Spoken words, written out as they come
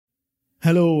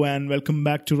Hello and welcome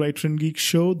back to Writer and Geek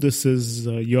Show. This is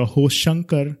your host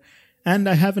Shankar and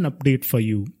I have an update for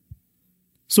you.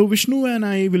 So Vishnu and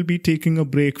I will be taking a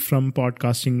break from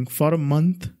podcasting for a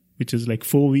month, which is like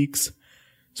 4 weeks,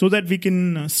 so that we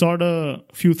can sort a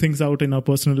few things out in our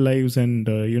personal lives and,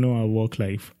 our work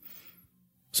life.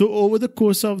 So over the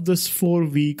course of this 4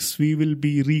 weeks, we will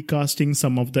be recasting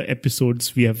some of the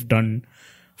episodes we have done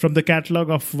from the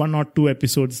catalog of 1 or 2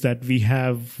 episodes that we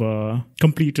have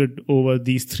completed over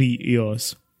these 3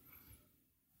 years.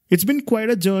 It's been quite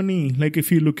a journey. Like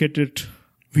if you look at it,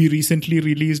 we recently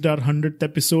released our 100th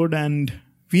episode and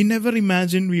we never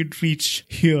imagined we'd reach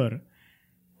here.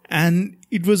 And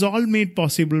it was all made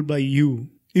possible by you.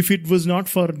 If it was not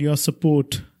for your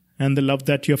support and the love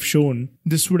that you have shown,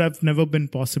 this would have never been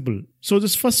possible. So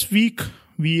this first week,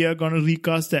 we are going to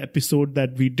recast the episode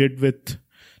that we did with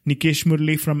Nikesh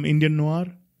Murli from Indian Noir.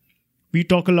 We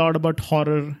talk a lot about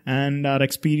horror and our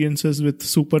experiences with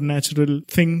supernatural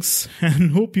things and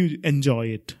hope you enjoy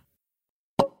it.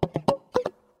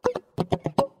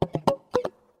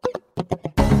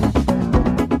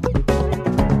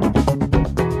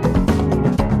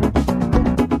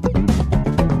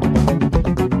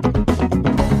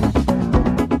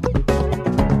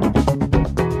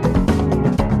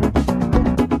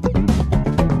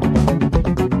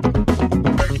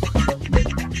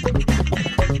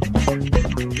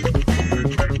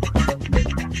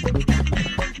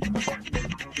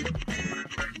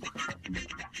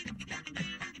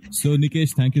 So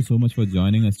Nikesh, thank you so much for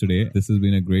joining us today. This has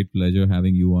been a great pleasure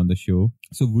having you on the show.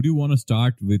 So would you want to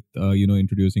start with,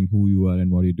 introducing who you are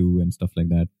and what you do and stuff like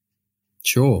that?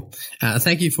 Sure.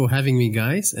 Thank you for having me,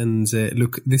 guys. And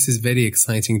look, this is very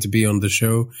exciting to be on the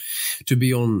show, to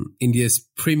be on India's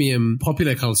premium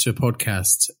popular culture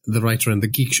podcast, The Writer and the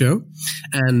Geek Show.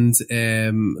 And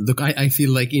look, I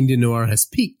feel like Indian Noir has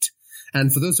peaked.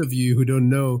 And for those of you who don't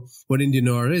know what Indian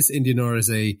Noir is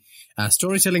a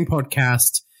storytelling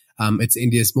podcast. It's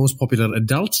India's most popular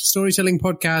adult storytelling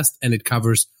podcast, and it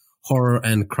covers horror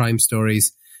and crime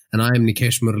stories. And I am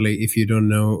Nikesh Murli. If you don't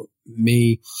know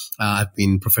me, I've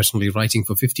been professionally writing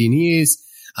for 15 years.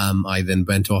 I then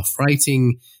went off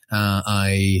writing.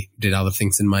 I did other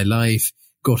things in my life,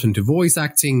 got into voice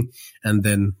acting, and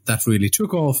then that really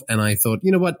took off. And I thought,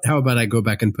 you know what, how about I go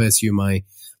back and pursue my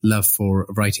love for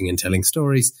writing and telling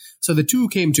stories? So the two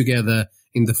came together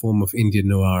in the form of Indian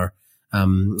Noir.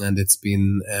 And it's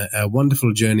been a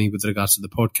wonderful journey with regards to the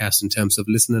podcast in terms of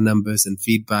listener numbers and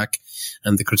feedback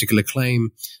and the critical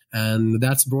acclaim. And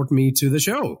that's brought me to the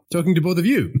show, talking to both of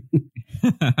you.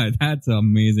 That's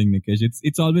amazing, Nikesh.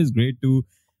 It's always great to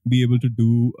be able to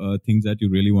do things that you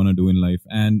really want to do in life.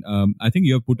 And I think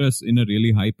you have put us in a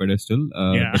really high pedestal.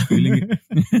 Yeah.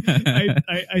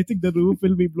 I think the roof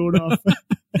will be blown off.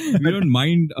 We don't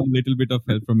mind a little bit of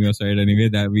help from your side anyway,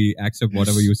 that we accept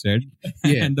whatever you said.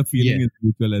 Yeah, and the feeling is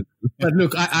mutual as well. But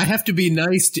look, I have to be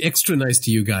extra nice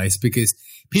to you guys, because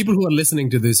people who are listening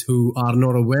to this who are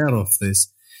not aware of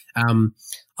this,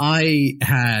 I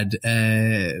had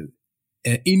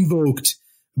invoked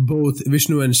both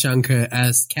Vishnu and Shankar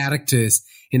as characters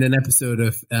in an episode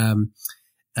of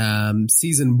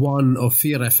season 1 of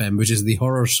Fear FM, which is the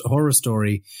horror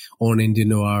story on Indian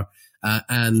Noir,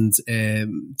 and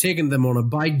taken them on a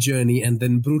bike journey and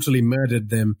then brutally murdered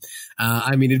them.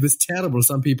 It was terrible.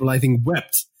 Some people, I think,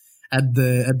 wept at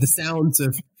the sounds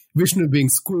of Vishnu being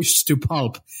squished to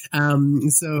pulp.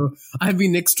 So I've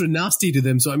been extra nasty to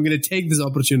them. So I'm going to take this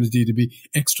opportunity to be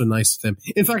extra nice to them.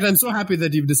 In fact, I'm so happy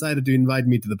that you've decided to invite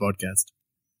me to the podcast.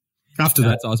 After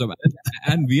That's awesome.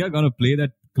 And we are going to play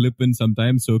that clip in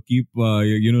sometime. So keep,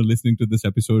 listening to this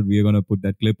episode. We are going to put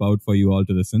that clip out for you all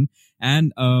to listen.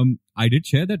 And, I did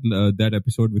share that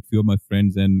episode with few of my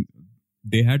friends, and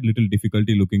they had little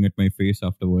difficulty looking at my face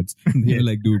afterwards. They're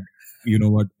like, dude, you know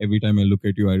what? Every time I look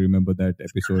at you, I remember that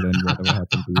episode and whatever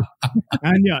happened to you.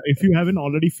 And yeah, if you haven't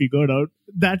already figured out,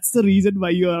 that's the reason why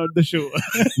you are on the show.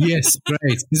 Yes,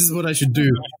 great. This is what I should do.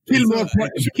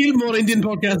 Kill more Indian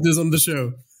podcasters on the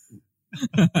show.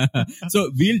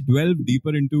 So we'll delve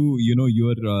deeper into,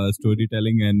 your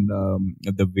storytelling and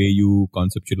the way you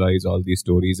conceptualize all these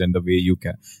stories and the way you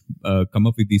come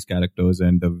up with these characters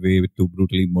and the way to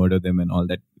brutally murder them and all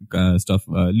that stuff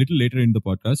a little later in the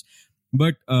podcast.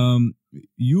 But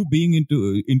you being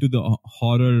into the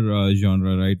horror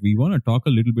genre, right? We want to talk a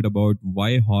little bit about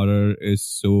why horror is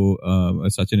so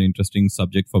such an interesting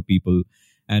subject for people,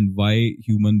 and why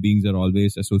human beings are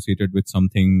always associated with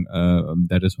something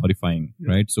that is horrifying,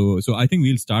 right? So I think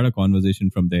we'll start a conversation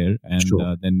from there, and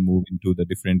then move into the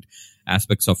different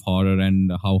aspects of horror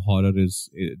and how horror is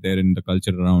there in the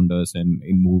culture around us and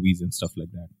in movies and stuff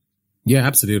like that. Yeah,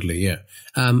 absolutely. Yeah.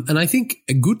 And I think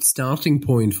a good starting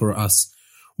point for us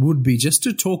would be just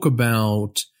to talk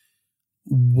about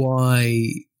why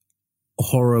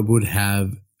horror would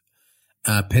have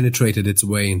penetrated its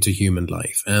way into human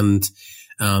life. And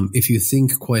if you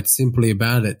think quite simply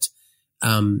about it,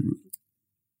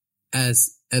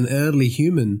 as an early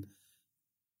human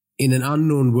in an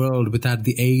unknown world without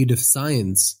the aid of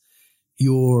science,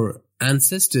 your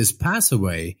ancestors pass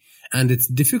away, and it's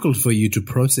difficult for you to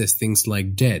process things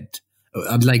like death.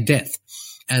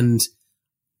 And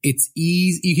it's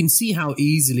easy. You can see how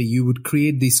easily you would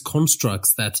create these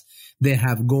constructs that they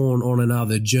have gone on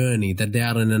another journey, that they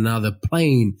are in another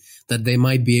plane, that they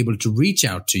might be able to reach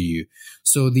out to you.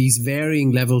 So these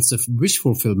varying levels of wish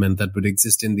fulfillment that would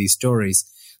exist in these stories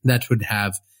that would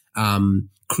have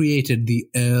created the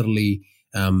early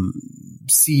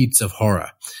seeds of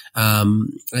horror.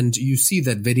 And you see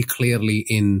that very clearly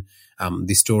in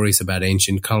the stories about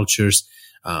ancient cultures.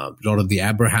 A lot of the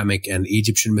Abrahamic and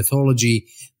Egyptian mythology,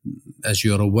 as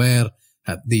you're aware,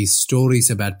 have these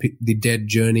stories about the dead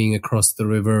journeying across the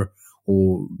river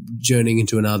or journeying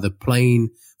into another plane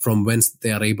from whence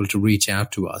they are able to reach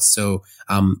out to us. So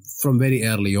from very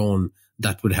early on,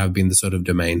 that would have been the sort of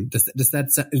domain. Does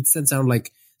that sound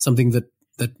like something that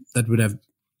would have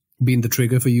been the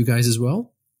trigger for you guys as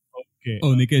well? Okay.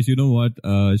 Oh, Nikesh, you know what?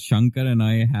 Shankar and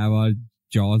I have our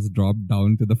jaws dropped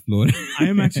down to the floor. I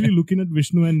am actually looking at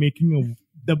Vishnu and making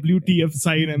a WTF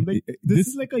sign. I'm like, this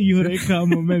is like a eureka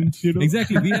moment, you know?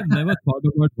 Exactly. We have never thought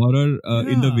about horror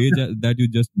in the way that you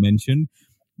just mentioned,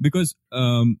 because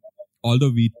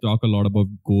although we talk a lot about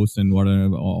ghosts and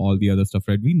all the other stuff,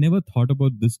 right? We never thought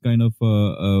about this kind of,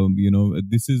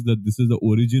 this is the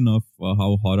origin of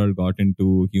how horror got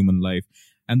into human life,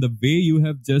 and the way you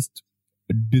have just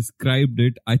described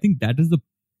it, I think that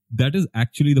is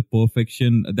actually the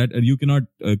perfection that you cannot,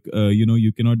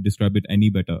 you cannot describe it any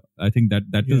better. I think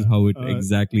that is how it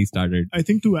exactly started. I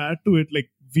think to add to it, like,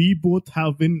 we both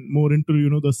have been more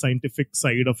into, the scientific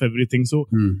side of everything. So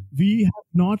we have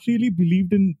not really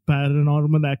believed in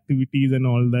paranormal activities and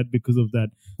all that because of that.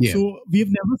 Yeah. So we have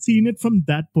never seen it from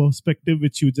that perspective,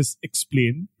 which you just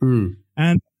explained.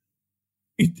 And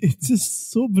it's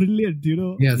just so brilliant,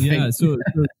 Yeah. So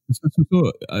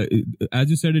as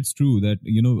you said, it's true that,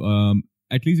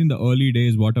 at least in the early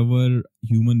days, whatever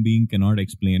human being cannot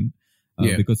explain,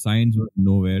 because science was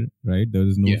nowhere, right? There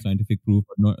is no scientific proof.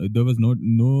 There was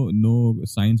no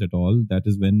science at all. That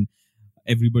is when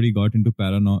everybody got into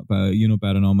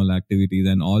paranormal activities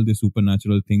and all the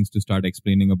supernatural things to start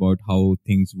explaining about how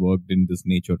things worked in this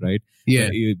nature, right? Yeah.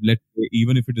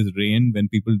 Even if it is rain, when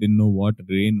people didn't know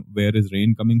where is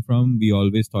rain coming from, we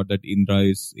always thought that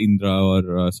Indra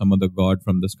or some other god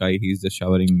from the sky. He's just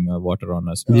showering water on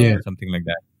us, something like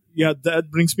that. Yeah, that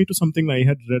brings me to something I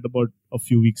had read about a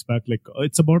few weeks back. Like,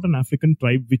 it's about an African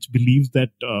tribe which believes that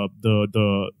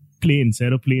the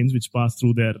aeroplanes which pass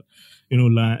through their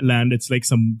land, it's like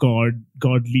some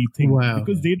godly thing. Wow.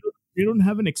 Because they don't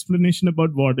have an explanation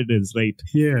about what it is, right?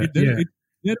 There's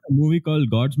a movie called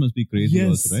Gods Must Be Crazy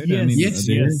also, right? Yes.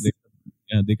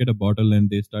 They get a bottle and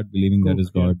they start believing that is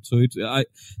God. Yeah.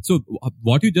 So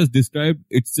what you just described,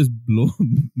 it's just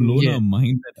blown our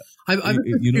mind. I'm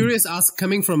curious,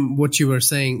 coming from what you were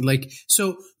saying, like,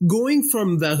 so going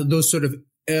from those sort of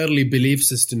early belief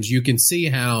systems, you can see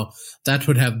how that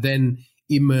would have then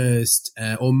immersed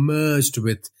or merged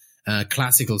with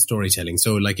classical storytelling.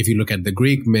 So, like, if you look at the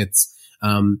Greek myths,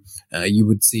 you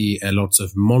would see lots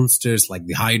of monsters like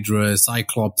the Hydra,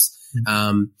 Cyclops,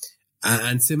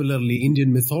 and similarly,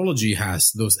 Indian mythology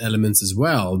has those elements as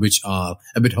well, which are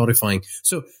a bit horrifying.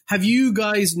 So have you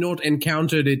guys not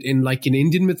encountered it in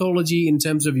Indian mythology in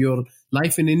terms of your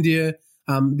life in India,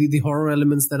 the horror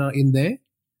elements that are in there?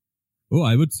 Oh,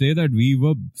 I would say that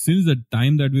since the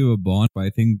time that we were born, I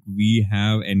think we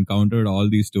have encountered all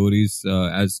these stories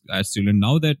as children.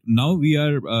 Now we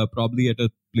are probably at a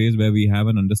place where we have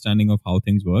an understanding of how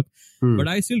things work. But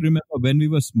I still remember when we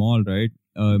were small, right?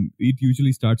 It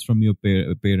usually starts from your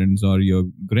parents or your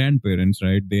grandparents,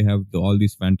 right? They have all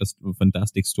these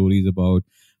fantastic stories about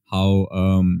how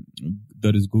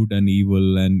there is good and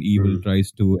evil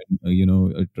tries to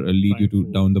lead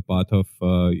you down the path of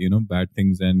bad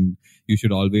things, and you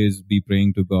should always be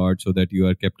praying to God so that you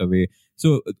are kept away.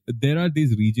 So there are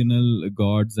these regional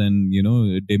gods and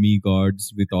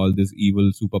demigods with all this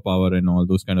evil superpower and all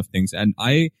those kind of things. And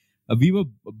we were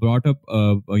brought up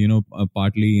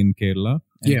partly in Kerala.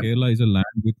 And Kerala is a land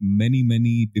with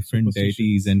many different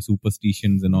deities and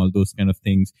superstitions and all those kind of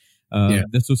things.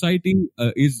 The society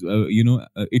is,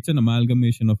 it's an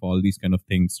amalgamation of all these kind of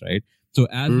things, right? So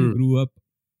as we grew up,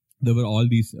 there were all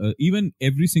these, even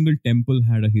every single temple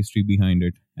had a history behind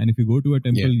it. And if you go to a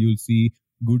temple, you'll see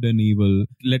good and evil.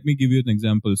 Let me give you an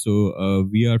example. So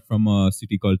we are from a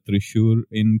city called Thrissur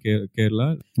in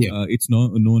Kerala. It's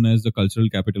known as the cultural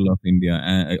capital of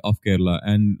India, of Kerala,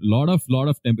 and lot of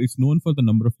temples. It's known for the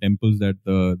number of temples that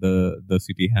the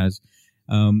city has.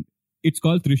 It's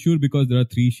called Thrissur because there are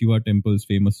 3 Shiva temples,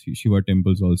 famous Shiva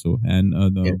temples also, and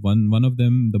one of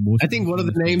them, the most. I think one of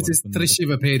the names is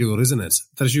Thrisshiva Perur, isn't it?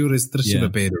 Thrissur is Thrisshiva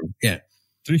Perur. Yeah.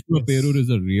 Thrisshiva Perur is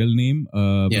a real name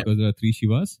because there are 3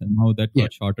 Shivas, and now that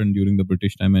got shortened during the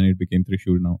British time and it became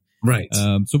Thrissur now. Right.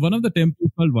 So one of the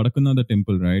temples called Vadakunatha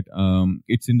temple, right?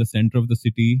 It's in the center of the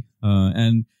city,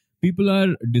 and people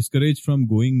are discouraged from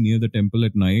going near the temple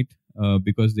at night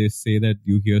because they say that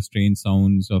you hear strange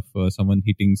sounds of someone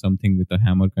hitting something with a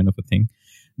hammer, kind of a thing.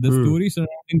 The story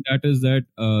surrounding that is that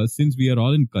since we are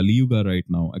all in Kali Yuga right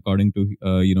now, according to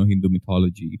Hindu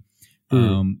mythology.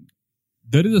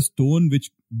 There is a stone which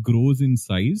grows in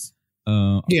size.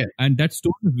 And that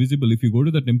stone is visible. If you go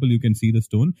to the temple, you can see the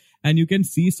stone, and you can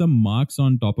see some marks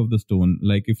on top of the stone,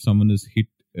 like if someone has hit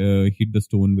the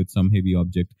stone with some heavy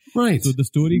object. Right. So the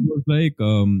story goes like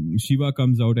Shiva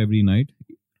comes out every night.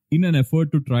 In an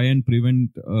effort to try and prevent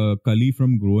Kali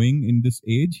from growing in this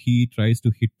age, he tries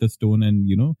to hit the stone and,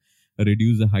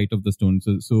 reduce the height of the stone.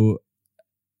 So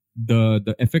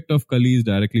the effect of Kali is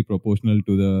directly proportional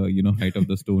to the height of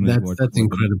the stone. That's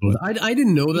incredible. I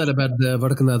didn't know that about the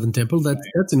Vadakunathan temple.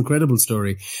 That's incredible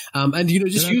story. And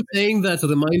just you saying that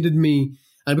reminded me,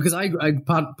 and because I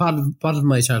part of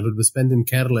my childhood was spent in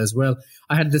Kerala as well.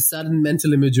 I had this sudden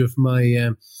mental image of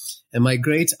my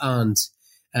great aunt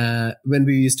when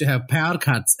we used to have power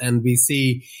cuts and we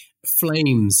see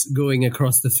flames going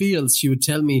across the fields. She would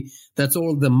tell me that's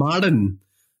all the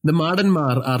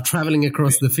Madanmar are traveling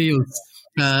across the fields.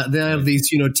 There are these,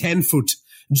 10-foot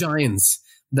giants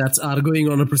that are going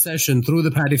on a procession through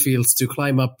the paddy fields to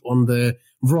climb up on the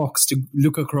rocks to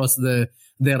look across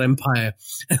their empire.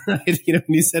 When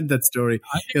you said that story,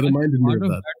 it reminded me of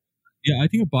that. I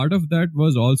think a part of that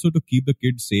was also to keep the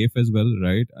kids safe as well,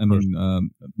 right? I mean,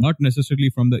 not necessarily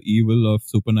from the evil of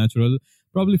supernatural,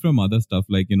 probably from other stuff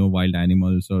like, wild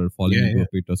animals or falling into a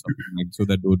pit or something, like, so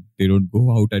that they don't go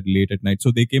out late at night.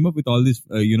 So they came up with all these,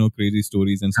 crazy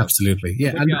stories and stuff. Absolutely.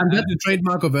 Yeah. And that's the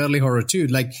trademark of early horror too.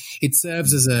 Like it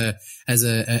serves as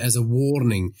a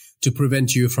warning to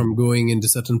prevent you from going into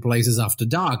certain places after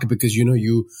dark because,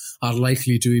 you are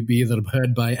likely to be either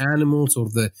hurt by animals or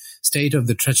the state of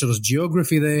the treacherous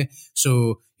geography there.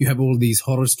 So you have all these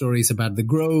horror stories about the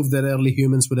grove that early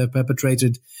humans would have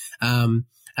perpetrated.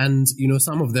 And,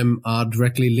 some of them are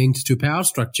directly linked to power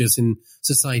structures in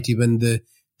society. When the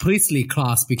priestly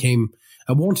class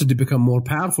wanted to become more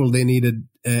powerful, they needed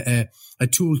a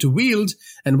tool to wield.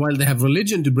 And while they have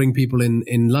religion to bring people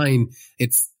in line,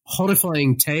 it's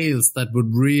horrifying tales that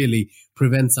would really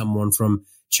prevent someone from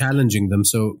challenging them.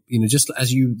 So, just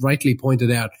as you rightly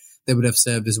pointed out, they would have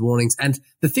served as warnings. And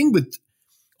the thing with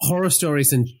horror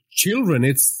stories and children,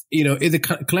 it's, the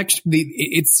collection,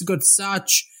 it's got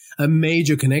such a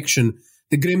major connection.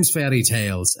 The Grimm's fairy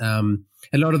tales, a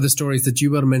lot of the stories that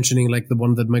you were mentioning, like the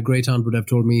one that my great aunt would have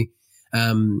told me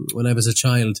when I was a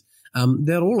child,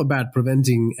 they're all about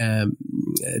preventing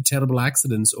terrible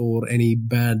accidents or any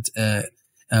bad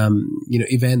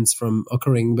events from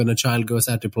occurring when a child goes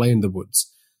out to play in the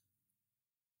woods.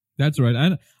 That's right.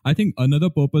 And I think another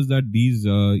purpose that these,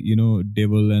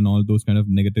 devil and all those kind of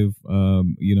negative,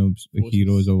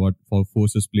 heroes or what for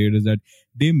forces played is that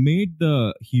they made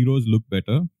the heroes look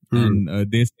better. And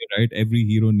they say, right, every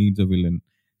hero needs a villain.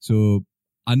 So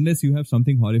unless you have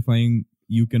something horrifying,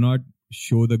 you cannot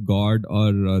show the god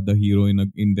or the hero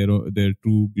in their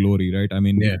true glory, right? I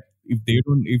mean,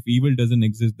 if evil doesn't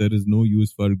exist, there is no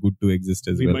use for good to exist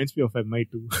as well. Reminds me of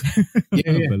MI2.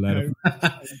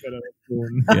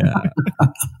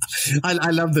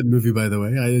 I love that movie, by the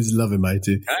way. I just love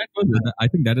MI2. I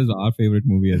think that is our favorite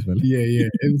movie as well. Yeah.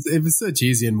 It was so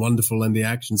cheesy and wonderful, and the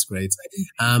action's great.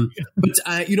 But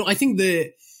I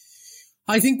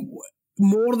think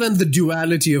more than the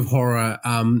duality of horror,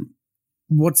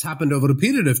 what's happened over a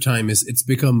period of time is it's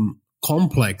become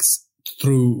complex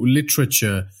through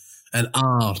literature and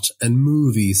art and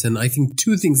movies. And I think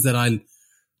two things that I'll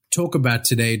talk about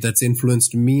today that's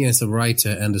influenced me as a writer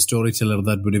and a storyteller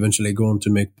that would eventually go on to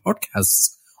make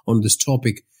podcasts on this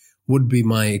topic would be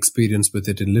my experience with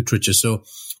it in literature. So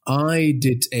I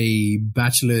did a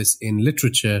bachelor's in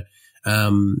literature.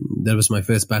 That was my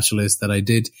first bachelor's that I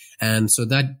did. And so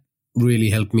that really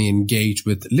helped me engage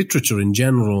with literature in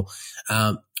general,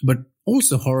 but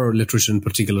also horror literature in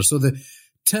particular. So the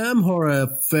term horror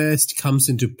first comes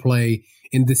into play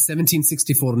in the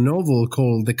 1764 novel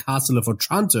called The Castle of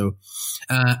Otranto,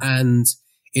 and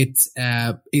it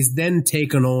is then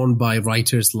taken on by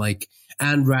writers like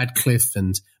Anne Radcliffe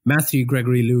and Matthew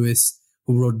Gregory Lewis,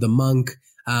 who wrote The Monk.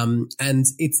 And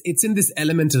it's in this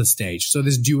elemental stage. So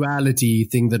this duality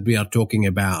thing that we are talking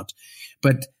about,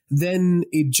 but then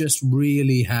it just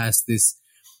really has this,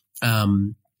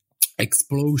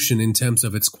 explosion in terms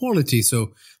of its quality.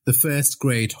 So the first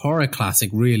great horror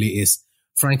classic really is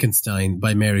Frankenstein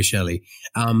by Mary Shelley.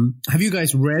 Have you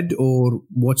guys read or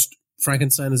watched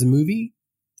Frankenstein as a movie?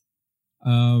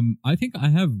 I think I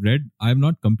have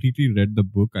not completely read the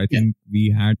book. I think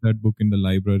we had that book in the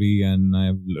library and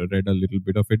I've read a little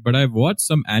bit of it, but I've watched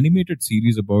some animated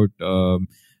series about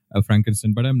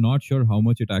Frankenstein, but I'm not sure how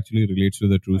much it actually relates to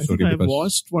the true story. I've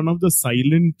watched one of the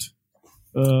silent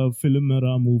film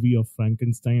era movie of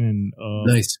Frankenstein and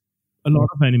Nice. A lot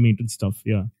of animated stuff.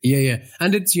 Yeah.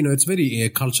 And it's, it's very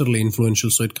culturally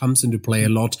influential. So it comes into play a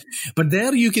lot, but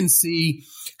there you can see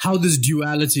how this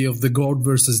duality of the God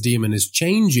versus demon is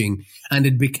changing, and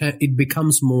it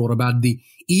becomes more about the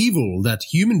evil that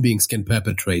human beings can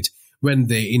perpetrate when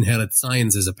they inherit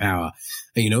science as a power.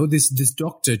 This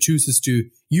doctor chooses to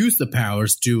use the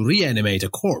powers to reanimate a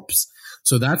corpse.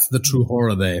 So that's the true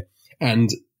horror there. And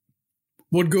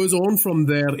what goes on from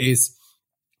there is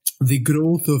the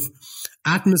growth of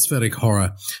atmospheric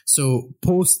horror. So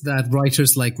post that,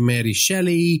 writers like Mary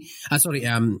Shelley,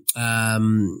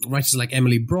 writers like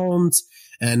Emily Bront,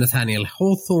 Nathaniel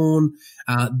Hawthorne,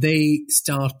 they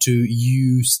start to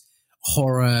use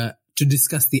horror to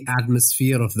discuss the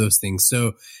atmosphere of those things.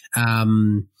 So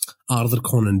Arthur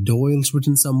Conan Doyle's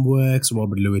written some works,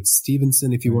 Robert Louis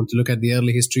Stevenson, if you want to look at the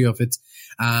early history of it.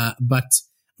 But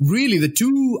really the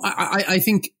two, I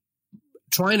think,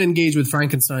 try and engage with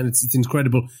Frankenstein. It's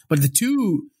incredible. But the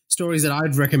two stories that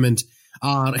I'd recommend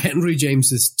are Henry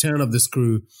James's Turn of the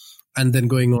Screw, and then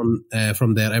going on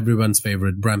from there, everyone's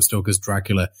favorite, Bram Stoker's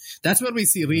Dracula. That's where we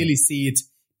really see it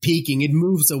peaking. It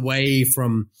moves away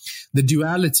from the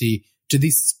duality to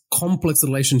these complex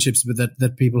relationships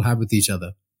that people have with each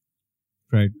other.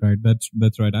 Right.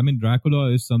 That's right. I mean,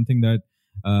 Dracula is something that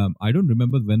I don't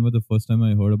remember when was the first time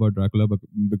I heard about Dracula, but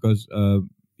because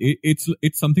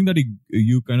it's something that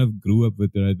you kind of grew up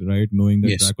with, right? Knowing that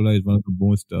Yes. Dracula is one of the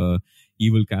most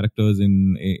evil characters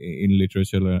in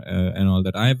literature and all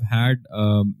that. I've had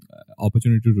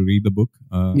opportunity to read the book,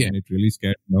 and it really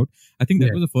scared me out. I think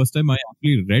that was the first time I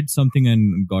actually read something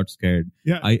and got scared.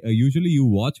 Yeah. I usually you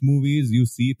watch movies, you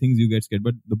see things, you get scared,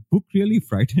 but the book really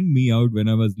frightened me out when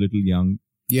I was little young.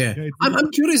 Yeah.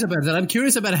 I'm curious about that. I'm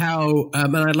curious about how,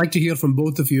 and I'd like to hear from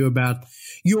both of you about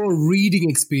your reading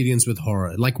experience with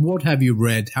horror. Like, what have you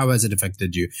read? How has it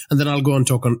affected you? And then I'll go and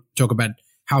talk about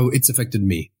how it's affected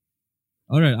me.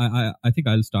 All right, I think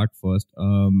I'll start first.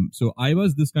 So I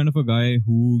was this kind of a guy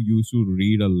who used to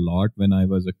read a lot when I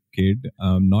was a kid.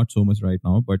 Not so much right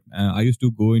now, but I used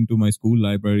to go into my school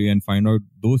library and find out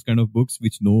those kind of books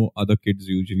which no other kids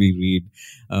usually read.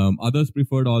 Others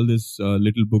preferred all these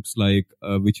little books like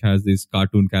which has these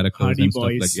cartoon characters Hardy and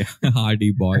Boys. stuff like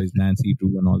Hardy Boys, Nancy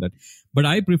Drew, and all that. But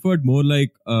I preferred more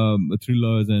like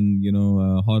thrillers and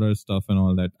horror stuff and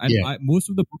all that. And most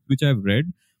of the books which I've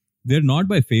read, they're not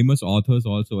by famous authors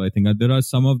also. I think there are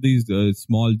some of these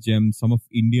small gems, some of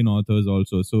Indian authors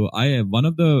also. So one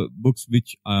of the books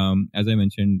which, as I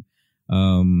mentioned,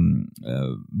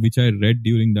 which I read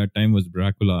during that time was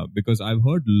Dracula, because I've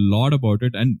heard a lot about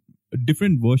it and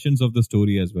different versions of the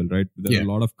story as well, right? There are a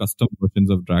lot of custom versions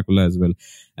of Dracula as well.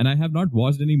 And I have not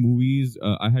watched any movies.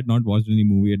 I had not watched any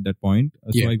movie at that point.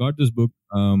 So I got this book.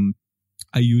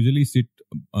 I usually sit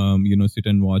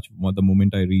and watch the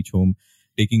moment I reach home,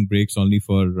 taking breaks only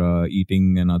for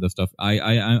eating and other stuff.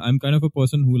 I'm kind of a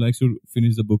person who likes to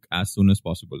finish the book as soon as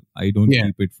possible. I don't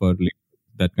keep it for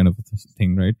that kind of a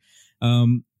thing, right?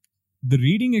 The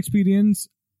reading experience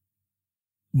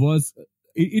was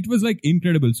like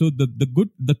incredible. So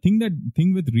the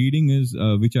thing with reading is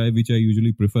which I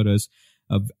usually prefer is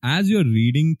as you're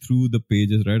reading through the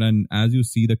pages, right, and as you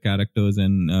see the characters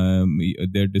and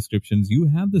their descriptions, you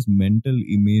have this mental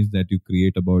image that you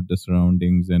create about the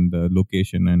surroundings and the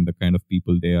location and the kind of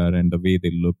people they are and the way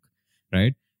they look,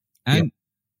 right? And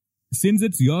since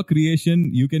it's your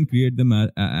creation, you can create them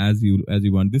as you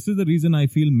want. This is the reason I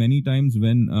feel many times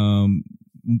when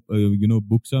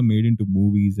books are made into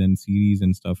movies and series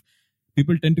and stuff,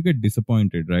 people tend to get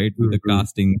disappointed, right, with the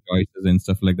casting choices and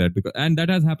stuff like that. And that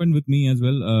has happened with me as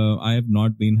well. I have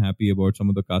not been happy about some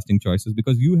of the casting choices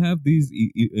because you have these,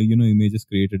 images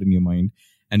created in your mind.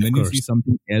 And when you see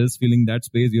something else filling that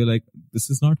space, you're like, this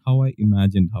is not how I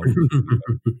imagined how it should be.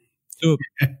 So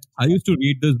I used to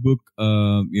read this book,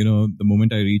 the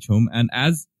moment I reach home, and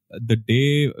as the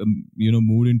day,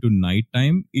 moved into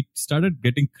nighttime, it started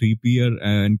getting creepier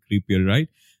and creepier, right?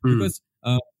 Because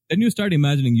then you start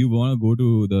imagining you want to go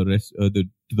to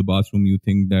to the bathroom. You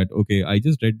think that, okay, I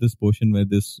just read this portion where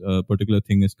this particular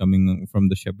thing is coming from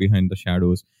the behind the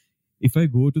shadows. If I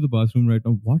go to the bathroom right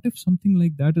now, what if something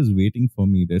like that is waiting for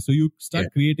me there? So you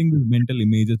start creating these mental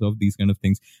images of these kind of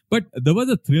things. But there was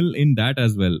a thrill in that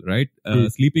as well, right?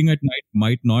 Sleeping at night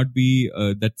might not be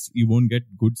you won't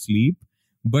get good sleep,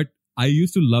 but I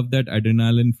used to love that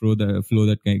adrenaline flow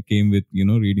that came with,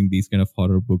 reading these kind of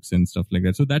horror books and stuff like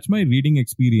that. So that's my reading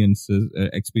experience.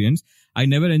 I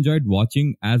never enjoyed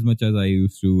watching as much as I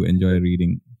used to enjoy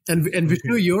reading. And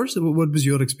Vishnu, yours? What was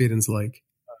your experience like?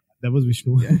 That was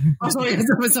Vishnu. Yeah. Sorry,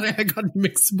 I got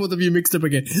both of you mixed up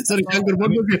again. Sorry, Shankar, what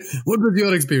was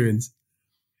your experience?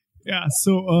 Yeah,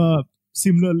 so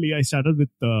similarly, I started with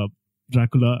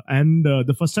Dracula, and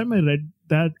the first time I read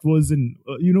that was in,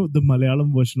 the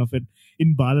Malayalam version of it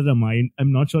in Balarama.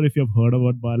 I'm not sure if you've heard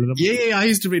about Balarama. Yeah, I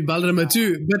used to read Balarama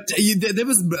too. But there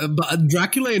was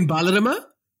Dracula in Balarama?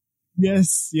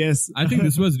 Yes. I think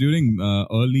this was during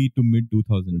early to mid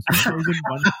 2000s.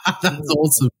 2001. That's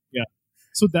awesome. Yeah.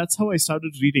 So that's how I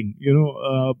started reading,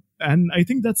 and I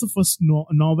think that's the first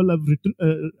novel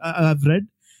I've read.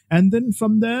 And then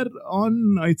from there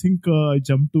on, I think I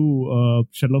jumped to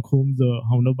Sherlock Holmes, The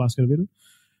Hound of Baskerville.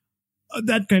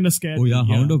 That kind of scared me.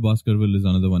 Hound of Baskerville is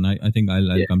another one. I think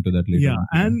I'll come to that later. Yeah,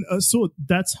 and so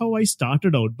that's how I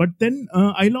started out. But then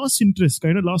I lost interest,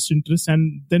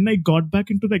 and then I got back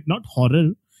into not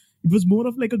horror. It was more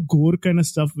of like a gore kind of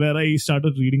stuff where I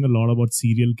started reading a lot about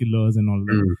serial killers and all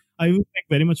that. I was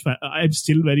very much, I'm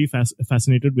still very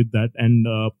fascinated with that. And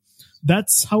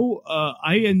that's how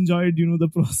I enjoyed, the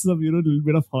process of, a little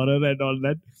bit of horror and all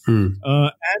that.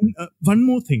 And one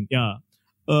more thing,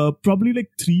 probably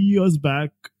 3 years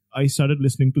back, I started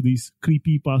listening to these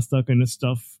creepypasta kind of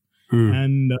stuff.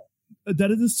 And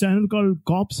there is this channel called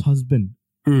Cop's Husband.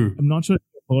 I'm not sure if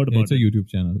you've heard about it. It's a YouTube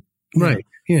channel. Right,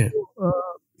 yeah. So,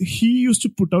 he used to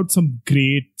put out some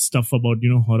great stuff about,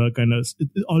 horror kind of,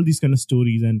 all these kind of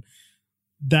stories. And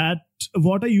that,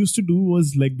 what I used to do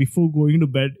was before going to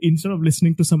bed, instead of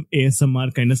listening to some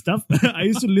ASMR kind of stuff, I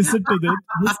used to listen to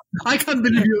this. I can't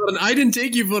believe I didn't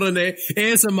take you for an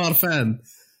ASMR fan.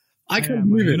 I can't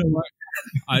believe it.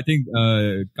 I think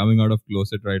coming out of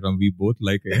Closet right now, we both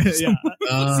like it.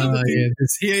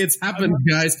 It's happened,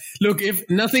 guys. Look, if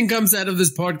nothing comes out of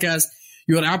this podcast,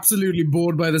 you are absolutely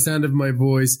bored by the sound of my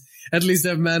voice. At least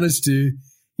I've managed to,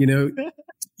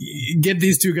 get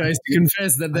these two guys to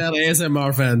confess that they are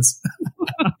ASMR fans.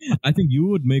 I think you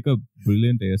would make a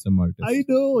brilliant ASMR artist. I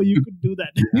know, you could do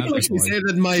that. People actually say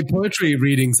that my poetry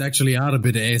readings actually are a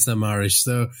bit ASMR-ish.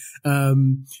 So,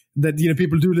 that,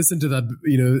 people do listen to that,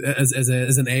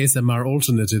 as an ASMR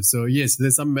alternative. So yes,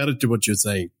 there's some merit to what you're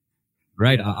saying.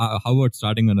 Right. How about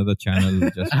starting another channel?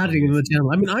 Starting another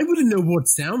channel. I mean, I wouldn't know what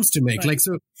sounds to make. Right.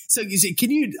 So you see, can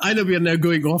you, I know we are now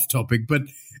going off topic, but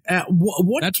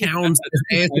what counts as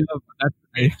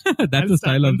ASMR? That's the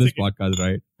style of this podcast,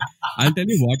 right? I'll tell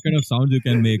you what kind of sounds you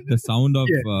can make. The sound of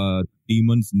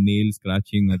demons' nail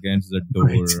scratching against the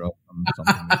door or something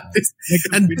like that.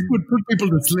 And this would put people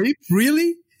to sleep?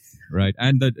 Really? Right.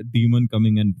 And the demon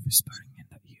coming and whispering in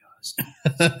the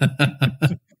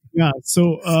ears. Yeah.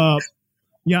 So,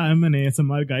 I'm an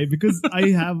ASMR guy because I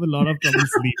have a lot of trouble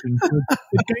sleeping. So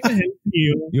it kind of helps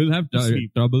me. You'll have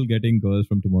trouble getting girls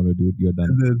from tomorroh, dude. You're done.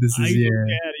 I don't care.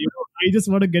 I just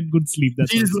want to get good sleep.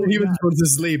 That's he just wants to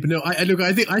sleep. No, I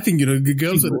think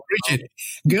girls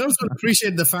would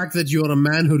appreciate the fact that you're a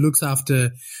man who looks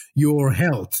after your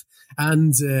health,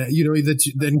 and that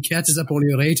you then catches up on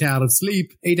your 8 hours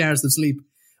of sleep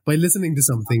by listening to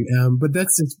something. But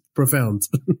that's just profound.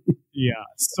 Yeah.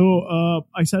 So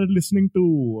I started listening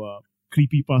to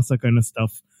creepypasta kind of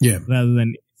stuff rather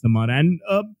than ASMR. And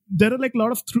there are a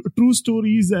lot of true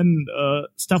stories and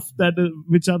stuff that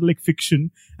which are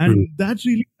fiction. And that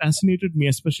really fascinated me,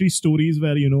 especially stories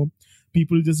where,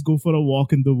 people just go for a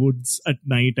walk in the woods at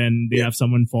night and they have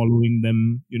someone following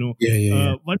them,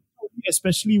 One story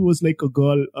especially was a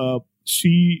girl,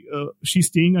 she's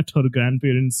staying at her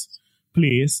grandparents'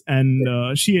 place, and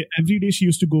every day she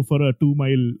used to go for a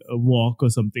 2-mile walk or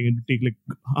something. It would take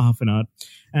half an hour,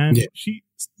 and she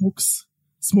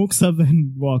smokes up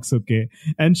and walks. Okay,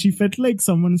 and she felt like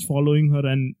someone's following her,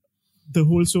 and the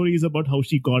whole story is about how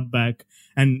she got back,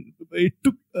 and it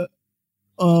took a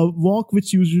walk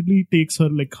which usually takes her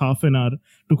half an hour,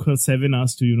 took her 7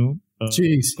 hours to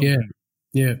Jeez,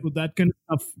 yeah. So that kind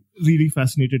of stuff really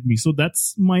fascinated me. So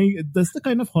that's the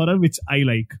kind of horror which I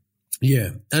like.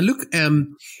 Yeah. And look,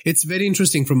 it's very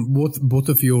interesting from both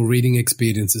of your reading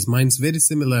experiences. Mine's very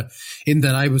similar in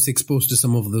that I was exposed to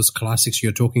some of those classics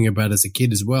you're talking about as a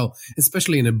kid as well,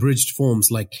 especially in abridged forms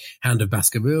like Hound of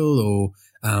Baskerville or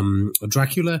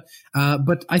Dracula.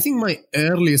 But I think my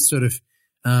earliest sort of,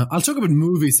 I'll talk about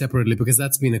movies separately because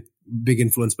that's been a big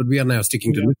influence, but we are now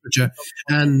sticking to literature.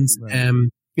 And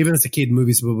even as a kid,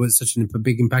 movies were such a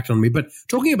big impact on me. But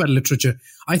talking about literature,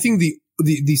 I think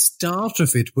the start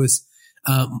of it was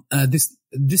this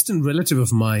distant relative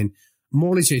of mine,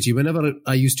 Molly Chechi, whenever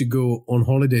I used to go on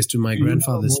holidays to my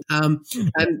grandfather's, and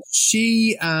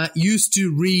she used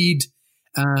to read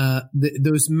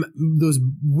those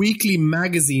weekly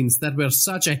magazines that were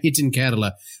such a hit in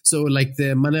Kerala. So like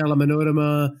the Manala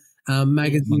Manorama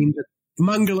magazine,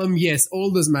 Mangalam, yes,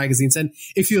 all those magazines. And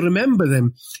if you remember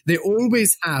them, they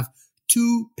always have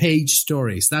 2-page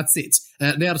stories. That's it.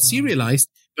 They are serialized,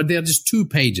 but they are just 2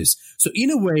 pages. So in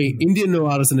a way, Indian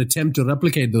noir is an attempt to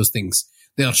replicate those things.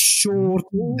 They are short,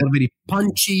 they're very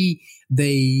punchy,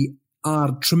 they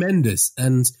are tremendous.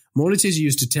 And Molly Chechi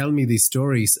used to tell me these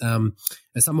stories.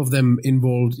 Some of them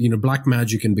involved, black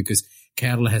magic, and because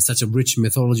Kerala has such a rich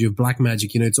mythology of black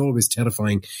magic, it's always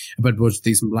terrifying about what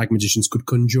these black magicians could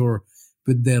conjure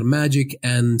with their magic.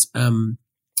 And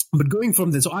but going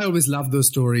from there, so I always loved those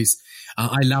stories.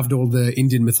 I loved all the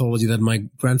Indian mythology that my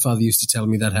grandfather used to tell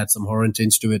me that had some horror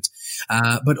tinge to it.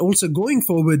 But also going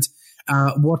forward,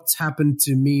 what's happened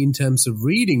to me in terms of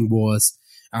reading was,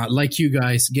 like you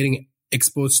guys, getting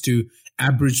exposed to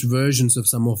abridged versions of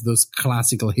some of those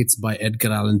classical hits by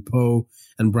Edgar Allan Poe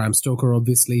and Bram Stoker,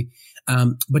 obviously.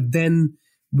 But then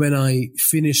when I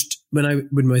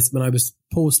was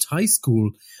post high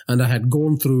school and I had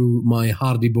gone through my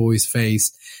Hardy Boys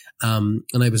phase, and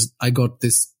I got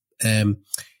this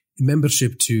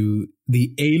membership to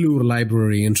the Ailur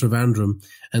Library in Trivandrum,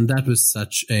 and that was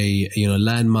such a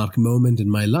landmark moment in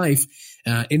my life.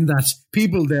 In that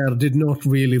people there did not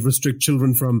really restrict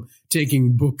children from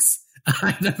taking books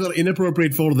that were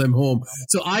inappropriate for them home.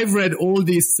 So I've read all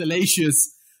these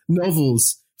salacious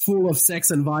novels full of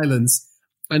sex and violence,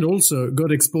 and also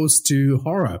got exposed to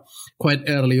horror quite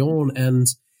early on. And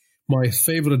my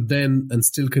favorite then and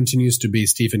still continues to be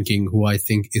Stephen King, who I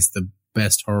think is the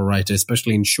best horror writer,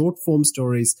 especially in short form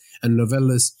stories and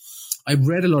novellas. I've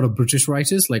read a lot of British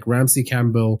writers like Ramsey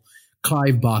Campbell,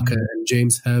 Clive Barker, and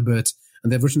James Herbert,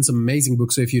 and they've written some amazing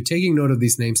books. So if you're taking note of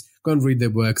these names, go and read their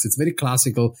works. It's very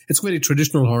classical. It's very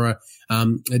traditional horror.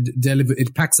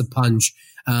 It packs a punch.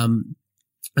 And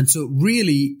so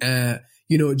really,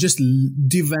 just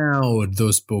devoured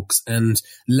those books and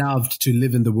loved to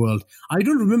live in the world. I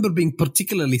don't remember being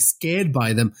particularly scared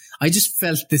by them. I just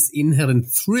felt this inherent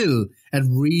thrill at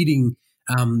reading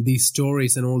these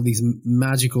stories and all these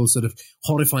magical sort of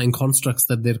horrifying constructs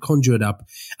that they're conjured up.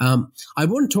 I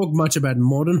won't talk much about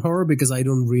modern horror because I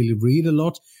don't really read a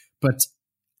lot, but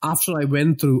after I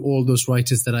went through all those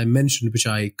writers that I mentioned, which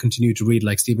I continue to read,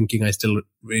 like Stephen King, I still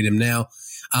read him now.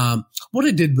 What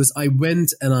I did was I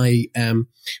went and I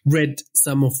read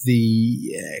some of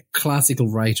the classical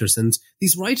writers, and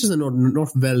these writers are not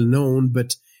well known,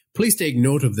 but please take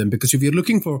note of them, because if you're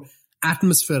looking for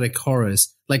atmospheric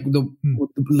horrors, like the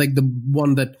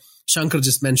one that Shankar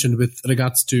just mentioned with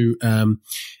regards to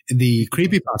the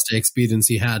creepypasta experience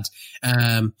he had,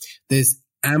 there's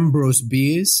Ambrose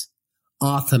Bierce,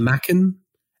 Arthur Machen,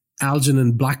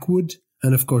 Algernon Blackwood,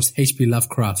 and of course H.P.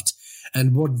 Lovecraft.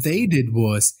 And what they did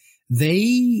was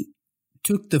they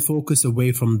took the focus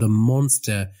away from the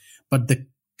monster, but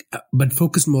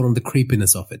focused more on the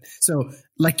creepiness of it. So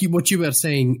like what you were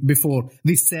saying before,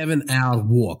 the 7-hour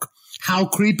walk. How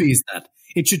creepy is that?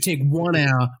 It should take 1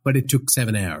 hour, but it took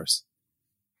 7 hours.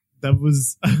 That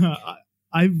was,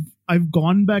 I've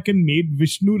gone back and made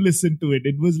Vishnu listen to it.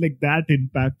 It was like that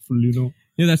impactful,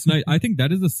 Yeah, that's nice. I think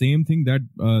that is the same thing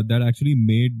that actually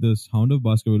made this Hound of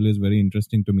Baskerville is very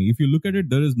interesting to me. If you look at it,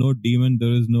 there is no demon,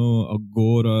 there is no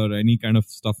gore or any kind of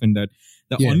stuff in that.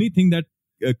 The only thing that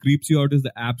creeps you out is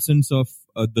the absence of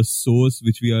the source,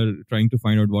 which we are trying to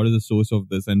find out. What is the source of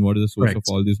this, and what is the source of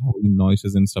all these howling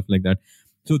noises and stuff like that?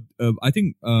 So I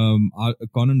think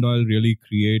Conan Doyle really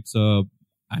creates a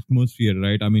atmosphere,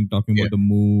 right? I mean, talking about the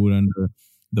moon and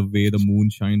the way the moon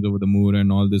shines over the moor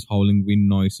and all this howling wind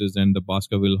noises and the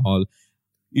Baskerville Hall.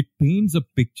 It paints a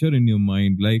picture in your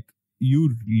mind. Like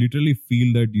you literally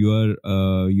feel that you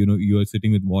are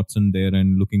sitting with Watson there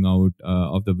and looking out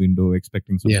of the window,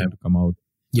 expecting something to come out.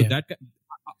 So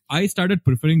I started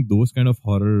preferring those kind of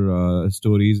horror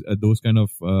stories, those kind of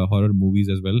horror movies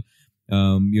as well.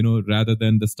 Rather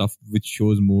than the stuff which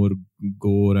shows more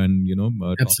gore and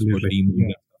talks about demons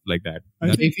and stuff like that.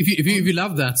 If you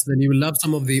love that, then you will love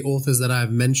some of the authors that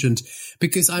I've mentioned,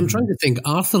 because I'm trying to think.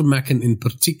 Arthur Machen in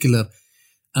particular,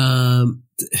 there are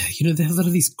a lot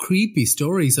of these creepy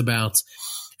stories about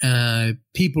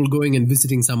people going and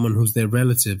visiting someone who's their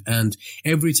relative, and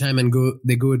every time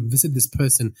they go and visit this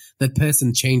person, that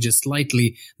person changes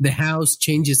slightly. The house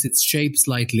changes its shape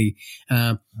slightly.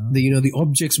 The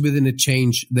objects within it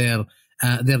change. Their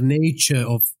nature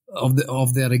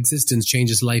of their existence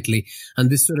changes slightly, and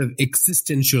this sort of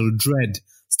existential dread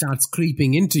starts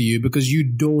creeping into you because you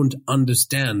don't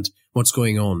understand what's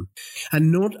going on.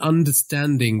 And not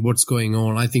understanding what's going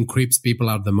on, I think, creeps people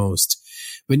out the most.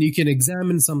 When you can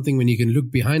examine something, when you can look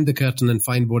behind the curtain and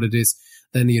find what it is,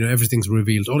 then, everything's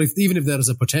revealed. Or even if there is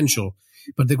a potential.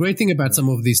 But the great thing about some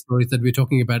of these stories that we're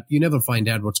talking about, you never find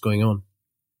out what's going on.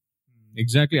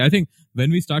 Exactly. I think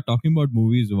when we start talking about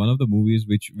movies, one of the movies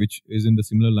which is in the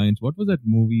similar lines, what was that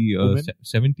movie?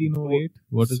 1708?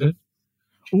 What is it?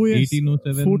 Oh, yes.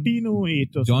 1807?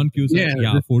 1408. John Cusack.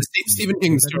 Yeah. Stephen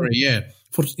King story. Yeah.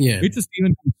 It's a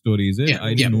Stephen King story, is it? Yeah,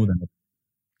 I didn't know that.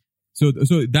 So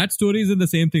that story is in the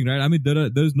same thing, right? I mean,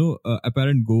 there's no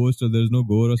apparent ghost, or there's no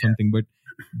gore or something, but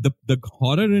the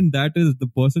horror in that is the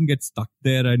person gets stuck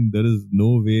there, and there is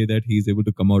no way that he's able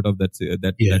to come out of that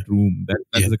room. That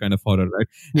is the kind of horror, right?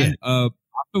 Yeah. And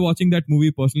after watching that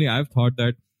movie, personally, I've thought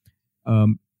that,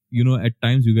 at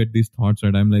times you get these thoughts,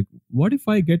 right? I'm like, what if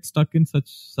I get stuck in such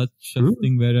a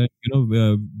thing where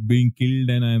being killed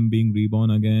and I'm being reborn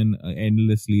again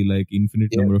endlessly, like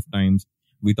infinite number of times,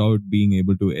 without being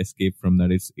able to escape from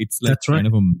that. It's like kind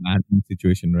of a maddening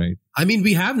situation, right? I mean,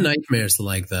 we have nightmares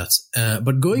like that.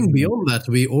 But going beyond that,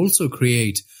 we also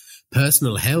create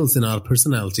personal hells in our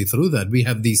personality through that. We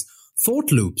have these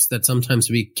thought loops that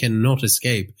sometimes we cannot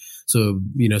escape. So,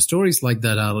 stories like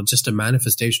that are just a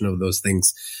manifestation of those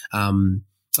things.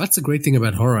 That's a great thing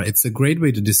about horror. It's a great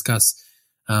way to discuss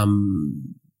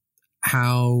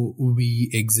how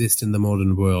we exist in the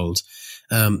modern world.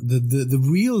 The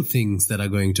real things that are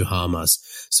going to harm us.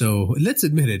 So let's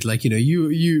admit it, like,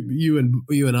 you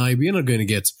and I, we are not going to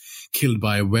get killed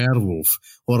by a werewolf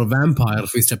or a vampire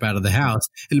if we step out of the house.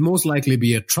 It'll most likely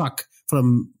be a truck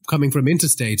coming from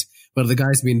interstate where the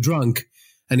guy's been drunk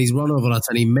and he's run over us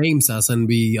and he maims us, and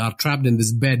we are trapped in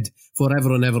this bed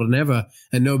forever and ever and ever,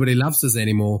 and nobody loves us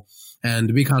anymore.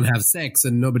 And we can't have sex,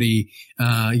 and nobody,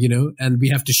 and we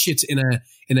have to shit in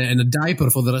a diaper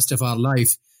for the rest of our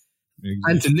life. Exactly.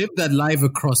 And to live that life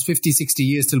across 50, 60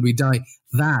 years till we die,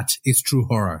 that is true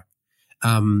horror.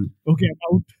 Okay,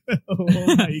 out. Oh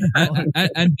my God.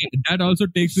 and that also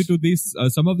takes me to these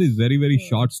some of these very, very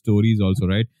short stories also,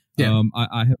 right? Yeah.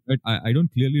 I have read, I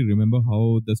don't clearly remember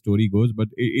how the story goes, but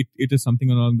it is something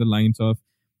along the lines of,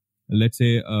 let's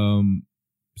say,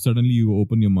 suddenly you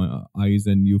open your eyes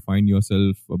and you find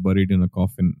yourself buried in a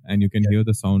coffin, and you can hear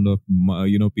the sound of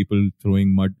people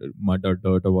throwing mud or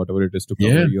dirt or whatever it is to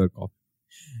cover your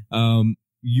coffin.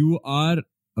 You are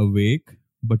awake,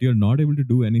 but you're not able to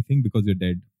do anything because you're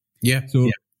dead. So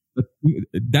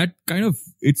that kind of,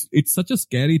 it's such a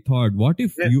scary thought. What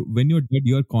if when you're dead,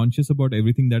 you're conscious about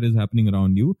everything that is happening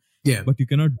around you, but you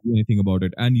cannot do anything about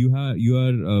it, and you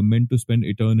are meant to spend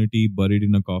eternity buried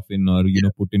in a coffin, or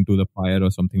put into the fire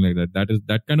or something like that.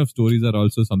 That kind of stories are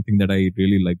also something that I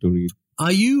really like to read.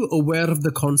 Are you aware of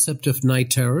the concept of night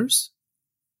terrors?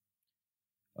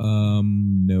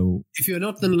 No. If you're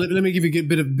not, then let me give you a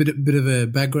bit of a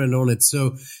background on it.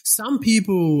 So some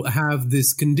people have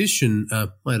this condition, I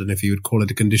don't know if you would call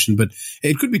it a condition, but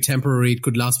it could be temporary, it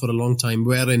could last for a long time,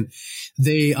 wherein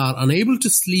they are unable to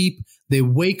sleep, they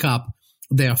wake up,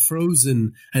 they are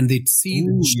frozen, and they see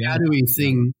the shadowy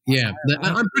thing. Yeah.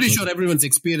 I'm pretty sure everyone's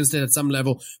experienced it at some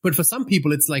level, but for some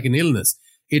people it's like an illness.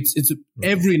 It's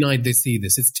every night they see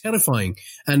this. It's terrifying.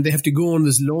 And they have to go on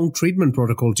this long treatment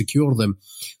protocol to cure them.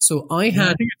 So I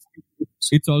think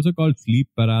it's also called sleep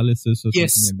paralysis or something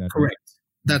like that. Correct. Right?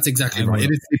 That's exactly right.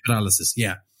 It is sleep paralysis.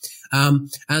 Yeah. And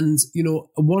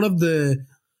one of the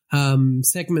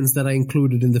segments that I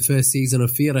included in the first season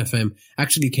of Fear FM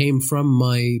actually came from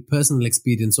my personal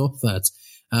experience of that.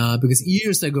 Because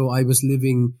years ago, I was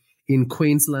living in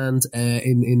Queensland,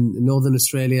 in Northern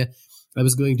Australia. I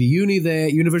was going to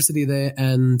university there,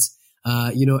 and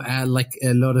like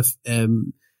a lot of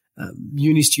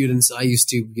uni students, I used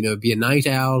to be a night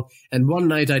owl. And one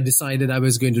night I decided I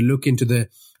was going to look into the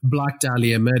Black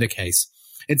Dahlia murder case.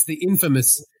 It's the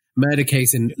infamous murder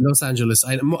case in Los Angeles.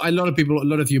 A lot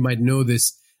of you might know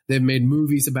this. They've made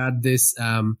movies about this.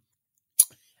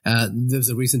 There's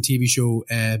a recent TV show.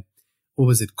 What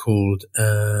was it called?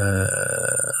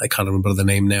 I can't remember the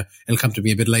name now. It'll come to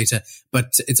me a bit later.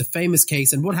 But it's a famous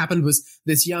case. And what happened was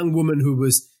this young woman who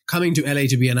was coming to LA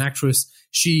to be an actress.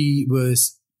 She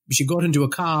got into a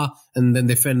car, and then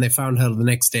they found her the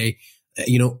next day.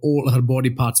 All her body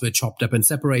parts were chopped up and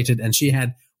separated, and she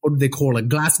had what they call a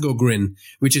Glasgow grin,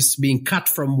 which is being cut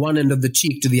from one end of the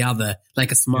cheek to the other,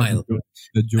 like a smile.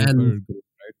 The Joker grin,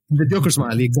 right? The Joker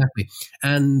smile, exactly.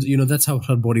 And, that's how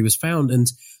her body was found. And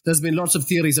there's been lots of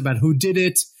theories about who did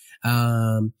it.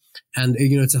 And,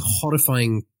 it's a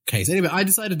horrifying case. Anyway, I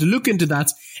decided to look into that,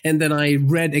 and then I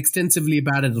read extensively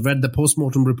about it, read the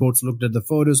postmortem reports, looked at the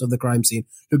photos of the crime scene,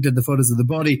 looked at the photos of the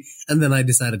body, and then I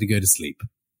decided to go to sleep.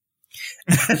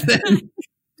 And then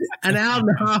an hour and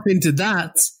a half into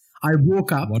that, I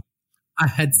woke up. What? I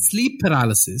had sleep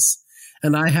paralysis,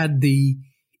 and I had the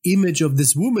image of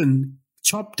this woman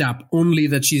chopped up, only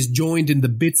that she's joined in the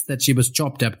bits that she was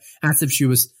chopped up, as if she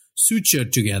was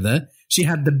sutured together. She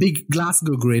had the big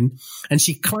Glasgow grin, and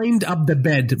she climbed up the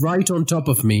bed right on top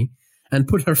of me and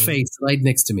put her face right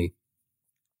next to me.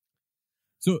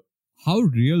 So how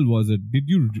real was it?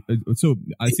 So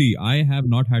I have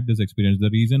not had this experience. The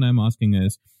reason I'm asking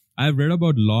is I've read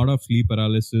about a lot of sleep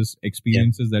paralysis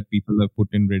experiences that people have put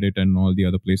in Reddit and all the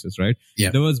other places, right?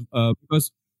 Yeah. There was,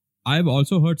 because I've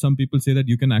also heard some people say that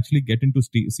you can actually get into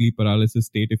sleep paralysis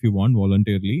state if you want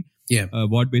voluntarily. Yeah.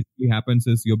 What basically happens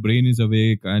is your brain is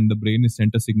awake and the brain is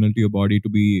sent a signal to your body to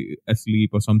be asleep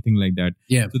or something like that.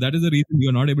 Yeah. So that is the reason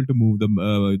you're not able to move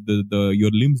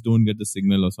your limbs don't get the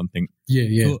signal or something.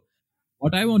 Yeah. So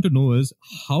what I want to know is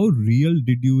how real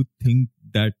did you think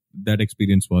that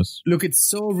experience was? Look, it's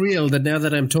so real that now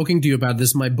that I'm talking to you about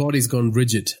this, my body's gone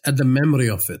rigid at the memory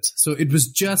of it. So it was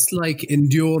just like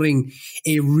enduring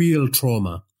a real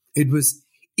trauma. It was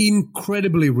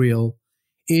incredibly real.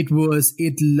 It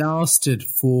lasted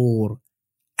for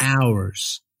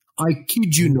hours. I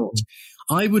kid you not.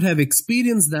 I would have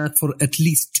experienced that for at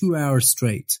least 2 hours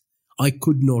straight. I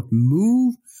could not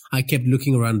move. I kept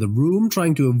looking around the room,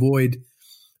 trying to avoid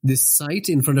this sight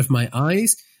in front of my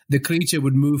eyes. The creature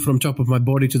would move from top of my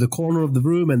body to the corner of the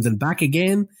room and then back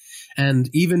again. And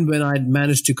even when I'd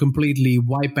managed to completely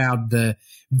wipe out the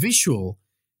visual,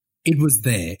 it was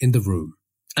there in the room.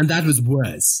 And that was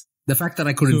worse. The fact that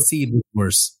I couldn't see it was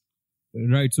worse.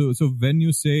 Right. So when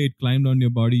you say it climbed on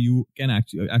your body, you can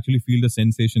actually feel the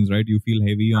sensations, right? You feel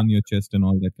heavy on your chest and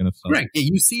all that kind of stuff. Correct. Yeah,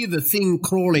 you see the thing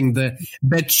crawling, the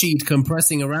bed sheet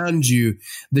compressing around you,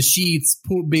 the sheets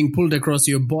being pulled across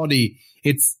your body.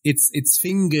 It's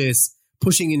fingers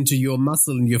pushing into your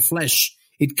muscle and your flesh.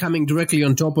 It coming directly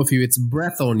on top of you. It's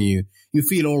breath on you. You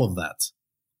feel all of that.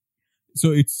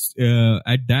 So it's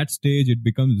at that stage it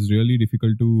becomes really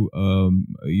difficult to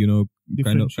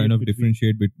kind of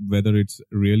differentiate whether it's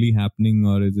really happening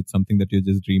or is it something that you're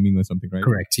just dreaming or something, right?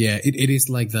 Correct. Yeah, it is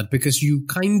like that because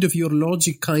your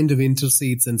logic kind of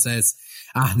intercedes and says,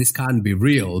 this can't be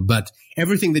real. But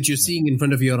everything that you're seeing in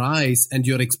front of your eyes and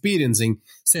you're experiencing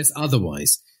says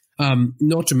otherwise.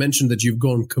 Not to mention that you've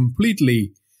gone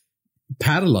completely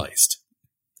paralyzed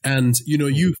and,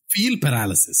 you feel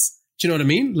paralysis. Do you know what I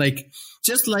mean?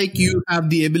 Just like you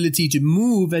have the ability to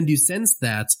move and you sense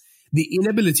that, the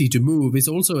inability to move is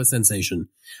also a sensation.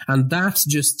 And that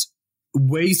just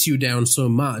weighs you down so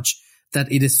much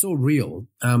that it is so real.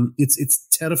 It's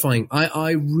terrifying.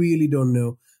 I really don't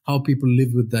know how people live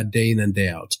with that day in and day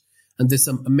out. And there's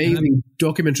some amazing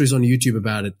documentaries on YouTube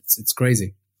about it. It's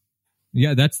crazy.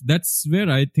 Yeah, that's where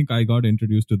I think I got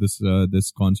introduced to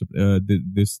this concept,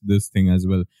 this thing as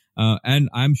well. And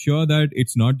I'm sure that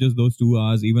it's not just those 2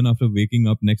 hours. Even after waking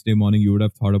up next day morning, you would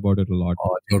have thought about it a lot.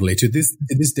 Oh, totally. To this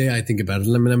day, I think about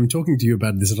it. I mean, I'm talking to you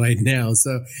about this right now.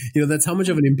 So, that's how much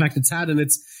of an impact it's had. And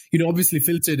it's, obviously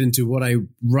filtered into what I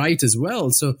write as well.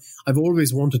 So I've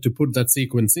always wanted to put that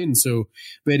sequence in. So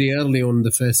very early on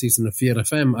the first season of Fear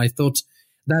FM, I thought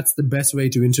that's the best way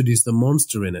to introduce the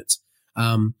monster in it.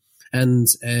 And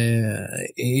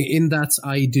in that,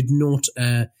 I did not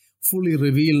fully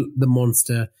reveal the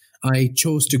monster. I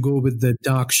chose to go with the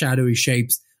dark, shadowy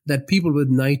shapes that people with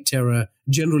night terror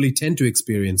generally tend to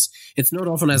experience. It's not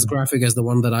often as graphic as the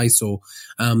one that I saw.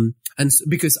 And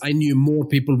because I knew more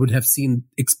people would have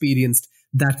experienced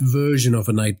that version of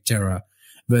a night terror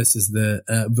versus the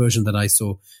version that I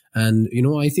saw. And,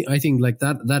 I think like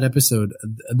that episode,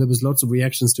 there was lots of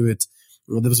reactions to it.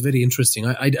 That was very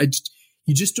interesting.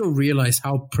 You just don't realize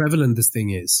how prevalent this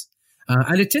thing is.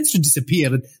 And it tends to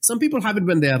disappear. Some people have it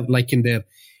when they're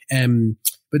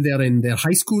in their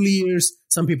high school years.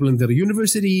 Some people in their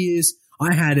university years.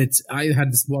 I had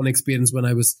this one experience when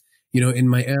I was, in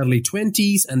my early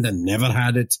 20s and then never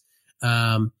had it.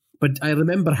 But I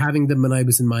remember having them when I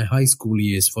was in my high school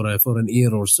years for an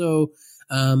year or so.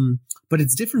 But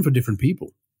it's different for different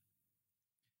people.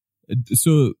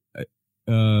 So,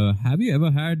 have you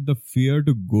ever had the fear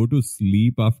to go to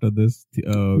sleep after this?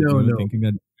 No. Thinking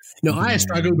that. No, I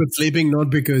struggle with sleeping not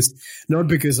because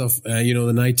of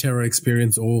the night terror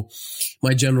experience or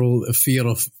my general fear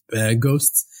of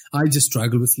ghosts. I just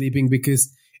struggle with sleeping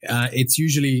because it's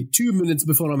usually 2 minutes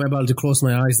before I'm about to close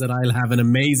my eyes that I'll have an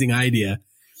amazing idea.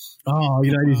 Oh,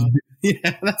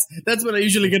 that's when I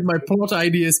usually get my plot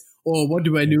ideas. Or what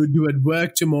do I do at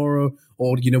work tomorrow?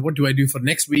 Or what do I do for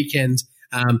next weekend?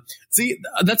 See,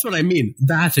 that's what I mean.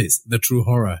 That is the true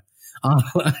horror.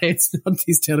 It's not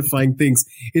these terrifying things.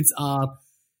 It's our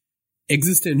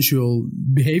existential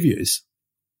behaviors.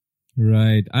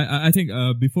 Right. I think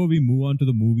before we move on to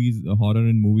the movies, horror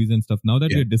in movies and stuff, now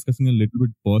that we're discussing a little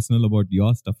bit personal about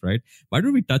your stuff, right? Why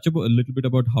don't we touch a little bit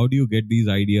about how do you get these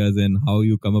ideas and how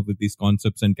you come up with these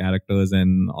concepts and characters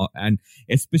and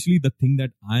especially the thing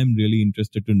that I'm really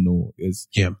interested to know is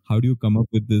how do you come up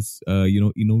with this,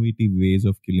 innovative ways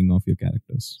of killing off your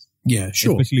characters? Yeah,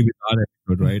 sure. Especially with our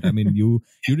episode, right? I mean, you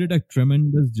did a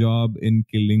tremendous job in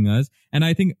killing us, and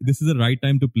I think this is the right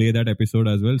time to play that episode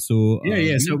as well. So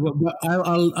So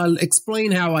I'll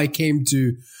explain how I came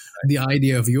to the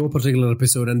idea of your particular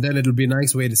episode, and then it'll be a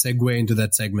nice way to segue into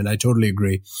that segment. I totally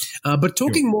agree. But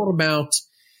talking more about,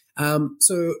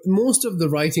 so most of the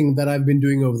writing that I've been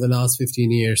doing over the last 15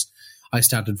 years, I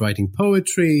started writing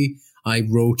poetry. I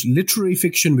wrote literary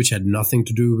fiction, which had nothing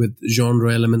to do with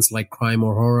genre elements like crime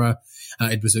or horror.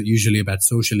 It was usually about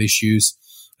social issues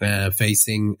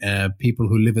facing people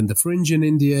who live in the fringe in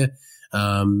India,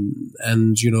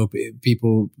 and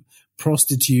people,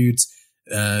 prostitutes,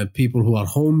 people who are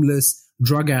homeless,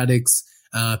 drug addicts,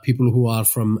 people who are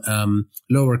from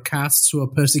lower castes who are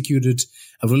persecuted,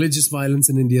 religious violence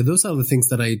in India. Those are the things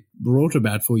that I wrote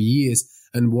about for years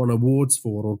and won awards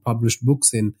for or published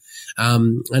books in.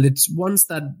 And it's once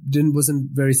that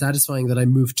wasn't very satisfying that I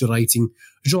moved to writing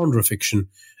genre fiction.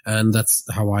 And that's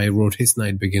how I wrote His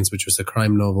Night Begins, which was a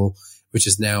crime novel, which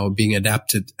is now being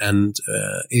adapted and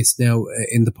is now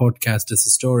in the podcast as a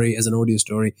story, as an audio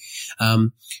story.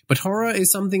 But horror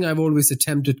is something I've always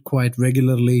attempted quite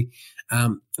regularly.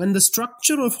 And the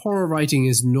structure of horror writing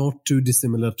is not too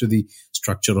dissimilar to the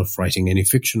structure of writing any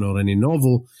fiction or any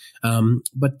novel.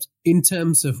 But in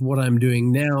terms of what I'm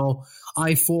doing now,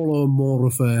 I follow more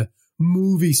of a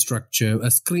movie structure, a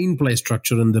screenplay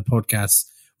structure in the podcast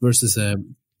versus a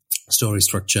story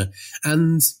structure.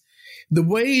 And the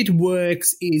way it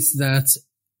works is that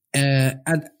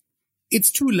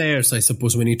it's two layers, I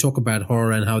suppose, when you talk about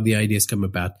horror and how the ideas come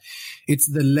about. It's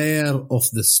the layer of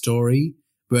the story,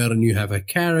 wherein you have a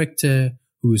character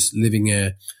who's living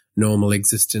a normal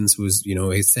existence, who's,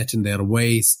 is set in their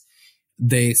ways.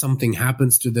 Something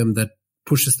happens to them that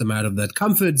pushes them out of that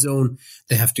comfort zone.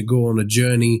 They have to go on a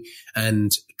journey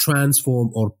and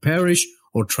transform or perish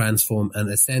or transform and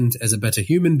ascend as a better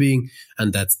human being.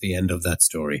 And that's the end of that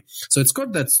story. So it's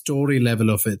got that story level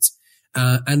of it.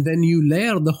 And then you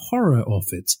layer the horror of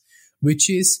it, which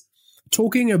is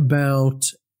finding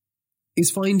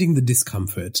the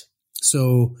discomfort.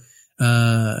 So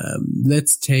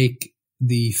let's take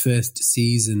the first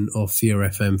season of Fear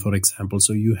FM, for example.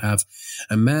 So you have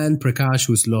a man, Prakash,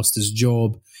 who's lost his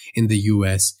job in the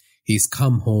US. He's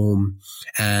come home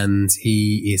and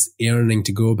he is yearning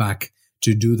to go back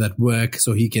to do that work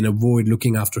so he can avoid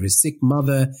looking after his sick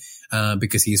mother,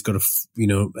 because he's got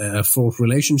a fraught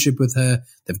relationship with her.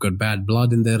 They've got bad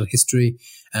blood in their history.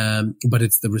 But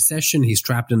it's the recession. He's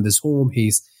trapped in this home.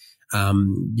 He's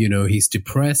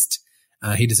depressed.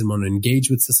 He doesn't want to engage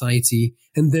with society.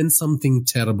 And then something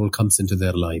terrible comes into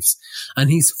their lives. And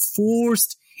he's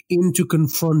forced into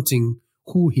confronting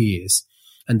who he is.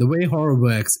 And the way horror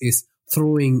works is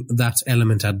throwing that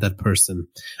element at that person.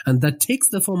 And that takes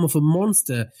the form of a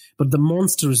monster, but the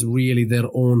monster is really their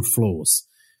own flaws.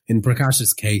 In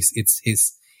Prakash's case, it's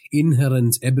his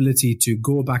inherent ability to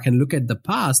go back and look at the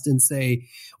past and say,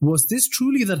 was this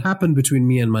truly that happened between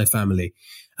me and my family?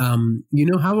 How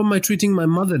am I treating my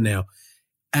mother now?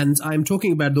 And I'm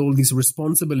talking about all these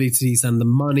responsibilities and the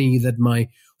money that my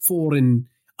foreign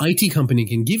IT company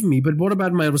can give me. But what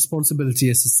about my responsibility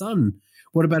as a son?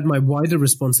 What about my wider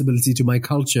responsibility to my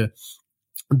culture?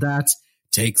 That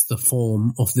takes the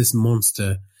form of this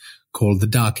monster called the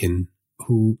Dakin,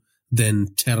 who then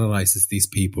terrorizes these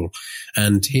people.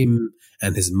 And him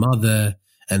and his mother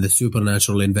and the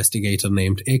supernatural investigator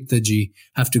named Ektaji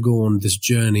have to go on this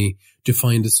journey to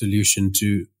find a solution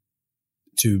to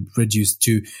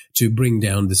bring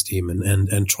down this demon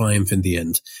and triumph in the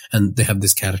end. And they have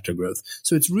this character growth.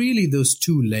 So it's really those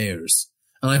two layers.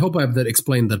 And I hope I've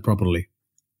explained that properly.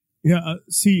 Yeah,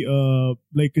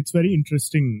 it's very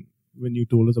interesting when you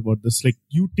told us about this. Like,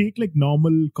 you take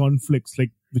normal conflicts, like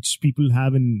which people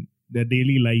have in their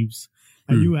daily lives,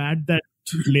 and you add that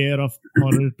layer of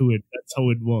horror to it. That's how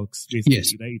it works, basically,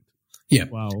 Yes. right? Yeah.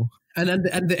 Wow. And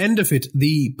at the end of it,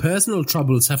 the personal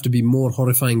troubles have to be more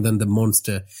horrifying than the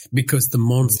monster, because the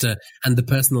monster and the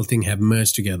personal thing have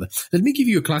merged together. Let me give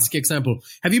you a classic example.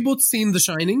 Have you both seen The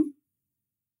Shining?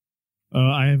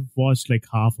 I have watched like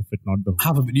half of it, not the whole.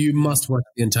 Half of it. You must watch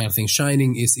the entire thing.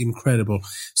 Shining is incredible.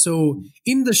 So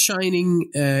in The Shining,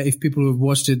 if people have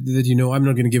watched it, that I'm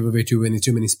not going to give away too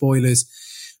many spoilers.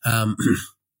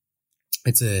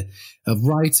 It's a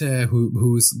writer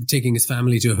who's taking his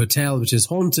family to a hotel which is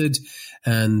haunted,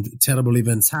 and terrible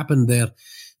events happen there.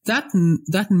 That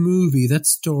movie, that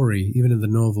story, even in the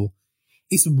novel,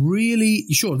 is really,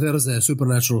 sure, there is a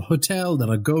supernatural hotel, there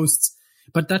are ghosts,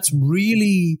 but that's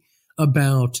really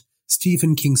about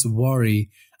Stephen King's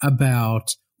worry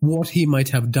about what he might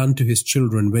have done to his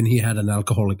children when he had an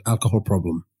alcohol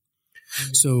problem.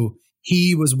 So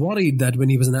he was worried that when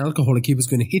he was an alcoholic, he was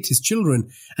going to hit his children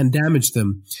and damage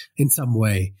them in some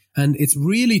way. And it's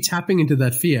really tapping into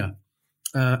that fear.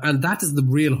 And that is the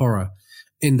real horror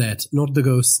in that, not the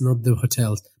ghosts, not the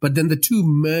hotels, but then the two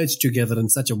merge together in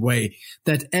such a way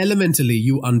that elementally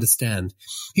you understand.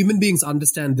 Human beings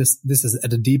understand this is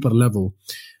at a deeper level.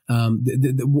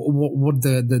 What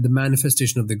the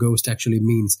manifestation of the ghost actually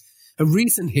means. A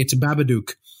recent hit,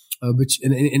 Babadook, which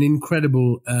an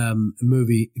incredible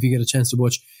movie, if you get a chance to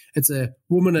watch. It's a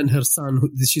woman and her son.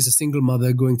 She's a single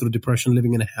mother going through depression,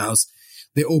 living in a house.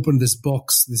 They open this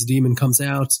box. This demon comes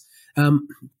out.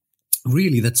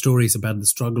 Really, that story is about the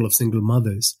struggle of single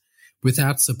mothers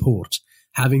without support,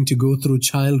 having to go through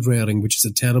child rearing, which is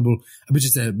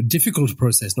a difficult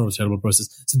process, not a terrible process.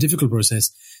 It's a difficult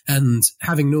process, and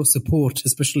having no support,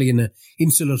 especially in an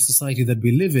insular society that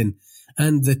we live in,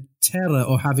 and the terror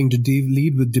of having to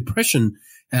lead with depression,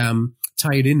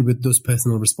 tied in with those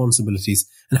personal responsibilities,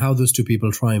 and how those two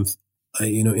people triumph,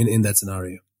 in that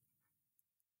scenario.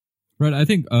 Right, I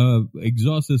think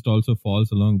Exorcist also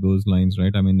falls along those lines,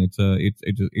 right? I mean,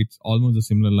 it's almost a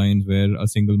similar lines where a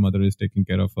single mother is taking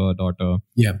care of her daughter,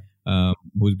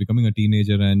 who's becoming a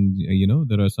teenager, and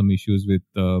there are some issues with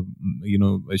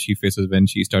she faces when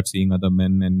she starts seeing other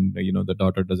men, and the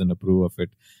daughter doesn't approve of it.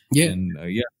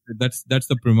 That's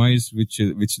the premise which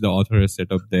the author has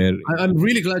set up there. I'm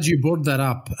really glad you brought that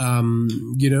up,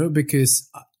 because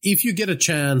if you get a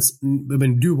chance,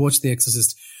 do watch The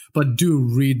Exorcist. But do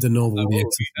read the novel. We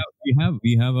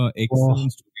have an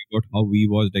excellent story about how we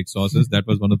watched Exorcist. That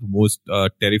was one of the most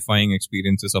terrifying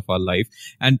experiences of our life,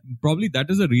 and probably that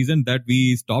is the reason that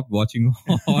we stopped watching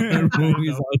horror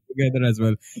movies altogether as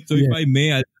well. So, if I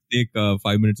may, I'll take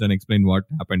 5 minutes and explain what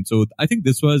happened. So, I think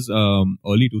this was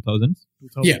early 2000s.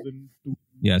 2002.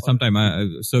 Yeah, sometime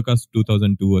circa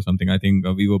 2002 or something. I think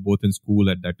we were both in school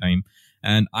at that time.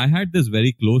 And I had this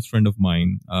very close friend of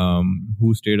mine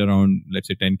who stayed around, let's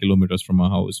say, 10 kilometers from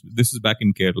our house. This is back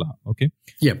in Kerala, okay?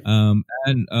 Yeah.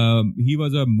 And he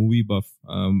was a movie buff.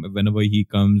 Whenever he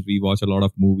comes, we watch a lot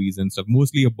of movies and stuff,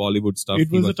 mostly of Bollywood stuff. It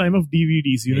was a time of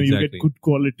DVDs, you get good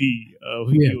quality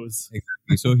videos. Yeah,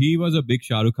 exactly. So he was a big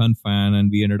Shah Rukh Khan fan, and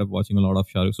we ended up watching a lot of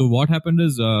Shah Rukh. So what happened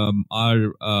is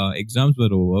our exams were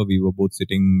over. We were both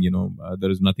sitting, there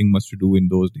is nothing much to do in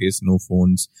those days, no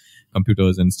phones,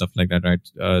 computers and stuff like that,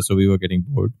 right? So we were getting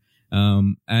bored.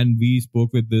 And we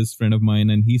spoke with this friend of mine,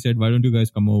 and he said, why don't you guys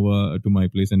come over to my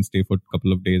place and stay for a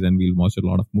couple of days, and we'll watch a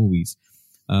lot of movies.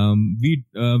 We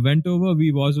went over,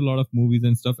 we watched a lot of movies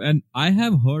and stuff, and I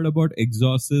have heard about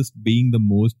Exorcist being the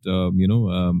most,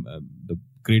 the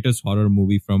greatest horror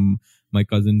movie from my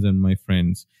cousins and my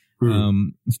friends. So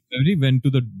when we went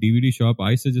to the DVD shop,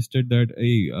 I suggested that,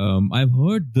 hey, I've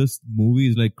heard this movie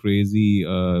is like crazy,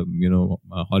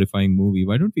 horrifying movie.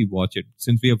 Why don't we watch it?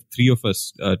 Since we have three of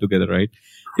us together, right?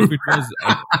 If it was,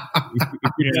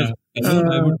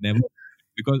 I would never,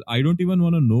 because I don't even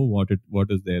want to know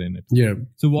what is there in it. Yeah.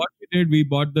 So what we did, we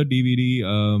bought the DVD,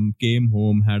 came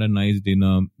home, had a nice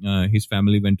dinner. His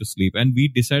family went to sleep, and we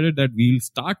decided that we'll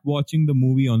start watching the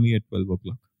movie only at 12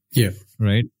 o'clock. Yeah.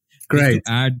 Right. Great. Just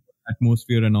to add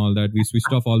atmosphere and all that, we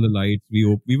switched off all the lights. We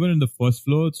were in the first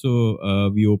floor, so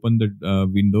we opened the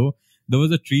window. There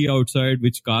was a tree outside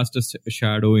which cast a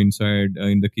shadow inside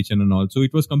in the kitchen and all. So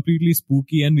it was completely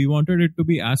spooky, and we wanted it to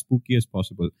be as spooky as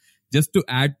possible, just to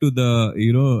add to the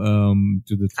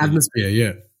to the atmosphere.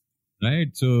 Yeah. Right.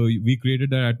 So we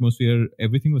created that atmosphere.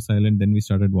 Everything was silent. Then we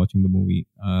started watching the movie.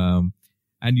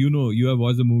 And you have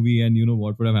watched the movie, and you know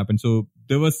what would have happened. So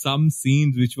there were some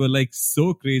scenes which were like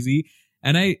so crazy,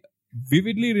 and I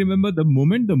vividly remember the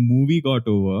moment the movie got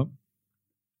over,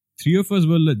 three of us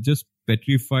were just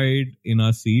petrified in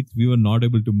our seats. We were not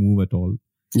able to move at all.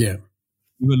 Yeah.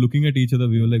 we were looking at each other.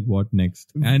 We were like, "What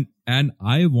next?" And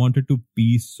I wanted to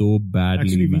pee so badly.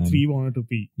 Actually, man. we three wanted to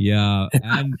pee. Yeah,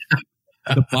 and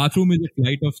the bathroom is a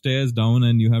flight of stairs down,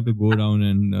 and you have to go down,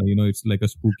 and it's like a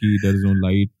spooky. There is no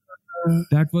light.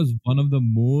 That was one of the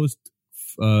most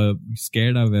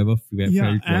scared I've ever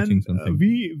felt watching something.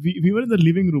 We were in the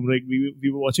living room, right? We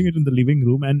were watching it in the living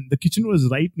room, and the kitchen was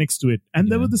right next to it,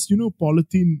 and there were this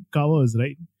polythene covers,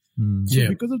 right? So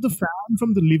because of the fan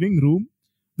from the living room,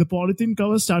 the polythene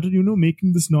cover started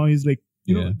making this noise, like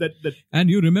that. And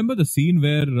you remember the scene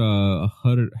where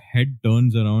her head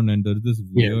turns around and there's this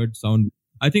weird sound.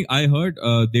 I think I heard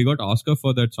they got Oscar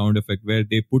for that sound effect where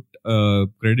they put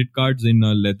credit cards in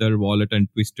a leather wallet and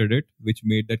twisted it, which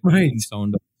made that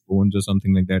sound of phones or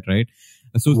something like that, right?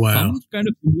 So some kind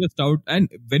of just out. And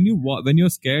when you're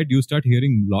scared, you start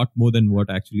hearing a lot more than what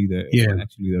actually there.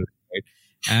 Right?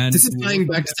 And this is tying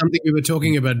back to something we were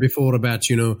talking about before about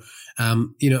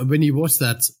when you watch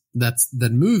that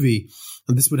movie,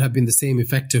 and this would have been the same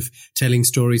effect of telling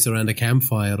stories around a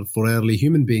campfire for early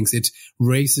human beings. It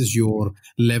raises your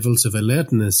levels of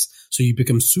alertness, so you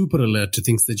become super alert to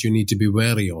things that you need to be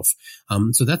wary of.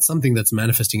 So that's something that's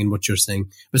manifesting in what you're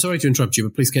saying. But sorry to interrupt you,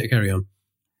 but please carry on.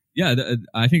 Yeah,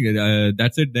 I think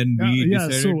that's it. Then we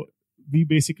decided. So we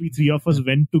basically, three of us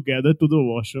went together to the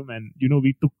washroom, and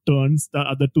we took turns. The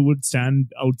other two would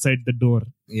stand outside the door.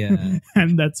 Yeah,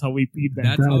 and that's how we peed.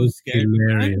 That's how scared.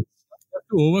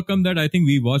 To overcome that, I think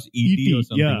we watched E.T. or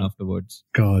something afterwards.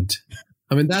 God,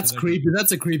 I mean that's creepy.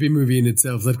 That's a creepy movie in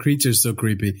itself. That creature's so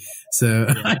creepy. So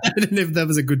I don't know if that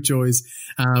was a good choice,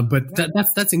 but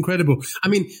that's incredible. I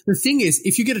mean, the thing is,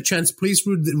 if you get a chance, please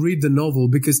read the novel,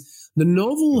 because the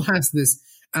novel has this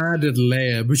added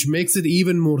layer which makes it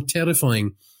even more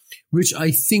terrifying, which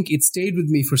I think it stayed with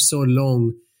me for so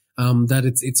long that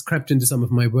it's crept into some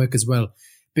of my work as well,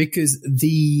 because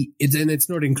it's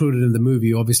not included in the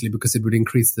movie obviously because it would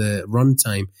increase the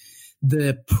runtime.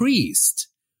 The priest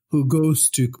who goes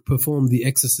to perform the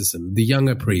exorcism, the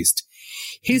younger priest,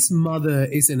 his mother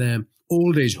is in an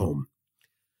old age home,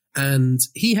 and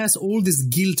he has all this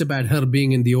guilt about her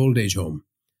being in the old age home.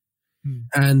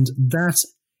 And that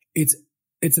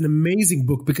it's an amazing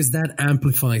book because that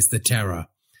amplifies the terror.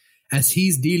 As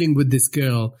he's dealing with this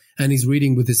girl and he's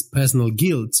reading with his personal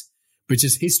guilt, which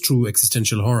is his true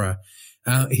existential horror,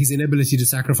 his inability to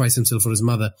sacrifice himself for his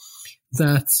mother,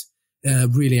 that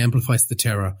really amplifies the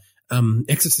terror.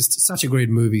 Exorcist, such a great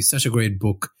movie, such a great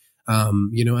book.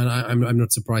 And I'm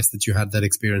not surprised that you had that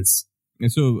experience.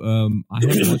 So I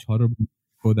haven't watched horror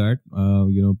for that,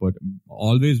 but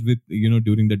always with,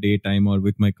 during the daytime or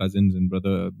with my cousins and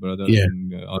brother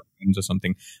and or friends or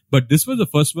something. But this was the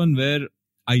first one where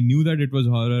I knew that it was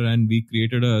horror, and we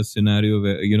created a scenario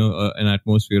where, an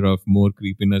atmosphere of more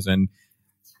creepiness, and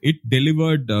it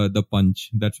delivered the punch.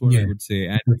 That's what I would say.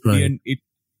 And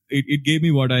it gave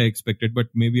me what I expected, but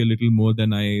maybe a little more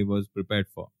than I was prepared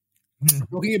for.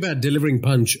 Talking about delivering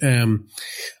punch, I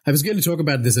was going to talk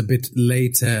about this a bit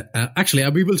later. Actually,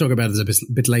 we will talk about this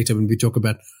a bit later when we talk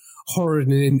about horror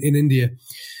in India.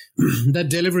 That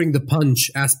delivering the punch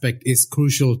aspect is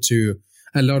crucial to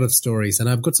a lot of stories. And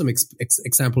I've got some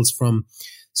examples from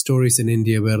stories in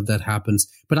India where that happens.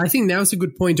 But I think now is a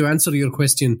good point to answer your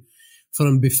question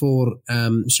from before,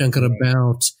 Shankar,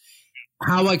 about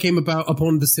how I came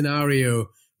upon the scenario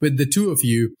with the two of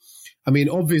you. I mean,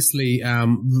 obviously,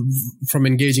 from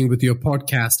engaging with your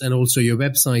podcast and also your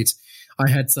website, I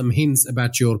had some hints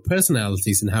about your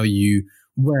personalities and how you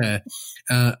were.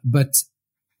 But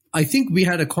I think we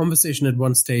had a conversation at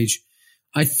one stage.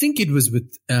 I think it was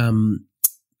with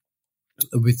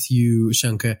you,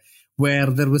 Shankar, where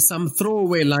there was some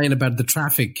throwaway line about the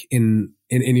traffic in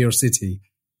your city.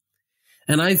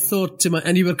 And I thought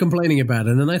and you were complaining about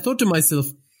it. And I thought to myself,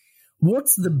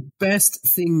 what's the best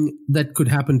thing that could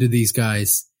happen to these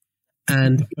guys?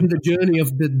 And in the journey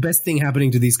of the best thing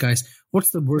happening to these guys, what's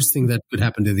the worst thing that could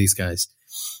happen to these guys?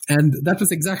 And that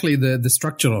was exactly the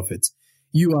structure of it.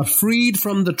 You are freed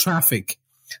from the traffic,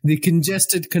 the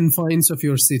congested confines of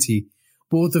your city.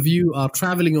 Both of you are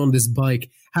traveling on this bike,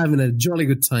 having a jolly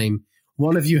good time.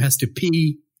 One of you has to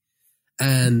pee,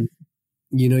 and,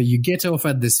 you get off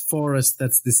at this forest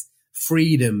that's this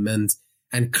freedom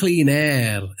and clean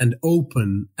air and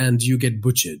open, and you get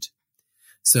butchered.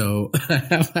 So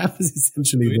that was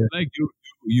essentially it's like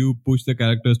you push the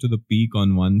characters to the peak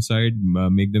on one side,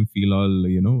 make them feel all,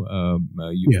 make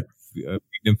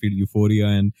them feel euphoria,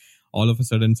 and all of a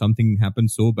sudden something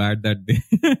happens so bad that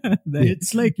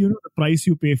it's like, the price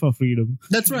you pay for freedom.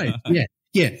 That's right.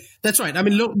 Yeah, that's right. I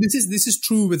mean, look, this is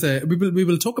true with we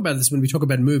will talk about this when we talk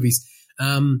about movies.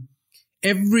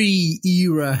 Every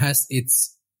era has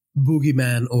its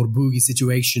boogeyman or boogie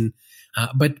situation.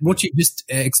 But what you just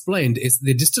explained is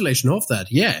the distillation of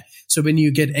that. Yeah. So when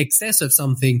you get excess of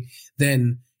something,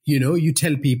 then, you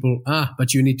tell people,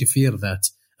 but you need to fear that.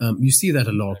 You see that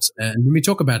a lot. And when we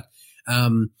talk about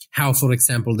how, for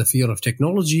example, the fear of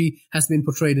technology has been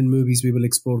portrayed in movies, we will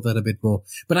explore that a bit more.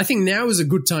 But I think now is a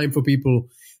good time for people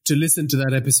to listen to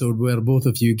that episode where both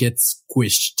of you get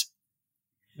squished.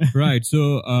 Right.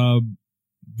 So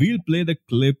we'll play the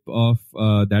clip of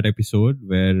that episode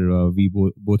where we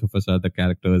both of us are the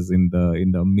characters in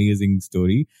the amazing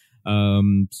story.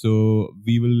 So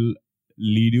we will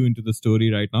lead you into the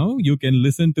story right now. You can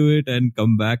listen to it and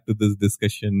come back to this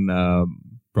discussion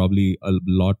probably a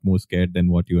lot more scared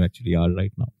than what you actually are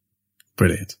right now.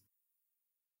 Brilliant.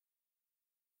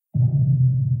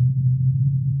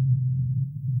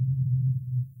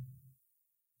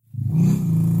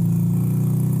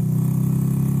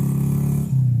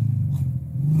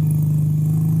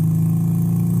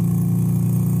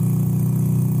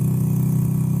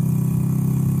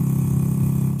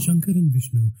 Shankar and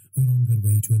Vishnu were on their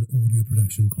way to an audio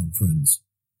production conference.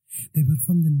 They were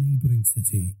from the neighboring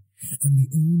city, and the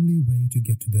only way to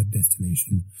get to their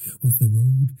destination was the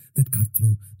road that cut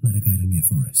through Narakaranya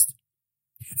forest.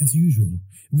 As usual,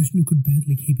 Vishnu could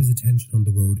barely keep his attention on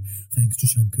the road thanks to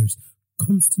Shankar's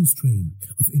constant stream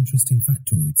of interesting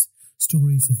factoids,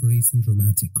 stories of recent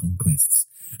romantic conquests,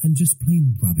 and just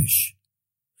plain rubbish.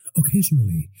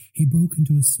 Occasionally, he broke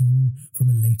into a song from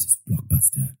a latest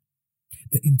blockbuster.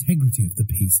 The integrity of the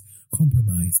piece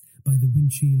compromised by the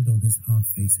windshield on his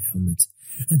half-face helmet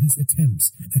and his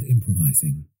attempts at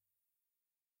improvising.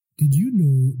 Did you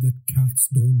know that cats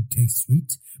don't taste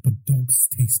sweet, but dogs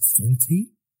taste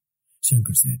salty?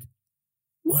 Shankar said.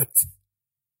 What?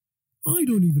 I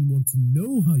don't even want to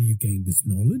know how you gained this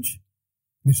knowledge.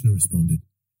 Vishnu responded.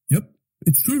 Yep,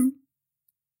 it's true.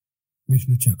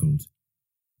 Vishnu chuckled.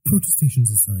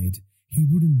 Protestations aside, he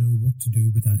wouldn't know what to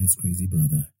do without his crazy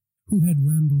brother, who had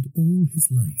rambled all his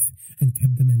life and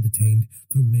kept them entertained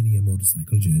through many a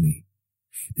motorcycle journey.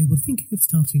 They were thinking of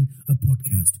starting a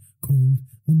podcast called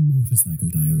The Motorcycle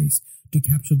Diaries to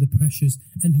capture the precious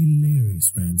and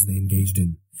hilarious rants they engaged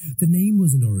in. The name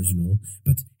wasn't original,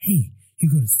 but hey, you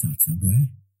gotta start somewhere.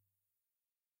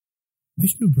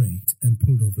 Vishnu braked and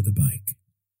pulled over the bike.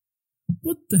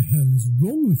 What the hell is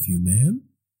wrong with you, man?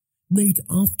 Late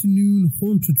afternoon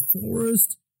haunted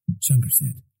forest? Shankar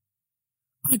said.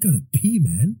 I gotta pee,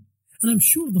 man, and I'm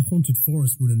sure the haunted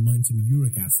forest wouldn't mind some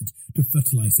uric acid to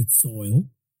fertilize its soil.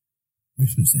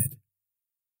 Vishnu said.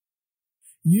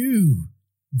 You!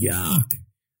 Yuck!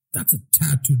 That's a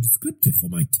tad too descriptive for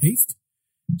my taste,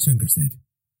 Shankar said.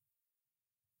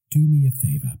 Do me a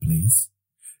favor, please.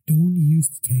 Don't use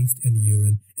taste and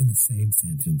urine in the same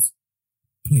sentence.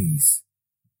 Please.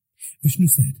 Vishnu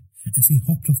said as he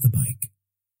hopped off the bike.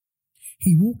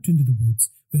 He walked into the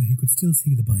woods where he could still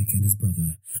see the bike and his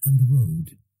brother and the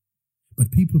road.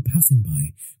 But people passing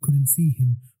by couldn't see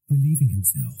him relieving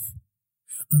himself.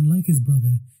 Unlike his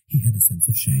brother, he had a sense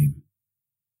of shame.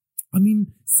 I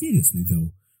mean, seriously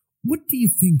though, what do you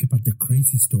think about the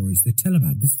crazy stories they tell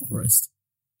about this forest?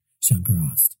 Shankar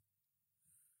asked.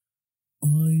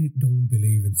 I don't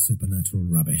believe in supernatural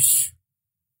rubbish,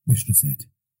 Vishnu said.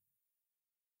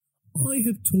 I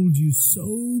have told you so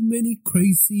many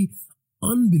crazy,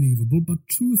 unbelievable but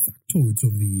true factoids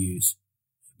over the years.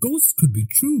 Ghosts could be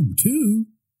true too.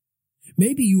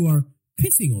 Maybe you are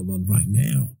pissing on one right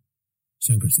now,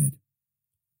 Shankar said.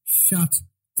 Shut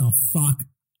the fuck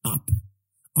up.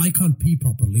 I can't pee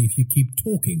properly if you keep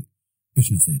talking,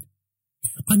 Vishnu said.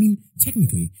 I mean,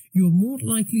 technically, you are more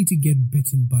likely to get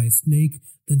bitten by a snake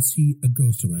than see a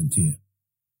ghost around here.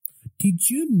 Did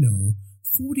you know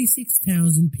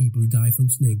 46,000 people die from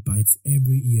snake bites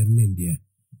every year in India?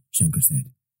 Shankar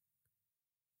said.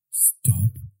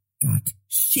 Stop that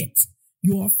shit.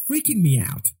 You are freaking me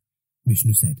out,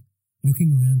 Vishnu said,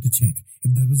 looking around to check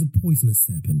if there was a poisonous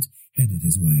serpent headed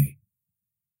his way.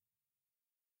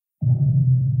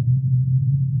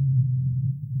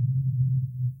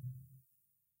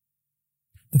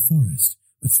 The forest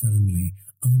was suddenly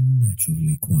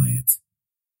unnaturally quiet.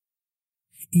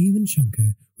 Even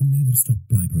Shankar, who never stopped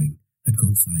blabbering, had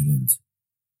gone silent.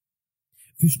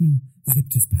 Vishnu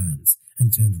zipped his pants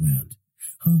and turned round,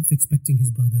 half expecting his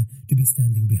brother to be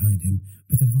standing behind him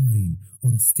with a vine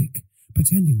or a stick,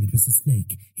 pretending it was a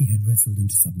snake he had wrestled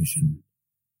into submission.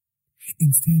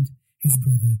 Instead, his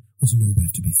brother was nowhere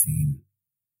to be seen.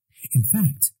 In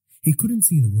fact, he couldn't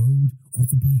see the road or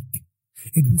the bike.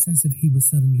 It was as if he was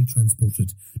suddenly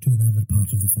transported to another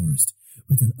part of the forest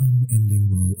with an unending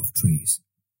row of trees.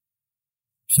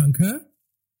 Shankar?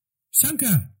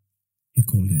 Shankar! He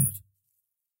called out.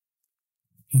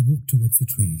 He walked towards the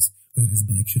trees where his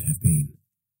bike should have been.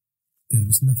 There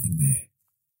was nothing there.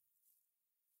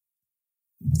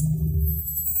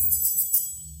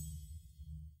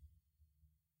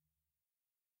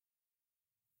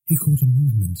 He caught a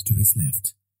movement to his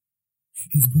left.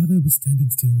 His brother was standing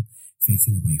still,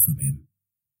 facing away from him.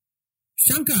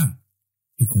 "Shankar!"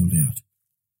 he called out.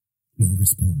 No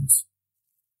response.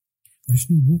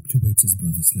 Vishnu walked towards his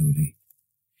brother slowly.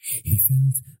 He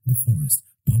felt the forest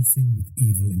pulsing with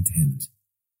evil intent.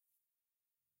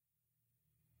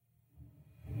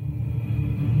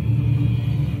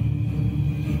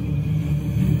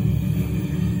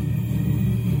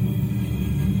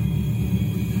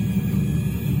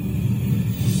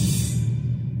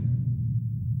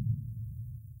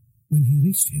 When he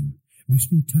reached him,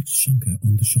 Vishnu touched Shankar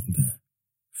on the shoulder.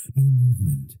 No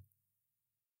movement.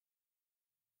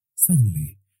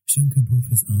 Suddenly, Shankar brought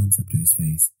his arms up to his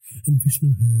face, and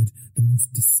Vishnu heard the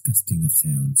most disgusting of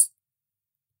sounds.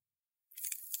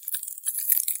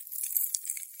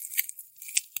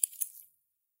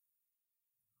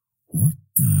 "What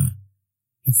the?"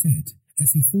 he said,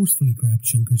 as he forcefully grabbed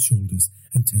Shankar's shoulders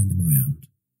and turned him around.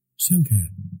 Shankar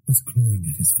was clawing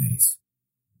at his face.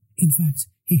 In fact,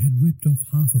 he had ripped off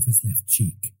half of his left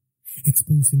cheek,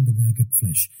 exposing the ragged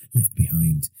flesh left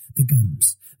behind, the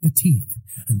gums, the teeth,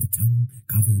 and the tongue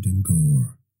covered in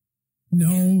gore.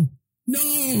 "No!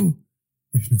 No!"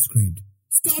 Vishnu screamed.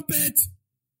 "Stop it!"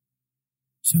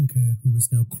 Shankar, who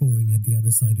was now clawing at the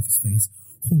other side of his face,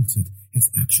 halted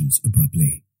his actions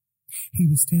abruptly. He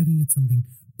was staring at something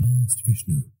past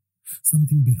Vishnu,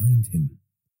 something behind him.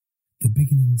 The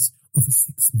beginnings of a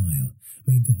sick smile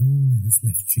made the hole in his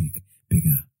left cheek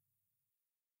bigger.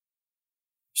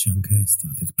 Shankar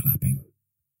started clapping.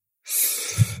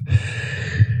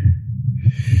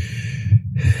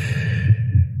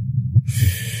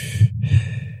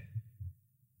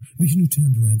 Vishnu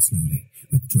turned around slowly,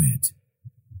 with dread.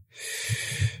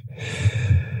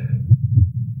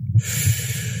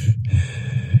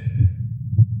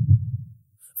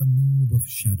 A mob of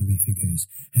shadowy figures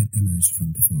had emerged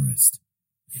from the forest.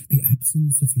 The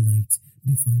absence of light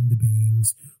defined the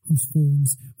beings whose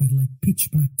forms were like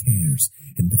pitch-black tears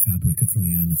in the fabric of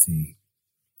reality.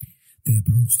 They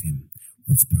approached him,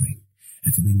 whispering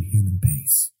at an inhuman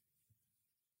pace.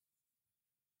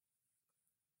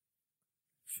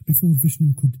 Before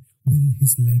Vishnu could will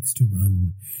his legs to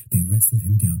run, they wrestled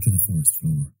him down to the forest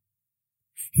floor.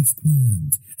 He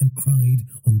squirmed and cried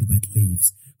on the wet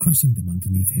leaves, crushing them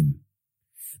underneath him.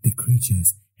 The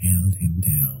creatures held him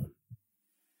down.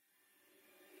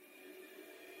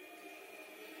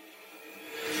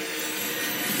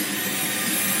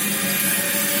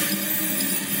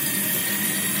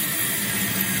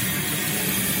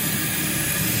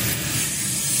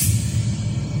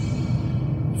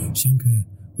 Shankar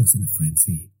was in a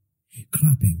frenzy,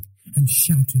 clapping and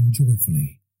shouting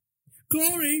joyfully.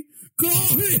 "Glory!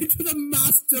 Glory to the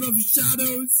Master of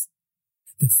Shadows!"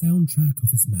 The soundtrack of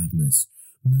his madness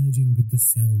merging with the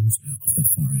sounds of the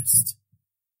forest.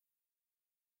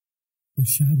 The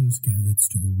shadows gathered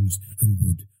stones and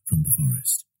wood from the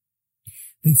forest.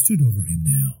 They stood over him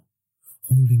now,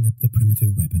 holding up the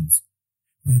primitive weapons,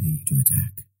 ready to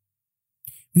attack.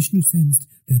 Vishnu sensed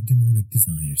their demonic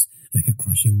desires like a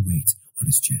crushing weight on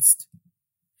his chest.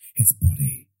 His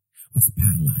body was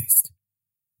paralyzed.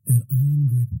 Their iron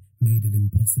grip made it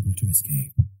impossible to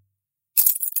escape.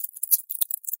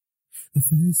 The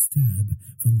first stab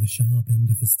from the sharp end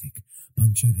of a stick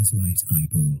punctured his right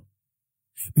eyeball.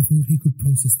 Before he could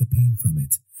process the pain from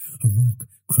it, a rock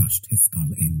crushed his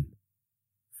skull in.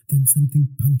 Then something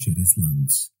punctured his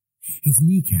lungs. His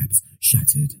kneecaps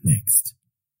shattered next.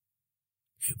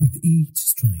 With each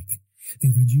strike,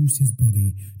 they reduced his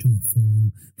body to a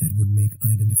form that would make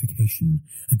identification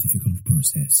a difficult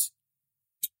process.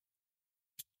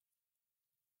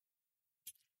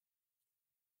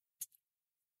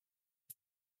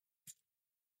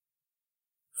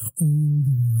 All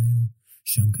the while,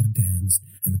 Shankar danced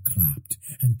and clapped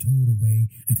and tore away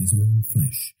at his own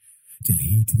flesh, till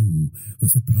he too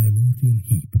was a primordial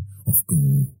heap of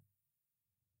gore.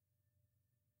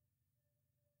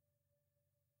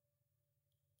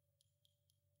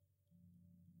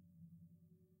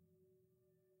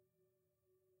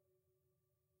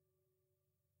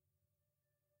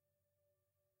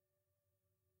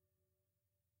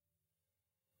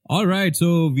 All right,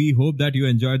 so we hope that you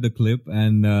enjoyed the clip,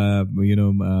 and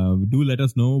do let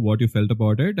us know what you felt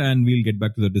about it, and we'll get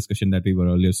back to the discussion that we were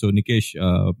earlier. So, Nikesh,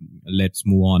 let's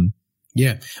move on.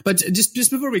 Yeah, but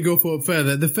just before we go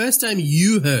further, the first time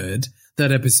you heard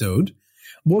that episode,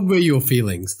 what were your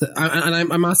feelings?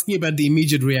 And I'm asking about the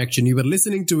immediate reaction. You were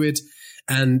listening to it,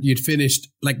 and you'd finished,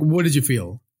 like, what did you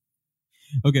feel?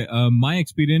 Okay, my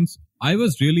experience, I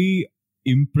was really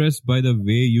impressed by the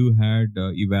way you had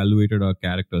evaluated our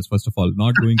characters. First of all,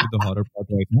 not going to the horror part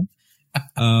right now.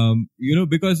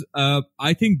 Because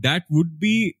I think that would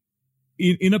be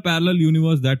in a parallel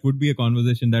universe, that would be a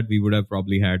conversation that we would have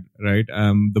probably had, right?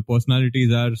 The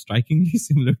personalities are strikingly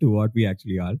similar to what we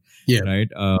actually are, right?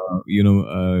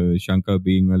 Shankar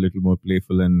being a little more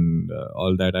playful and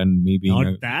all that, and me being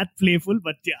not that playful,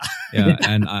 but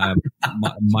and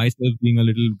myself being a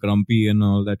little grumpy and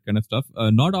all that kind of stuff.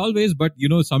 Not always, but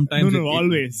sometimes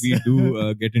always we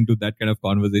do get into that kind of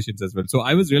conversations as well. So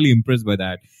I was really impressed by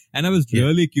that, and I was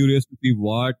really curious to see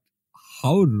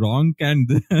how wrong can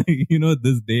this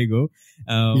day go?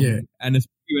 And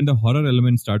especially when the horror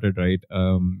element started, right?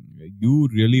 You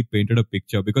really painted a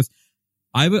picture, because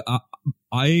I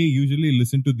usually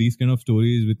listen to these kind of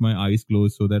stories with my eyes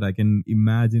closed so that I can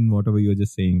imagine whatever you're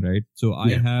just saying, right? So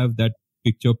I have that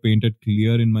picture painted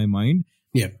clear in my mind.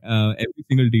 Every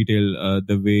single detail,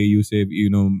 the way you say,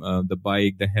 the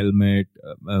bike, the helmet,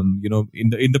 in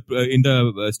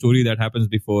the story that happens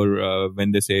before,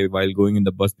 when they say while going in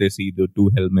the bus, they see the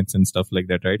two helmets and stuff like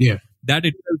that, right? That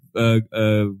itself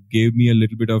gave me a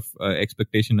little bit of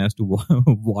expectation as to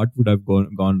what would have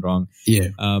gone wrong.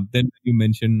 Then you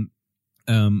mentioned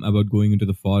about going into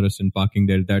the forest and parking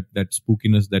there, that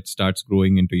spookiness that starts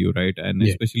growing into you, right? And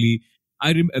especially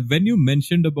when you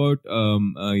mentioned about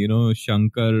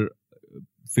Shankar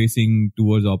facing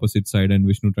towards opposite side and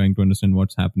Vishnu trying to understand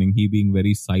what's happening, he being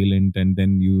very silent, and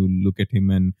then you look at him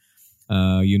and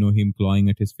him clawing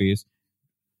at his face.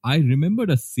 I remembered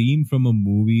a scene from a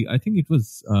movie. I think it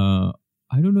was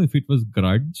I don't know if it was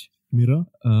Grudge. Mira?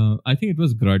 I think it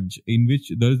was Grudge, in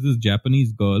which there is this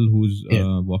Japanese girl who's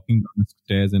walking down the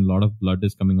stairs and a lot of blood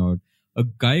is coming out. A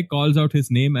guy calls out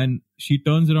his name and she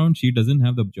turns around. She doesn't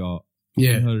have the jaw.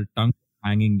 Her tongue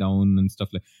hanging down and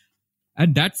stuff like.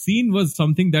 And that scene was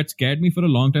something that scared me for a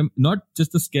long time. Not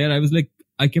just a scare. I was like,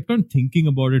 I kept on thinking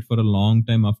about it for a long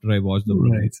time after I watched the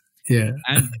movie. Right.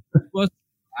 And it was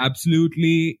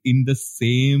absolutely in the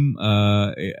same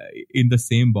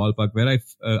ballpark where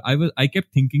I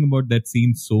kept thinking about that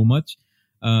scene so much,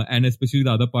 and especially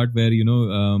the other part where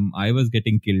I was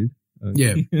getting killed,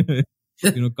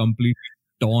 completely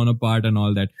torn apart and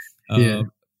all that.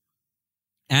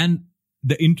 And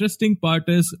the interesting part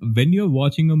is when you're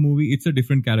watching a movie, it's a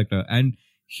different character, and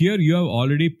here you have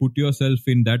already put yourself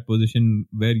in that position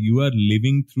where you are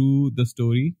living through the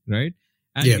story, right?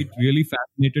 And it really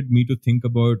fascinated me to think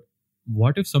about,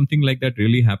 what if something like that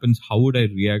really happens? How would I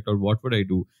react, or what would I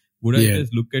do? Would I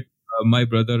just look at my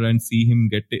brother and see him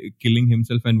killing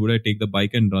himself, and would I take the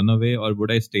bike and run away, or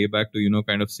would I stay back to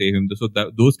kind of save him? So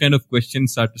those kind of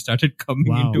questions started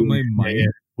coming into my mind.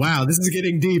 Wow, this is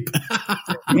getting deep.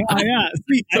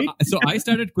 So I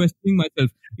started questioning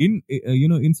myself in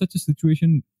such a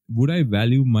situation. Would I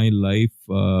value my life,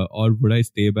 or would I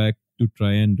stay back to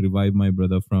try and revive my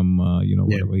brother from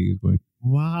whatever he is going?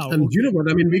 Wow. And you know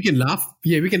what? I mean, we can laugh.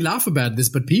 Yeah, we can laugh about this,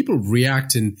 but people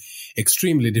react in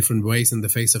extremely different ways in the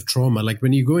face of trauma. Like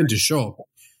when you go into shock,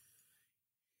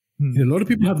 a lot of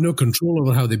people have no control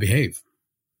over how they behave.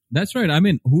 That's right. I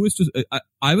mean, who is to?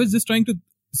 I was just trying to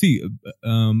see.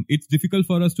 It's difficult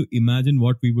for us to imagine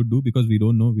what we would do because we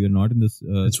don't know. We are not in this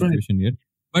situation yet.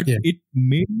 But it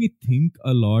made me think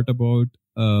a lot about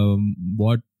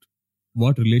what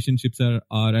relationships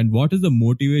are and what is the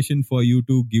motivation for you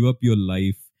to give up your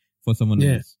life for someone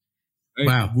else. Right?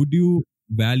 Wow. Would you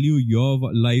value your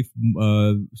life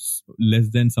less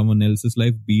than someone else's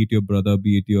life, be it your brother,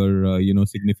 be it your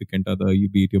significant other,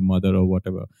 be it your mother or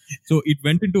whatever? So it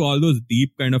went into all those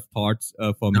deep kind of thoughts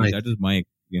for me. Nice. That is my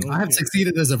I have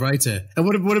succeeded as a writer. And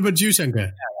what about you,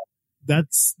 Shankar?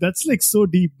 That's like so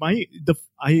deep.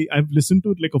 I've listened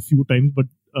to it like a few times, but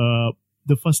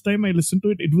the first time I listened to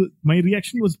it, my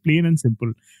reaction was plain and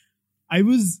simple.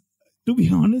 To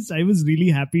be honest, I was really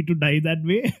happy to die that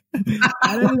way. And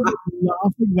I was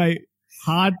laughing my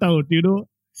heart out,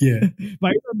 Yeah.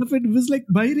 By the end of it, was like,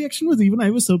 my reaction was I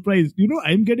was surprised.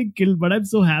 I'm getting killed, but I'm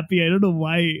so happy. I don't know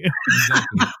why.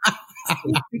 Exactly.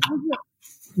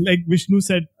 Like Vishnu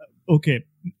said, okay,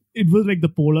 it was like the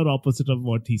polar opposite of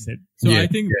what he said. So I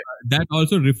think that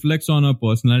also reflects on our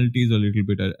personalities a little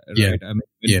bit, right? I mean,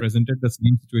 when presented the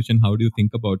same situation, how do you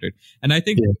think about it? And I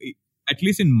think, at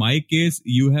least in my case,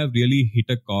 you have really hit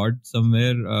a chord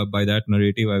somewhere by that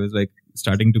narrative. I was like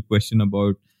starting to question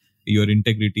about your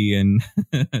integrity and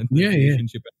the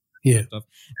relationship and stuff.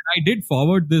 And I did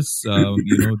forward this, this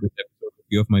episode to a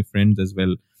few of my friends as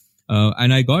well.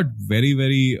 And I got very,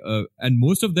 very, and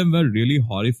most of them were really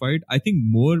horrified. I think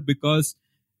more because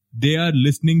they are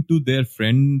listening to their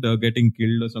friend getting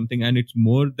killed or something, and it's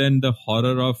more than the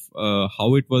horror of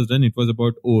how it was done. It was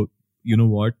about, oh, you know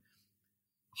what?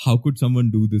 How could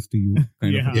someone do this to you?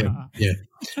 Kind of a thing. Yeah.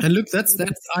 And look, that's.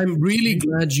 I'm really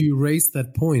glad you raised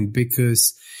that point,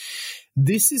 because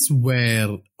this is where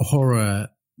horror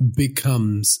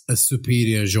becomes a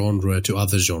superior genre to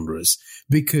other genres,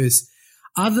 because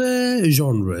other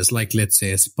genres, like let's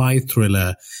say a spy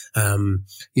thriller,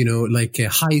 like a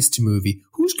heist movie,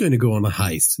 who's going to go on a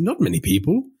heist? Not many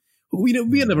people.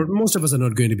 Most of us are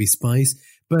not going to be spies,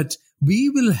 but we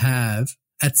will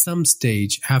at some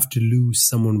stage have to lose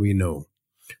someone we know.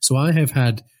 So I have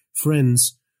had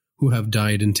friends who have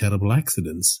died in terrible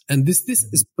accidents. And this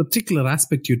particular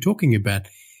aspect you're talking about,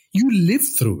 you live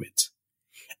through it.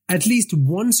 At least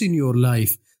once in your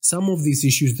life, some of these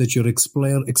issues that you're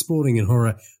exploring in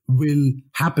horror will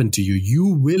happen to you.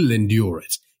 You will endure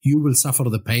it. You will suffer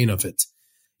the pain of it.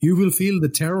 You will feel the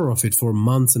terror of it for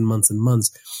months and months and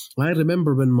months. I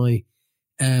remember when my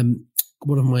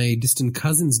one of my distant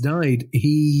cousins died.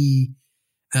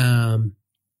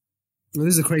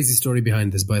 There's a crazy story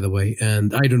behind this, by the way,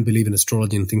 and I don't believe in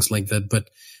astrology and things like that, but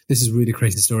this is a really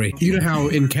crazy story. You know how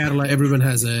in Kerala everyone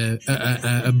has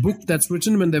a book that's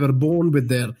written when they were born with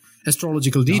their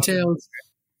astrological details?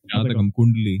 Jadagam,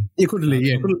 Kundali. Yeah,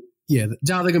 Kundali, yeah.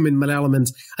 Jadagam in Malayalam, and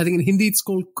I think in Hindi it's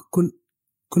called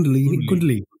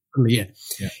Kundali.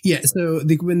 Yeah. So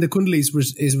when the Kundali is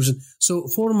written, so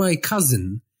for my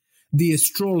cousin, the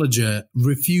astrologer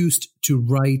refused to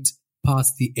write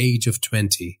past the age of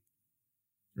 20.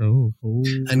 Oh.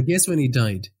 And guess when he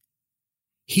died?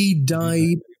 He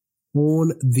died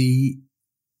on the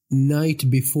night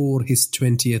before his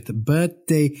 20th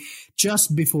birthday.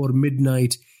 Just before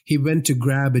midnight, he went to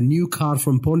grab a new car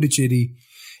from Pondicherry.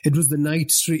 It was the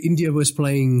night India was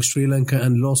playing Sri Lanka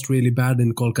and lost really bad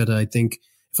in Kolkata, I think,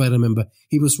 if I remember.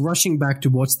 He was rushing back to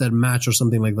watch that match or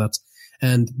something like that,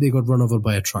 and they got run over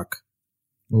by a truck.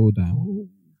 Oh, damn.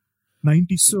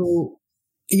 96. So,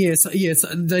 yes,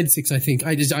 96, I think.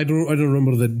 I don't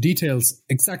remember the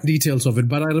exact details of it,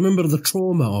 but I remember the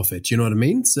trauma of it. You know what I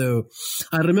mean? So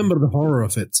I remember the horror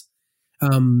of it.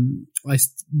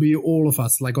 All of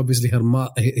us, like obviously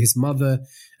his mother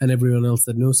and everyone else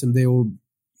that knows him, they all,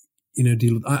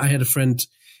 deal with. I had a friend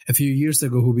a few years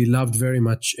ago who we loved very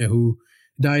much, who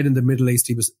died in the Middle East.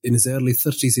 He was in his early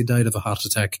 30s. He died of a heart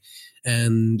attack.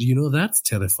 And, that's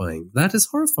terrifying. That is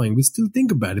horrifying. We still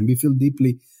think about it. We feel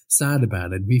deeply sad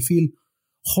about it. We feel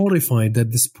horrified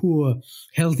that this poor,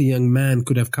 healthy young man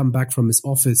could have come back from his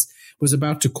office, was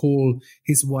about to call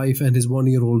his wife and his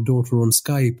 1-year-old daughter on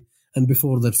Skype, and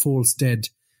before that falls dead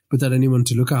without anyone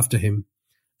to look after him.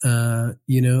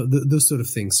 Those sort of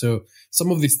things. So some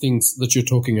of these things that you're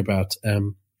talking about,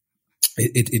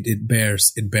 it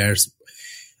bears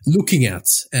looking at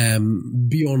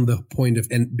beyond the point of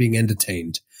being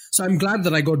entertained. So I'm glad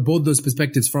that I got both those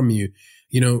perspectives from you,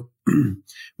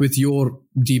 with your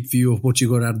deep view of what you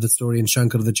got out of the story, and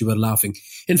Shankar, that you were laughing.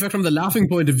 In fact, from the laughing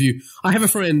point of view, I have a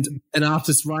friend, an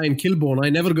artist, Ryan Kilborn. I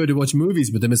never go to watch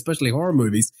movies with him, especially horror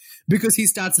movies, because he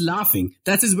starts laughing.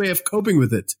 That's his way of coping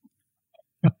with it.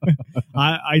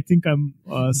 I think I'm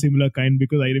a similar kind,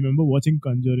 because I remember watching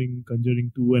Conjuring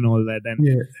 2 and all that. And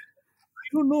yeah. I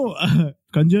don't know,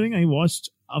 Conjuring I watched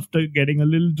after getting a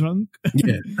little drunk.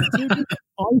 Yeah. So it was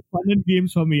all fun and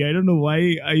games for me. I don't know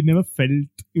why I never felt,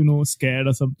 scared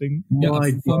or something.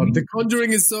 My God, The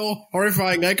Conjuring is so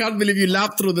horrifying. I can't believe you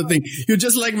laughed through the thing. You're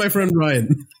just like my friend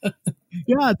Ryan.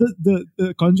 Yeah,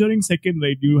 the Conjuring second,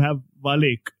 right? You have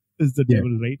Valek is the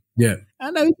devil, right? Yeah.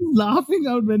 And I was laughing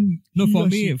out when for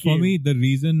me, the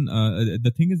reason,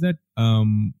 the thing is that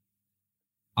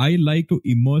I like to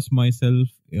immerse myself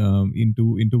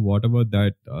into whatever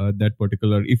that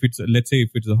particular, let's say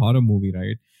if it's a horror movie,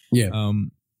 right? Yeah.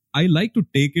 I like to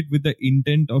take it with the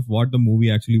intent of what the movie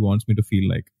actually wants me to feel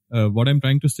like. What I'm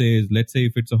trying to say is, let's say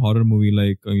if it's a horror movie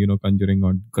like Conjuring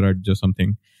or Grudge or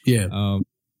something. Yeah.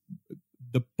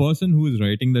 The person who is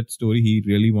writing that story, he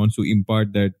really wants to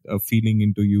impart that feeling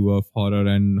into you of horror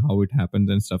and how it happens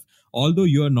and stuff. Although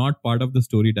you are not part of the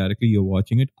story directly, you're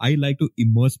watching it. I like to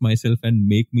immerse myself and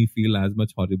make me feel as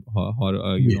much horrific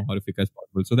as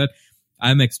possible, so that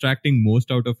I'm extracting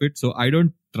most out of it. So I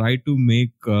don't try to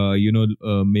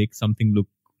make something look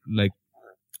like.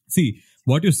 See,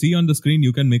 what you see on the screen,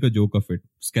 you can make a joke of it.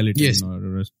 Skeleton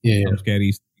or some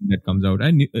scary thing that comes out.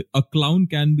 And a clown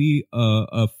can be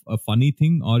a funny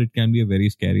thing, or it can be a very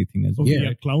scary thing as well.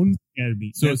 Yeah, clown can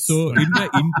be. So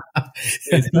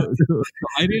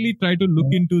I really try to look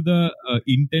into the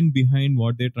intent behind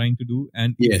what they're trying to do.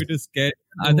 And if it is scary,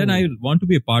 then I want to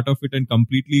be a part of it and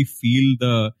completely feel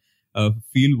the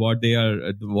feel what they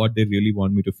really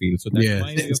want me to feel. So that's Yeah,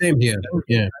 why same here.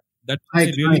 Yeah. That's why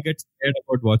I really get scared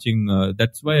about watching.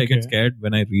 That's why I get Okay. scared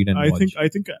when I read and watch. I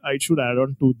think I should add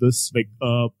on to this. Like,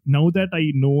 now that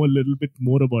I know a little bit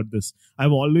more about this,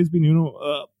 I've always been,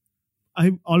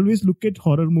 I always look at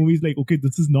horror movies like, okay,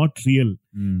 this is not real.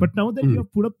 But now that you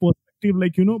have put a perspective,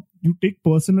 like, you take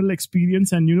personal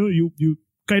experience and, you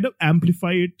kind of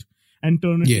amplify it and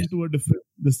turn it Yeah. into a different,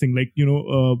 this thing, like,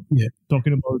 Yeah.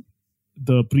 talking about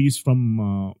the priest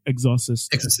from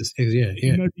Exorcist. Exorcist. Yeah.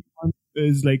 Inner demon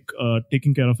is like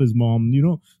taking care of his mom,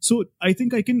 So I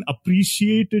think I can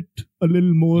appreciate it a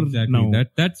little more Exactly. now.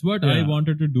 That's what I Yeah.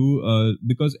 wanted to do,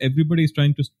 because everybody is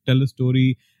trying to tell a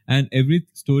story, and every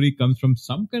story comes from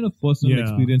some kind of personal Yeah.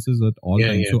 experiences at all Yeah,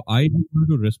 times. yeah. So I want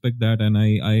to respect that, and I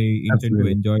intend to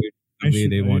Absolutely. enjoy it the way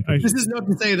they want to. This is not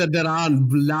to say that there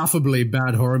aren't laughably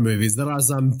bad horror movies. There are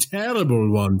some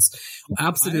terrible ones,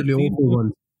 absolutely I've seen awful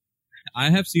ones. I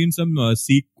have seen some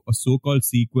so-called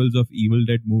sequels of Evil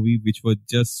Dead movie which were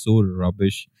just so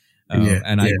rubbish,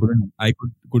 and I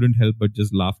couldn't help but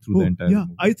just laugh through the entire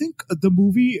movie. I think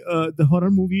the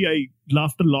horror movie I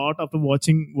laughed a lot after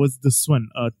watching was this one,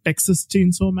 Texas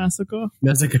Chainsaw Massacre.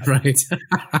 Massacre, right?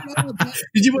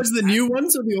 Did you watch the new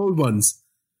ones or the old ones?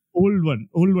 Old one.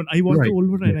 I watched Right. the old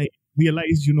one and I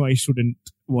realized, I shouldn't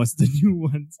watch the new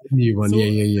ones. New one, So-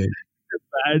 yeah.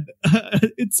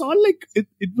 Bad. It's all like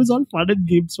it was all fun and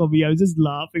games for me. I was just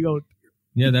laughing out.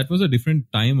 Yeah, that was a different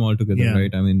time altogether, Yeah.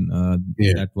 right? I mean,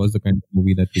 Yeah. that was the kind of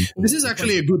movie that people. This is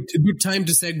actually a good time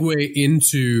to segue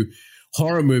into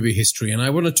horror movie history. And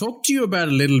I want to talk to you about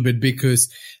a little bit because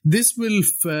this will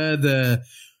further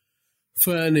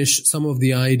furnish some of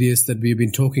the ideas that we've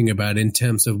been talking about in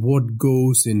terms of what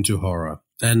goes into horror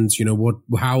and,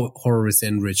 how horror is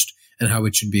enriched and how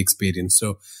it should be experienced.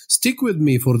 So stick with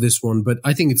me for this one, but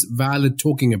I think it's valid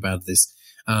talking about this,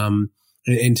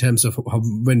 in terms of how,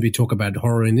 when we talk about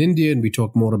horror in India and we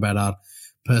talk more about our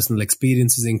personal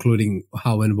experiences, including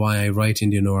how and why I write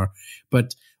Indian horror.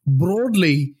 But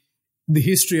broadly, the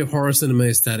history of horror cinema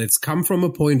is that it's come from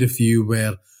a point of view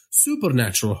where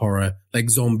supernatural horror, like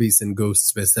zombies and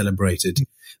ghosts, were celebrated,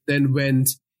 then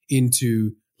went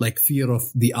into like fear of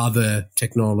the other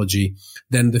technology,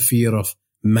 then the fear of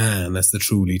man as the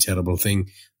truly terrible thing,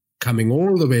 coming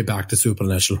all the way back to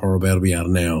supernatural horror where we are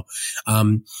now.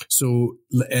 So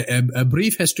a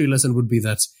brief history lesson would be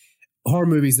that horror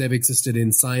movies, they've existed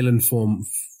in silent form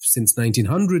since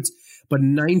 1900s, but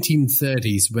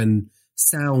 1930s, when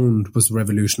sound was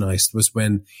revolutionized, was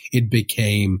when it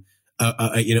became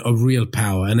a real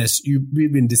power. And as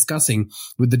we've been discussing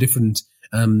with the different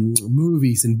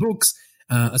movies and books,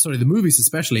 the movies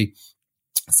especially,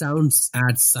 sounds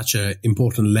adds such an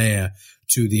important layer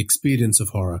to the experience of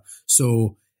horror.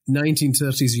 So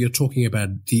 1930s, you're talking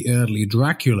about the early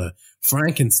Dracula,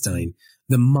 Frankenstein,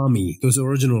 The Mummy, those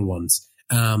original ones.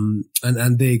 And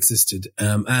they existed.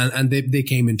 And they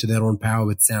came into their own power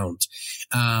with sound.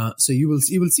 So you will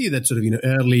see that sort of,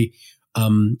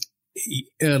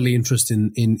 early interest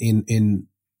in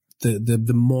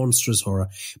the monstrous horror.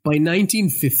 By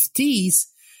 1950s,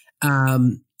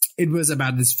 it was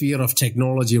about this fear of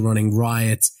technology running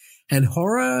riot, and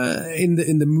horror in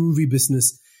the movie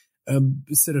business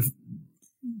sort of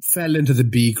fell into the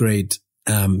B grade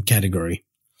category,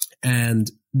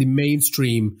 and the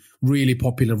mainstream, really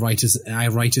popular writers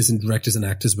and directors and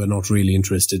actors were not really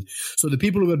interested. So the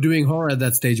people who were doing horror at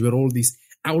that stage were all these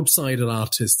outsider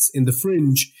artists in the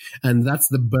fringe, and that's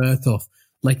the birth of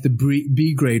like the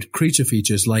B grade creature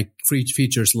features, like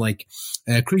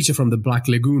Creature from the Black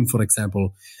Lagoon, for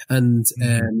example, and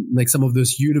like some of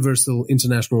those Universal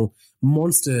International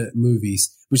monster movies,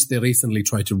 which they recently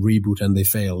tried to reboot and they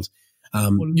failed.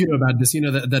 You know about this? You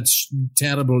know that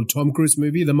terrible Tom Cruise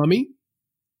movie, The Mummy?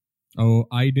 Oh,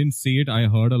 I didn't see it. I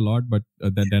heard a lot, but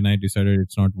then I decided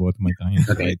it's not worth my time.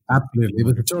 Okay, absolutely. It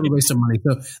was a total waste of money.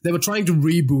 So they were trying to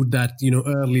reboot that,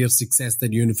 earlier success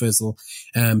that Universal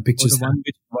Pictures the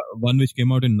one which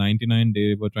came out in 99,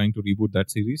 they were trying to reboot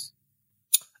that series?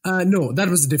 No, that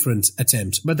was a different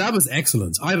attempt, but that was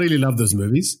excellent. I really love those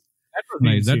movies. That was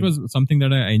nice. That was something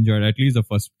that I enjoyed, at least the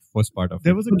first part of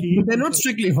There it. was a game. But they're not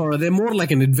strictly horror. They're more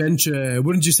like an adventure,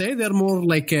 wouldn't you say? They're more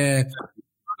like a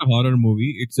horror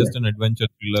movie. It's just an adventure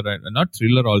thriller, not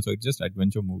thriller also. It's just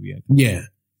adventure movie. I think. Yeah.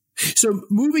 So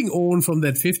moving on from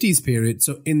that 50s period,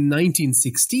 so in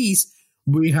 1960s,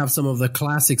 we have some of the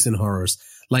classics in horrors,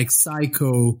 like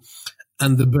Psycho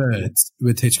and The Birds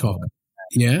with Hitchcock.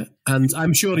 Yeah. And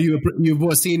I'm sure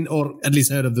you've seen or at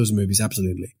least heard of those movies.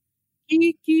 Absolutely.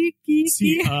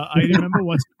 See, I remember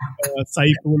watching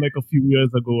Psycho like a few years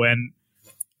ago, and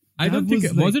I don't think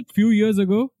was it few years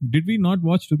ago? Did we not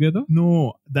watch together?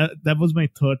 No, that was my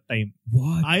third time.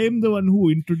 What? I am the one who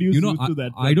introduced you to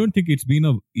that. I don't think it's been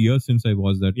a year since I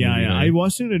watched that. Yeah, movie, yeah. right? I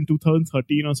watched it in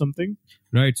 2013 or something.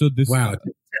 Right. So this. Wow.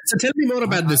 So tell me more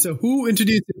about this. So who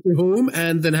introduced it to whom,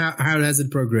 and then how has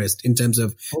it progressed in terms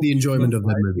of the enjoyment of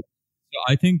that movie?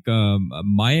 I think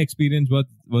my experience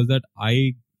was that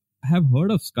I have heard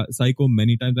of Psycho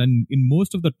many times, and in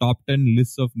most of the top 10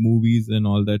 lists of movies and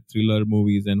all that, thriller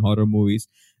movies and horror movies,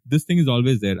 this thing is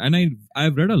always there. And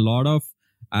I've read a lot of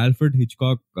Alfred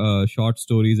Hitchcock short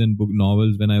stories and book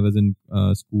novels when I was in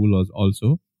school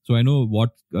also. So I know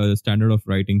what standard of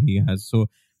writing he has. So,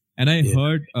 and I've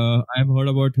heard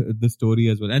about the story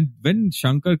as well. And when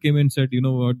Shankar came and said, you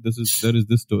know what, there is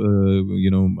this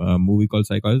movie called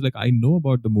Psycho, I was like, I know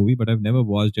about the movie, but I've never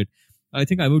watched it. I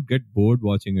think I would get bored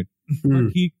watching it.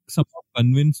 But he somehow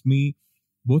convinced me.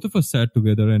 Both of us sat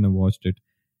together and I watched it.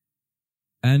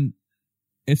 And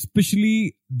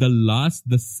especially the last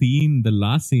scene,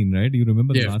 right? You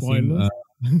remember the last scene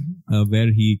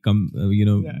where he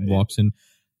walks in.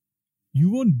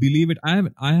 You won't believe it.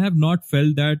 I have not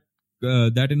felt that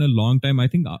in a long time. I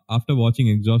think after watching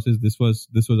Exorcist, this was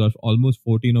almost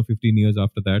 14 or 15 years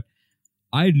after that.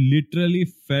 I literally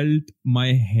felt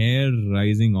my hair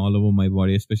rising all over my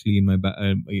body, especially in my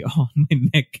on my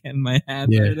neck and my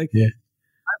hands. I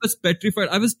was petrified.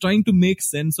 I was trying to make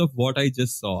sense of what I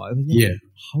just saw. I was like,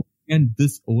 how can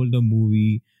this older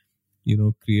movie,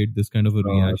 create this kind of a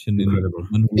reaction in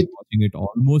someone who's watching it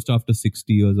almost after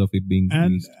 60 years of it being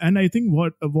released? And I think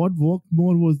what worked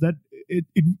more was that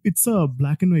it's a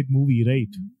black and white movie, right?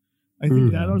 I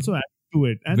think that also added to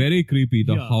it. And very creepy.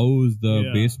 The house,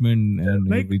 the basement, and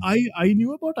like everything. I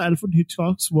knew about Alfred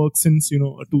Hitchcock's work since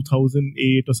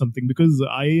 2008 or something, because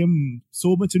I am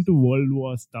so much into World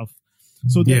War stuff.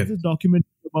 So there's a documentary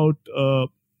about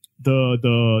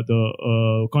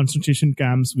the concentration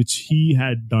camps which he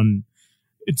had done.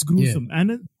 It's gruesome.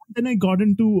 And then I got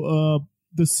into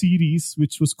the series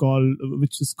which is called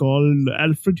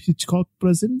Alfred Hitchcock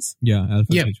Presents. Yeah,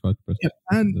 Alfred Hitchcock Presents. Yeah.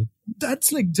 And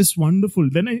that's like just wonderful.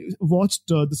 Then I watched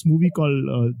this movie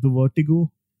called The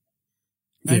Vertigo.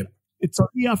 And it's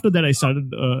only after that I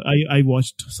started. I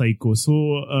watched Psycho.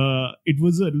 So it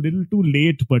was a little too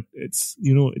late, but it's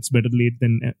better late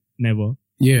than never.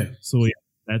 Yeah. So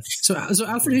So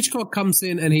Alfred Hitchcock comes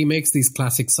in and he makes these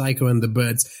classic Psycho and The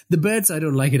Birds. The Birds, I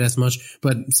don't like it as much,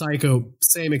 but Psycho,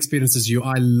 same experience as you.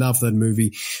 I love that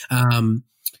movie.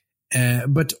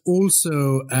 But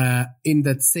also in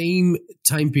that same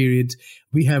time period,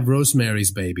 we have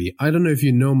Rosemary's Baby. I don't know if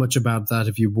you know much about that,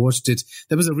 if you watched it.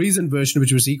 There was a recent version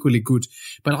which was equally good.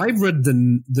 But I've read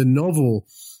the novel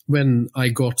when I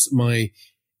got my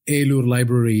Aylur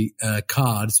Library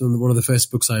card. It's one of the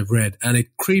first books I've read, and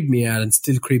it creeped me out and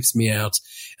still creeps me out.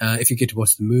 If you get to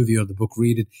watch the movie or the book,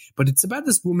 read it. But it's about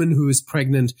this woman who is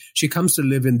pregnant. She comes to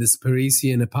live in this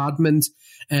Parisian apartment,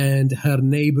 and her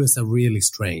neighbors are really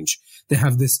strange. They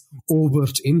have this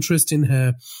overt interest in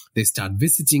her. They start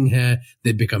visiting her.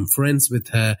 They become friends with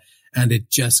her, and it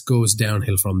just goes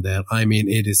downhill from there. I mean,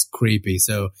 it is creepy.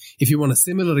 So if you want a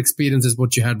similar experience as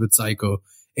what you had with Psycho,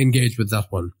 engage with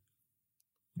that one.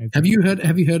 Have you heard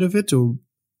of it or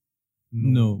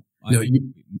no? No,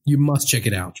 you must check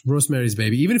it out. Rosemary's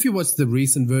Baby. Even if you watch the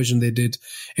recent version they did,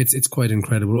 it's quite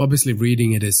incredible. Obviously,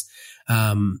 reading it is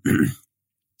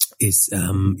it's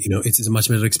a much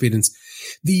better experience.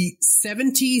 The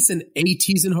 70s and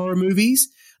 80s in horror movies,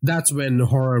 that's when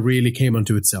horror really came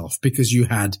onto itself, because you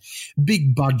had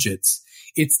big budgets.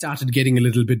 It started getting a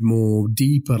little bit more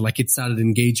deeper, like it started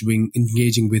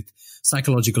engaging with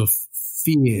psychological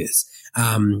fears,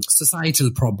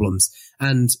 societal problems,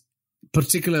 and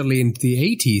particularly in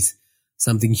the 80s,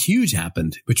 something huge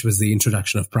happened, which was the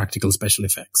introduction of practical special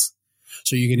effects.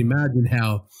 So you can imagine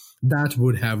how that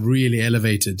would have really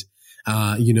elevated,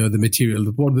 the material.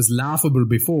 What was laughable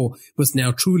before was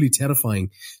now truly terrifying.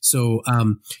 So,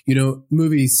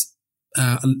 movies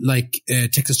like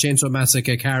Texas Chainsaw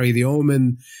Massacre, Carrie, The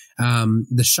Omen,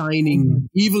 The Shining,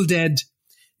 Evil Dead,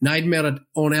 Nightmare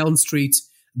on Elm Street,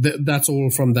 that's all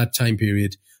from that time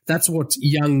period. That's what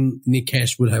young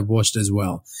Nikesh would have watched as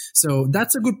well. So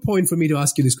that's a good point for me to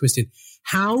ask you this question.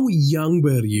 How young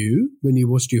were you when you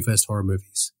watched your first horror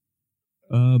movies?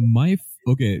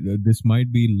 This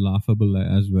might be laughable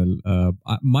as well.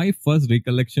 My first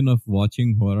recollection of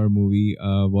watching horror movie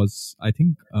was, I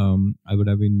think, I would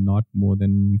have been not more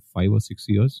than 5 or 6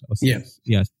 years. Or 6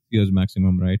 years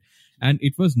maximum, right? And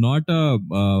it was not a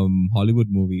Hollywood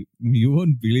movie. You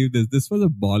won't believe this. This was a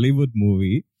Bollywood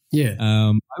movie.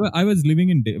 Yeah. I was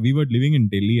living we were living in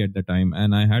Delhi at the time,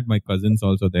 and I had my cousins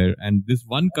also there. And this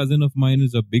one cousin of mine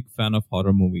is a big fan of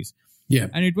horror movies. Yeah.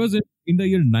 And it was in the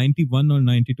year 91 or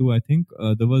 92, I think.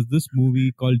 There was this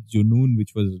movie called Junoon,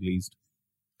 which was released.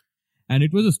 And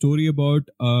it was a story about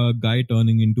a guy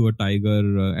turning into a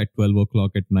tiger at 12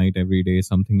 o'clock at night every day,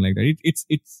 something like that.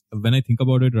 It's when I think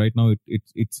about it right now,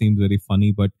 it seems very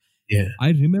funny, but Yeah. I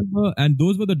remember, and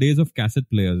those were the days of cassette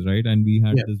players, right? And we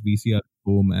had this VCR at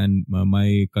home, and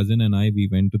my cousin and I, we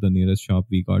went to the nearest shop,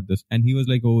 we got this, and he was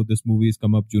like, "Oh, this movie's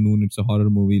come up, Junoon, it's a horror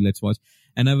movie, let's watch."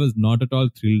 And I was not at all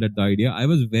thrilled at the idea. I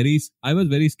was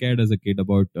very scared as a kid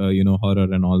about, horror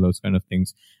and all those kind of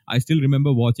things. I still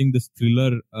remember watching this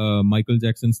Thriller, Michael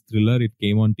Jackson's Thriller. It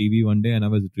came on TV one day, and I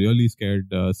was really scared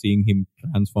seeing him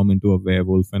transform into a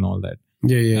werewolf and all that.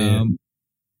 Yeah.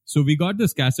 So we got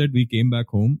this cassette. We came back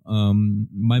home.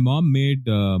 My mom made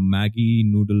Maggi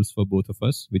noodles for both of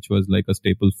us, which was like a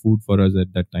staple food for us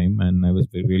at that time, and I was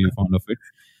really fond of it.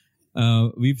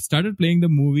 We started playing the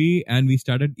movie, and we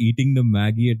started eating the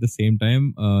Maggi at the same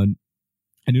time.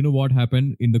 And you know what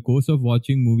happened? In the course of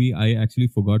watching movie, I actually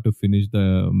forgot to finish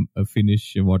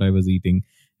what I was eating,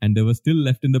 and there was still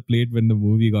left in the plate when the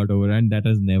movie got over, and that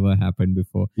has never happened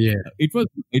before. Yeah.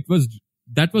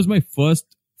 That was my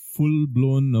first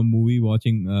full-blown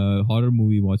horror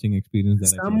movie watching experience.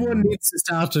 That Someone needs to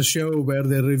start a show where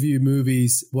they review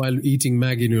movies while eating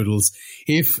Maggi noodles.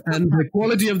 And the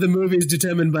quality of the movie is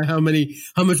determined by how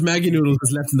much Maggi noodles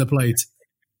is left in the plate.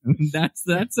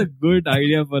 That's a good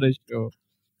idea for a show.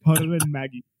 Horror and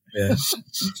Maggie. Yeah.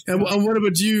 And what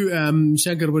about you,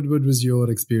 Shankar? What was your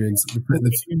experience?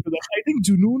 I think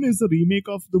Junoon is a remake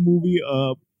of the movie.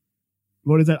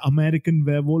 What is that? American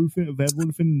Werewolf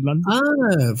in London?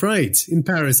 Ah, right. In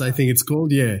Paris, I think it's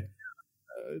called, yeah.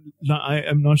 I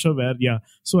am not sure where, yeah.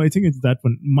 So I think it's that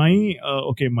one.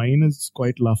 Mine is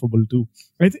quite laughable too.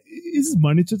 Is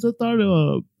Manichatar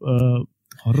a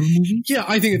horror movie? Yeah,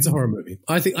 I think it's a horror movie.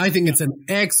 I think it's an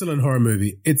excellent horror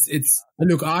movie.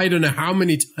 Look, I don't know how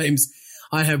many times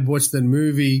I have watched that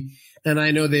movie, and I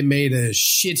know they made a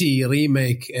shitty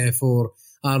remake for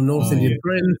our North Indian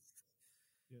friends.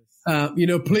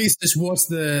 Please just watch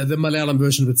the Malayalam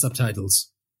version with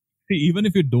subtitles. See, even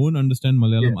if you don't understand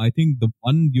Malayalam, I think the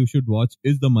one you should watch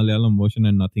is the Malayalam version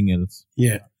and nothing else.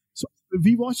 Yeah. So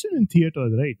we watched it in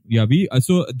theaters, right? Yeah,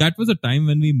 so that was a time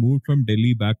when we moved from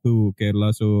Delhi back to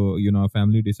Kerala. So, our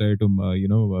family decided to,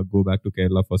 go back to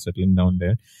Kerala for settling down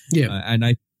there. Yeah.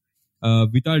 And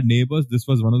with our neighbors, this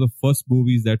was one of the first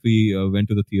movies that we went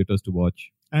to the theaters to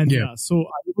watch. And so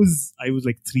I was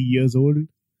like 3 years old.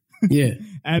 Yeah.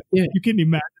 And you can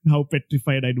imagine how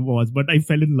petrified I was, but I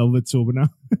fell in love with Shobana.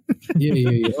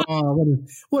 Yeah. Oh,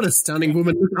 what a stunning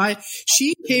woman.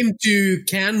 She came to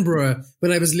Canberra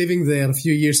when I was living there a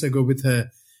few years ago with her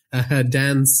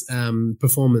dance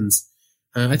performance.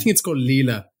 I think it's called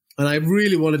Leela. And I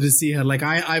really wanted to see her. Like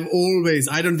I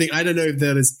don't know if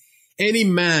there is any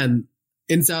man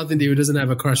in South India who doesn't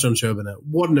have a crush on Shobana.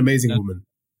 What an amazing woman.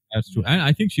 That's true. And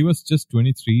I think she was just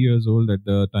 23 years old at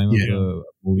the time of the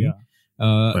movie.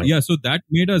 Yeah. So that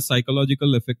made a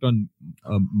psychological effect on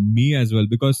me as well,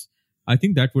 because I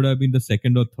think that would have been the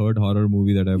second or third horror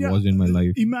movie that I've watched in my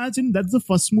life. Imagine that's the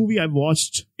first movie I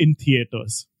watched in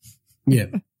theaters. Yeah.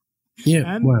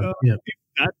 Yeah. And if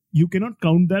that, you cannot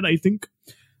count that. I think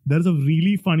there's a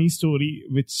really funny story,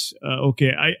 which,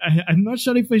 I'm not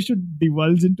sure if I should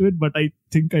divulge into it, but I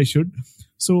think I should.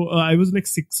 So I was like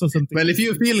 6 or something. Well, if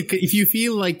you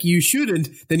feel like you shouldn't,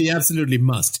 then you absolutely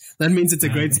must. That means it's a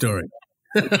great story.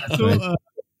 So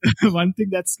one thing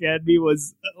that scared me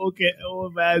was, oh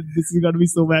man, this is going to be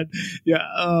so bad.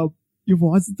 Yeah. You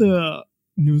watched the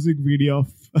music video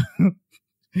of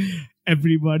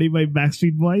Everybody by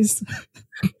Backstreet Boys?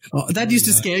 Oh, that used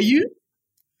to scare you?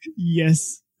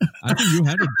 Yes. I think you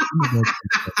had a dream about it.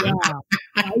 Yeah.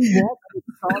 I watched the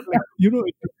song,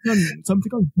 it's on something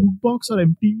called Jukebox or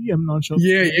MTV, I'm not sure.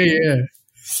 Yeah.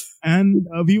 And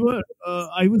I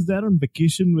was there on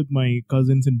vacation with my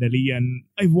cousins in Delhi, and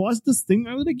I watched this thing.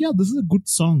 I was like, yeah, this is a good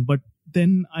song. But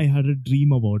then I had a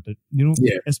dream about it,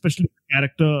 especially the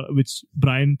character which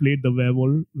Brian played, the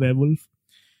werewolf.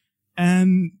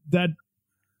 And that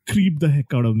creeped the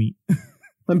heck out of me.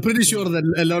 I'm pretty sure that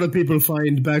a lot of people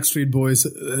find Backstreet Boys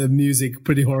music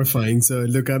pretty horrifying. So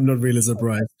look, I'm not really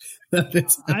surprised. I'm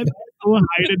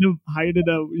hide in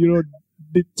a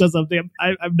ditch or something.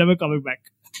 I'm never coming back.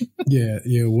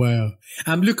 Yeah, wow.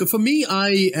 Look, for me,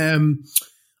 my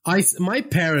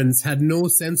parents had no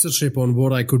censorship on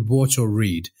what I could watch or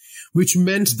read, which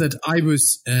meant that I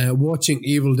was watching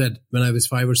Evil Dead when I was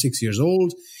 5 or 6 years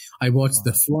old. I watched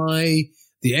The Fly,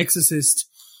 The Exorcist,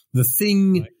 The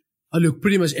Thing, Look,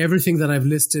 pretty much everything that I've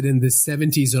listed in this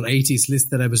 70s or 80s list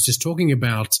that I was just talking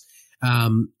about,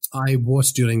 I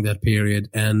watched during that period.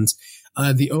 And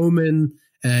The Omen,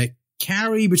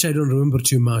 Carrie, which I don't remember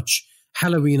too much,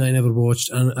 Halloween I never watched,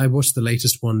 and I watched the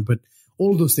latest one, but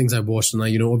all those things I watched and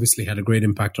I, obviously had a great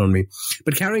impact on me.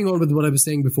 But carrying on with what I was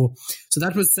saying before, so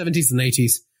that was 70s and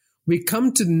 80s. We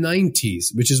come to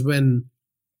 90s, which is when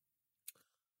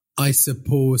I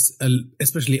suppose,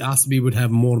 especially us, we would have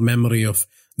more memory of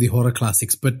the horror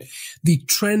classics. But the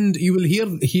trend, you will hear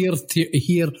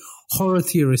horror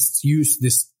theorists use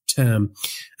this term.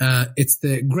 It's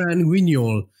the Grand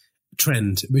Guignol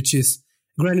trend, which is,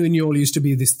 Grand Guignol used to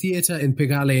be this theater in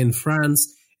Pigalle in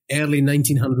France, early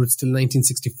 1900s till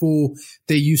 1964.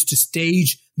 They used to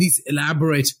stage these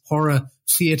elaborate horror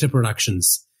theater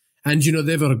productions. And,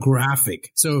 they were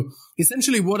graphic. So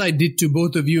essentially what I did to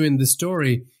both of you in the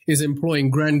story is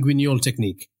employing Grand Guignol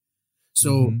technique.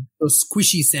 So those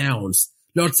squishy sounds,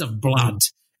 lots of blood,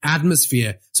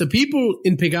 atmosphere. So people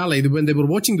in Pigalle, when they were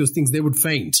watching those things, they would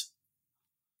faint.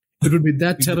 It would be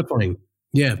that terrifying.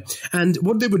 Yeah. And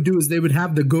what they would do is they would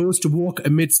have the ghost walk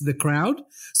amidst the crowd.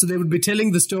 So they would be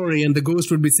telling the story and the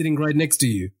ghost would be sitting right next to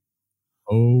you.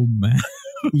 Oh, man.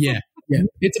 Yeah. Yeah.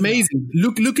 It's amazing.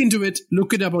 Look into it.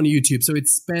 Look it up on YouTube. So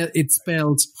it's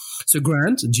spelled, so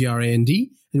Grant, Grand, and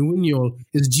Guignol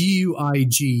is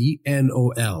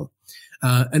Guignol.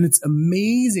 And it's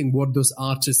amazing what those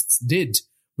artists did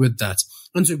with that.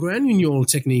 And so Grand Guignol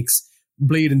techniques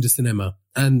bleed into cinema.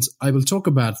 And I will talk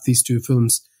about these two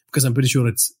films because I'm pretty sure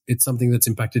it's something that's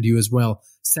impacted you as well.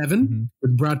 Seven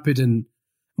with Brad Pitt and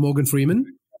Morgan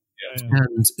Freeman,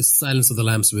 and Silence of the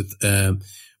Lambs with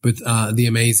the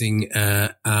amazing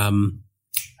I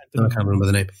can't remember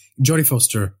the name, Jodie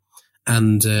Foster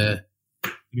and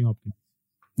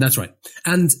that's right.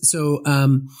 And so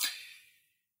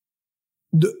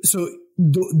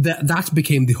that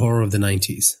became the horror of the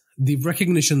 90s. The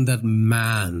recognition that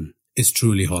man is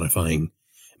truly horrifying.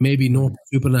 Maybe not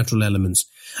supernatural elements.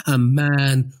 A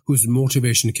man whose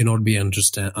motivation cannot be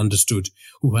understood,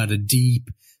 who had a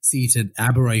deep-seated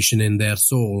aberration in their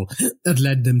soul that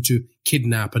led them to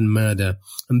kidnap and murder.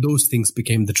 And those things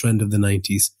became the trend of the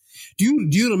 90s. Do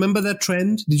you remember that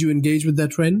trend? Did you engage with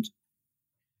that trend?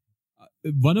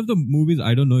 One of the movies,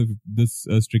 I don't know if this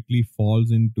strictly falls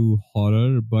into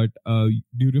horror, but do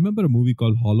you remember a movie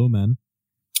called Hollow Man?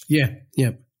 Yeah.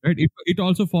 Right, it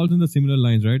also falls in the similar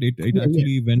lines, right? It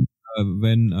actually when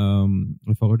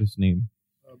I forgot his name,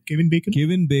 Kevin Bacon.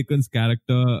 Kevin Bacon's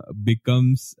character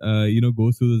becomes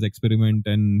goes through this experiment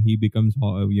and he becomes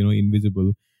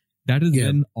invisible. That is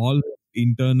when all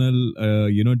internal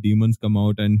demons come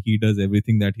out and he does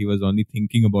everything that he was only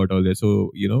thinking about earlier.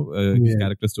 So his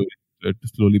character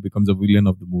slowly becomes a villain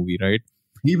of the movie, right?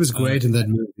 He was great in that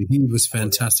movie. He was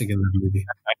fantastic in that movie.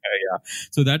 Yeah.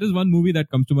 So that is one movie that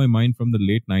comes to my mind from the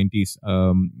late 90s.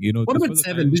 What about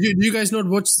Seven? Did you guys not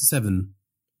watch Seven?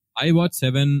 I watched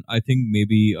Seven, I think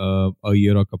maybe a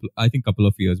year or couple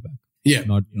of years back. Yeah.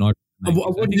 Not.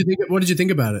 What did you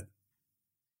think about it?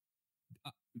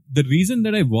 The reason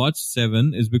that I watched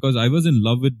Seven is because I was in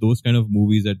love with those kind of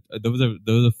movies. That there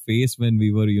was a phase when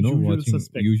we were watching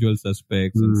Usual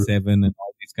Suspects and Seven and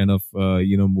all these kind of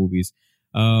movies.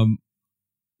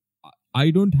 I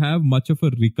don't have much of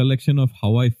a recollection of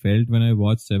how I felt when I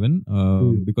watched Seven,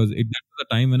 because that was the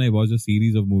time when I watched a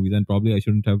series of movies, and probably I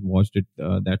shouldn't have watched it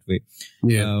that way.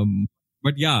 Yeah.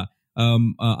 But yeah,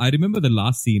 I remember the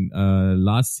last scene. I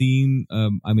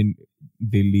mean,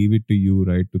 they leave it to you,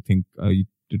 right, to think,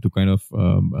 to kind of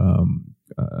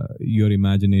your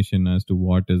imagination as to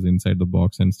what is inside the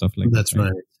box and stuff like that. That's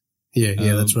right.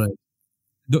 Yeah, that's right.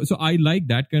 So I like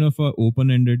that kind of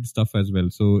open-ended stuff as well.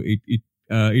 So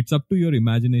it's up to your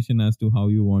imagination as to how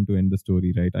you want to end the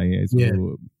story, right? I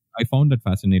found that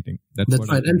fascinating. That's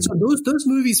right. And so those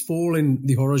movies fall in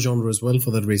the horror genre as well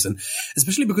for that reason,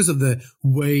 especially because of the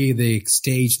way they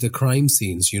stage the crime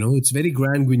scenes. It's very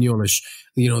Grand Guignolish.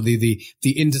 The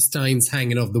intestines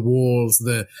hanging off the walls,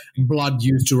 the blood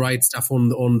used to write stuff on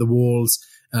the walls.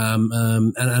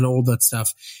 And all that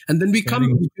stuff. And then we come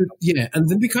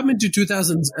into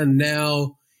 2000s, and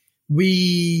now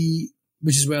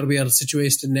which is where we are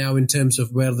situated now in terms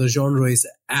of where the genre is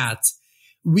at.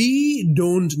 We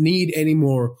don't need any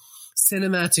more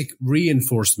cinematic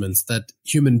reinforcements that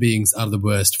human beings are the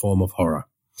worst form of horror.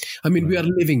 I mean, we are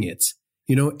living it.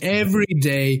 Every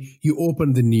day you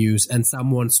open the news and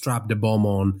someone strapped a bomb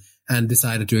on and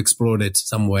decided to explode it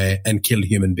somewhere and kill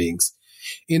human beings.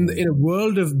 In a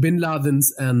world of Bin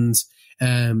Ladens and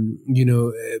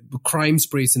crime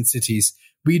sprees in cities,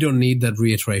 we don't need that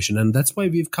reiteration, and that's why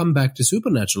we've come back to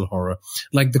supernatural horror,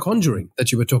 like The Conjuring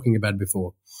that you were talking about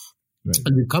before. Right.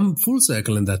 And we've come full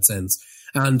circle in that sense.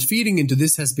 And feeding into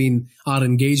this has been our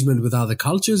engagement with other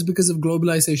cultures because of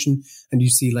globalization. And you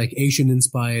see like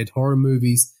Asian-inspired horror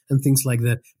movies and things like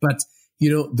that. But,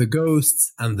 the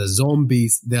ghosts and the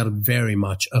zombies, they're very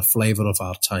much a flavor of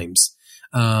our times.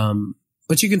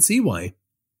 But you can see why.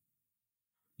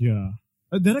 Yeah.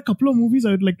 There are a couple of movies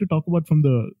I would like to talk about from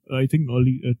the, I think,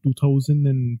 early 2000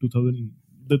 and 2000,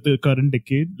 the current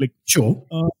decade. Like, Sure.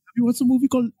 have you watched a movie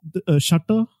called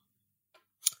Shutter?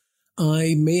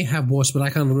 I may have watched, but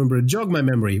I can't remember it. Jog my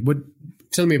memory.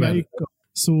 Tell me about it.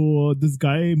 So this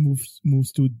guy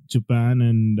moves to Japan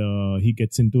and he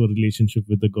gets into a relationship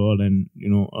with the girl, and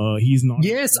he's not.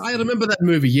 Yes, I remember that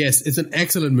movie. Yes, it's an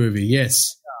excellent movie.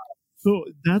 Yes. So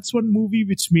that's one movie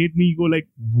which made me go like,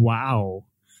 wow.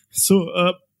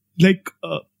 So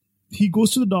he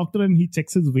goes to the doctor and he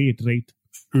checks his weight, right?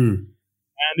 And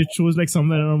it shows like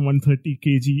somewhere around 130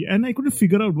 kg, and I couldn't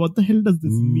figure out what the hell does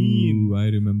this mean. I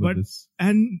remember this.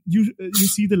 And you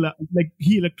see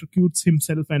he electrocutes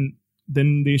himself, and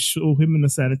then they show him in a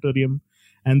sanatorium,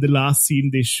 and the last scene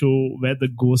they show where the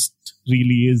ghost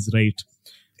really is, right?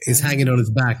 He's hanging on his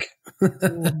back.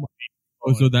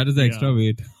 Oh, so that is the extra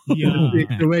weight. Yeah.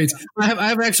 Wait, I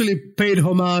have actually paid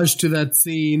homage to that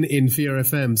scene in Fear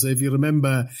FM. So if you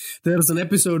remember, there's an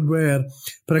episode where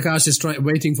Prakash is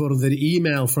waiting for the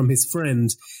email from his friend,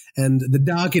 and the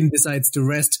Darkin decides to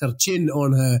rest her chin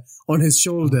on his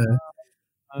shoulder.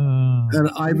 And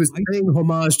I was paying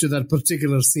homage to that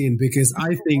particular scene because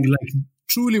I think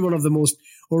truly one of the most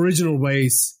original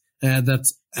ways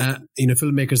that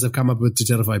filmmakers have come up with to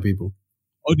terrify people.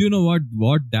 Oh, do you know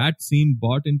what that scene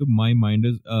brought into my mind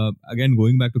is, again,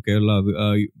 going back to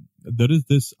Kerala, there is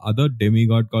this other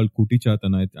demigod called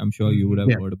Kutichatan. I'm sure you would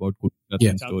have heard about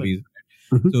Kutichatan stories.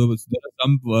 Mm-hmm. So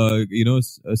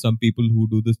there are some people who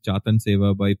do this Chatan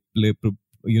Seva by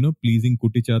pleasing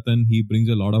Kutichatan. He brings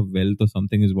a lot of wealth or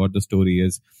something is what the story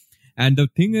is. And the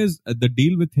thing is, the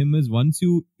deal with him is once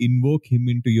you invoke him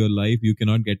into your life, you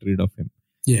cannot get rid of him.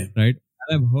 Yeah. Right?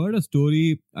 I've heard a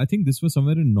story, I think this was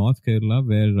somewhere in North Kerala,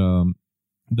 where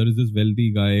there is this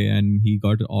wealthy guy and he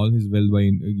got all his wealth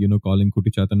by, calling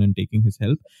Kutichatan and taking his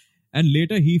help. And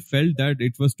later he felt that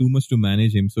it was too much to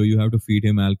manage him. So you have to feed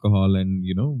him alcohol and,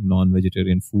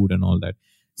 non-vegetarian food and all that.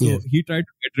 So he tried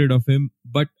to get rid of him,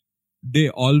 but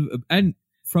and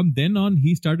from then on,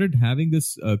 he started having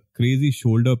this crazy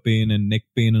shoulder pain and neck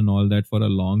pain and all that for a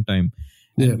long time.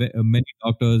 And many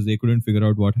doctors, they couldn't figure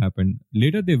out what happened.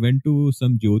 Later, they went to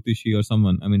some Jyotishi or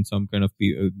someone. I mean, some kind of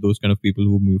those kind of people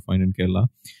whom you find in Kerala.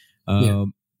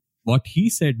 What he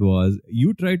said was,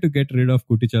 you try to get rid of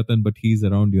Kutichatan, but he's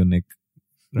around your neck.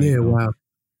 Right now. Wow.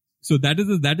 So that is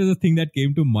a thing that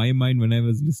came to my mind when I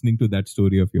was listening to that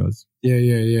story of yours.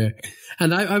 Yeah.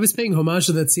 And I was paying homage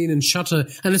to that scene in Shutter.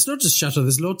 And it's not just Shutter.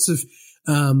 There's lots of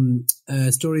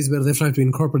stories where they've tried to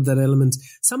incorporate that element.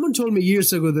 Someone told me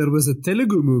years ago there was a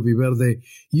Telugu movie where they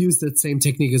used that same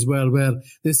technique as well, where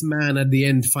this man at the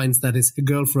end finds that his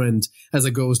girlfriend as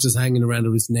a ghost is hanging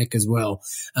around his neck as well.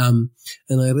 And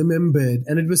I remembered,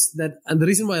 and it was that, and the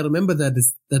reason why I remember that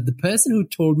is that the person who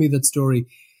told me that story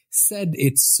said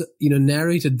it's,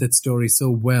 narrated that story so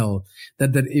well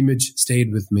that image stayed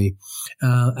with me.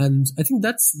 And I think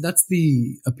that's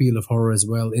the appeal of horror as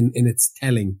well in its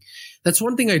telling. That's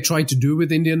one thing I try to do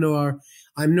with Indian noir.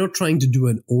 I'm not trying to do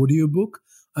an audiobook.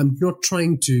 I'm not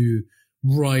trying to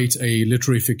write a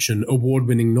literary fiction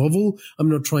award-winning novel. I'm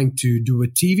not trying to do a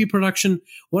TV production.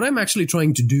 What I'm actually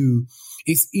trying to do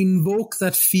is invoke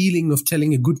that feeling of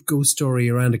telling a good ghost story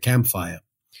around a campfire.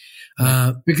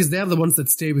 Because they're the ones that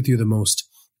stay with you the most.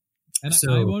 And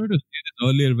I wanted to say this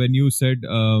earlier when you said,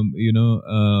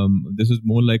 this is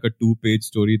more like a 2-page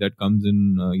story that comes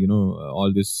in,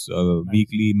 all this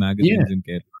weekly magazines in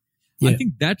Kerala. Yeah. I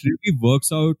think that really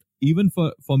works out even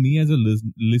for me as a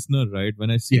listener, right? When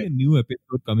I see a new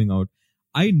episode coming out,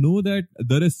 I know that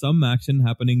there is some action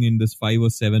happening in this 5 or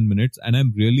 7 minutes, and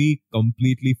I'm really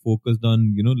completely focused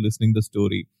on, listening the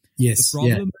story. Yes. The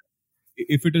problem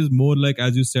if it is more like,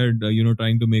 as you said,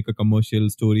 trying to make a commercial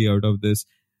story out of this,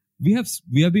 we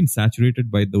have been saturated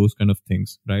by those kind of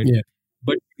things, right? Yeah.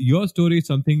 But your story is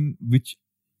something which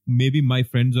maybe my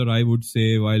friends or I would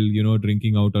say while,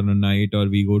 drinking out on a night, or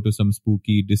we go to some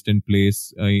spooky distant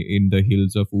place in the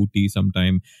hills of Ooty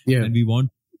sometime. Yeah. And we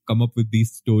want to come up with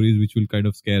these stories which will kind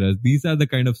of scare us. These are the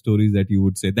kind of stories that you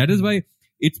would say. That is why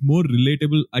it's more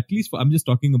relatable, at least I'm just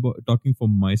talking for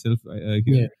myself here.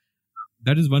 Yeah.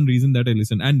 That is one reason that I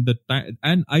listen,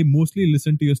 and I mostly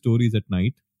listen to your stories at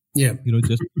night. Yeah,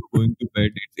 just going to bed.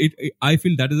 I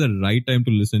feel that is the right time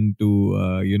to listen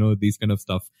to these kind of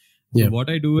stuff. Yeah. So what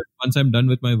I do is once I'm done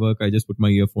with my work, I just put my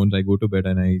earphones, I go to bed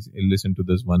and I listen to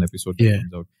this one episode that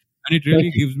comes out. And it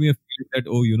really gives me a feeling that,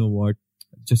 oh, you know what?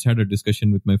 I just had a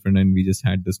discussion with my friend and we just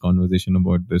had this conversation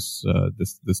about this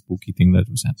spooky thing that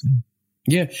was happening.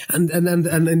 Yeah, and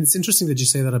it's interesting that you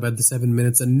say that about the 7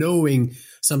 minutes and knowing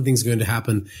something's going to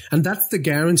happen. And that's the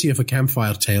guarantee of a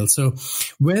campfire tale. So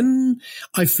when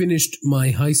I finished my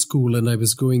high school and I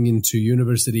was going into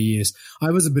university years,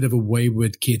 I was a bit of a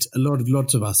wayward kid.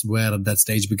 Lots of us were at that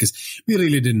stage because we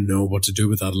really didn't know what to do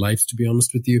with our lives, to be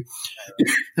honest with you.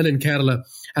 And in Kerala,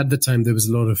 at the time, there was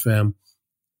a lot of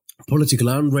political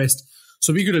unrest.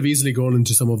 So we could have easily gone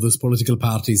into some of those political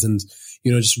parties and,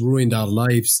 just ruined our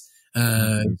lives.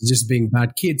 Just being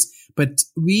bad kids. But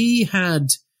we had,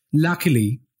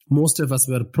 luckily, most of us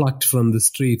were plucked from the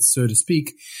streets, so to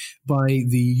speak, by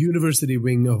the university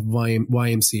wing of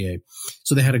YMCA.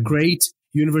 So they had a great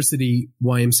university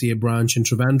YMCA branch in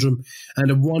Trivandrum and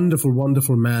a wonderful,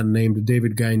 wonderful man named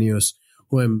David Gainios,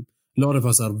 who a lot of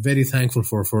us are very thankful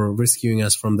for rescuing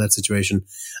us from that situation.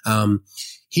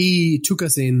 He took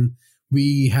us in.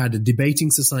 We had a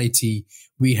debating society.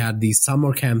 We had these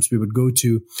summer camps we would go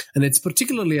to. And it's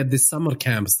particularly at these summer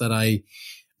camps that I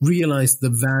realized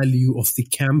the value of the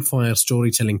campfire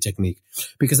storytelling technique.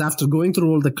 Because after going through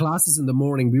all the classes in the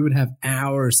morning, we would have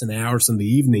hours and hours in the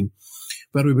evening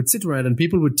where we would sit around and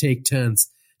people would take turns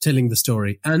telling the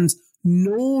story. And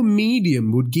no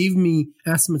medium would give me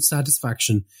as much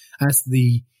satisfaction as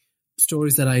the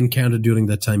stories that I encountered during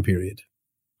that time period.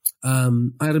 I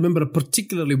remember a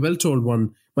particularly well-told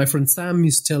one. My friend Sam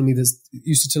told me this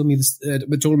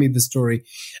story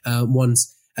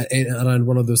once around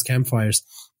one of those campfires.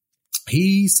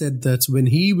 He said that when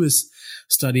he was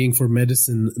studying for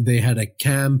medicine, they had a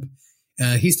camp.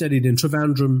 He studied in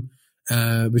Trivandrum,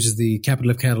 which is the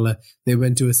capital of Kerala. They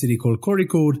went to a city called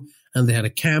Kozhikode, and they had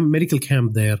a medical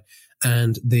camp there.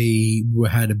 And they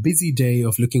had a busy day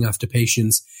of looking after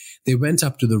patients. They went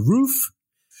up to the roof.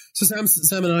 So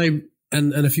Sam and I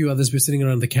and a few others were sitting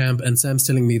around the camp, and Sam's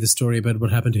telling me the story about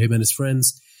what happened to him and his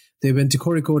friends. They went to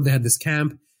Kozhikode. They had this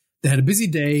camp. They had a busy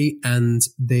day, and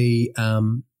they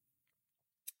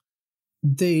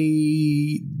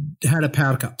had a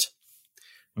power cut.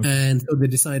 Okay. And so they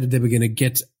decided they were going to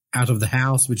get out of the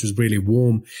house, which was really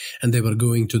warm, and they were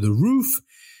going to the roof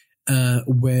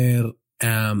where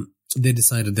they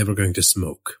decided they were going to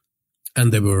smoke.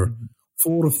 And there were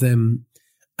 4 of them,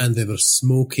 and they were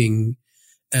smoking.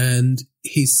 And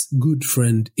his good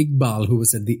friend Iqbal, who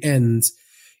was at the end,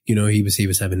 he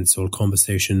was having this whole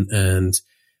conversation, and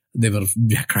they were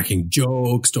cracking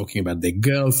jokes, talking about their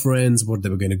girlfriends, what they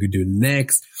were going to do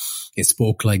next. They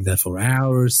spoke like that for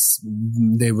hours.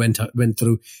 They went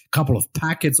through a couple of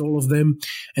packets, all of them,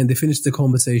 and they finished the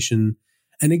conversation.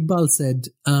 And Iqbal said,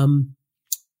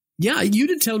 yeah, you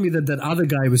did tell me that other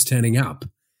guy was turning up.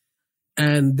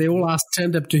 And they all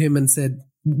turned up to him and said,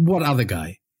 what other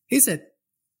guy? He said,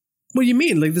 what do you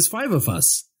mean? Like, there's 5 of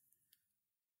us.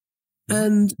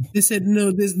 And they said,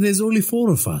 no, there's only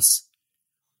 4 of us.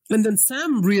 And then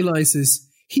Sam realizes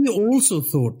he also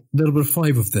thought there were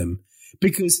 5 of them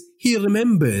because he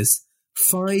remembers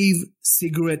 5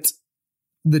 cigarette,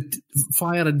 the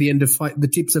fire at the end of the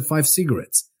tips of 5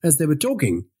 cigarettes as they were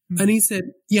talking. Mm-hmm. And he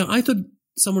said, yeah, I thought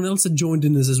someone else had joined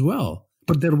in this as well,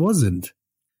 but there wasn't.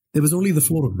 There was only the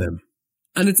 4 of them.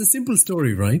 And it's a simple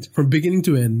story, right? From beginning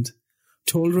to end,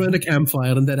 told around a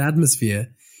campfire in that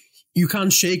atmosphere. You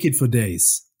can't shake it for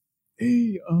days.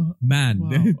 Hey, man,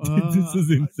 wow. This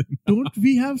is insane. Don't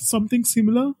we have something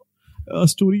similar? A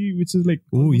story which is like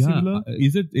similar?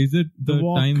 Is it the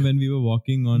time when we were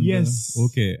walking on? Yes.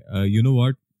 Okay. You know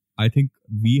what? I think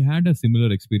we had a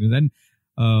similar experience, and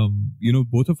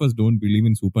both of us don't believe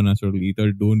in supernatural.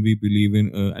 Either don't we believe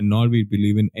in, and nor we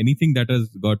believe in anything that has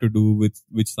got to do with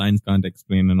which science can't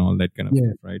explain and all that kind of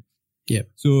stuff, right? Yeah.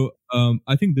 So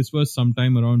I think this was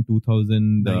sometime around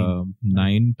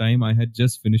 2009 time. I had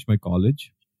just finished my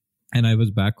college, and I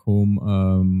was back home.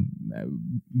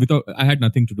 I had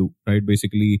nothing to do, right?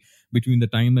 Basically, between the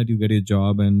time that you get a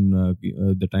job and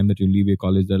the time that you leave your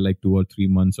college, there are like 2 or 3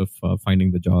 months of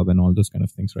finding the job and all those kind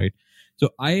of things, right? So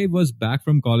I was back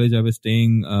from college. I was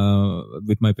staying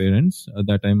with my parents at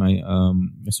that time.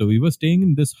 So we were staying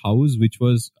in this house which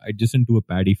was adjacent to a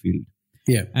paddy field.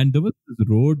 Yeah. And there was this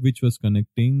road which was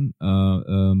connecting,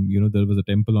 there was a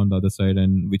temple on the other side,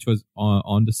 and which was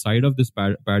on the side of this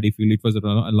paddy field. It was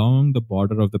along the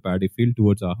border of the paddy field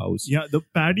towards our house. Yeah, the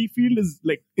paddy field is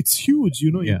like, it's huge,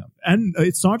 Yeah. And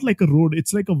it's not like a road,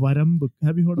 it's like a varam.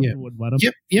 Have you heard of the word varam?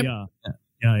 Yep. Yeah.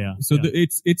 Yeah. So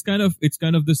it's kind of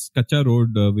this Kacha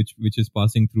road which is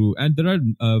passing through, and there are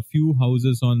a few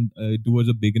houses on towards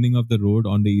the beginning of the road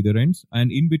on the either ends, and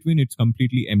in between it's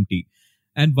completely empty.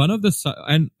 And one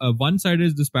side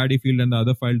is this paddy field, and the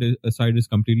other side is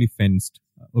completely fenced.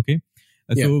 Okay.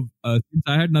 So since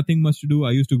I had nothing much to do,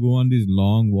 I used to go on these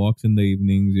long walks in the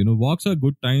evenings. Walks are a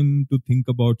good time to think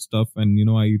about stuff, and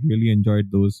I really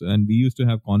enjoyed those. And we used to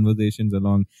have conversations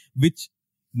along, which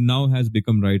now has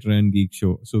become Writer and Geek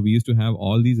Show. So we used to have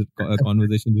all these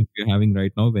conversations which we're having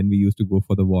right now when we used to go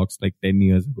for the walks like 10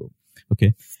 years ago.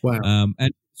 Okay. Wow.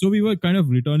 And so we were kind of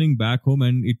returning back home,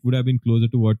 and it would have been closer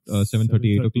to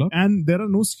 7:30, 8 o'clock. And there are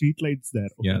no street lights there.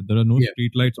 Okay. Yeah, there are no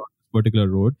street lights on this particular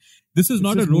road. This is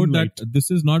not a road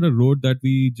that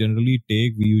we generally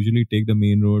take. We usually take the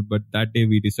main road, but that day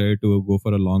we decided to go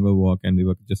for a longer walk, and we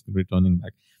were just returning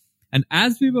back. And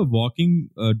as we were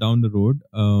walking down the road,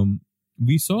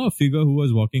 we saw a figure who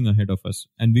was walking ahead of us,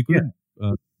 and we couldn't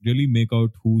really make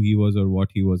out who he was or what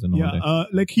he was and all that.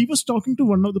 Like he was talking to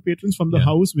one of the patrons from the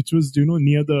house, which was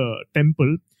near the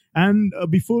temple. And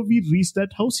before we reached that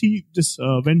house, he just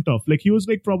went off. Like he was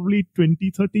like probably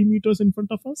 20-30 meters in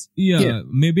front of us. Yeah,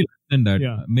 maybe less than that.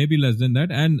 Yeah. Maybe less than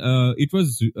that. And it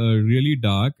was really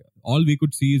dark. All we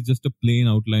could see is just a plain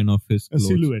outline of his clothes. A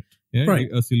silhouette. Yeah, right.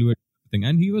 A silhouette thing.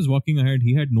 And he was walking ahead.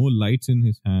 He had no lights in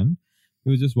his hand. He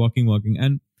was just walking.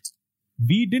 And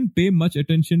we didn't pay much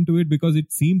attention to it because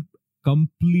it seemed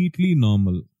completely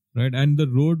normal. Right. And the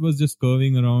road was just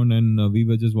curving around, and we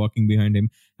were just walking behind him.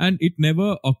 And it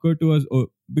never occurred to us,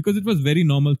 because it was very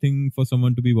normal thing for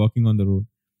someone to be walking on the road.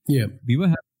 Yeah. We were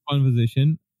having a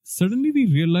conversation. Suddenly we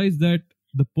realized that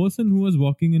the person who was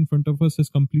walking in front of us has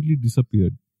completely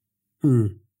disappeared.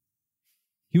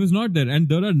 He was not there, and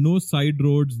there are no side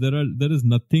roads. There is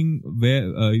nothing where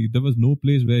there was no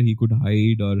place where he could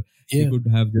hide, or he could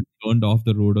have just turned off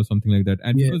the road or something like that.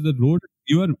 And because the road,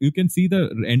 you can see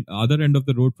the other end of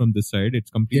the road from this side.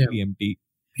 It's completely empty.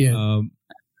 Yeah.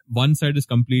 One side is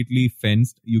completely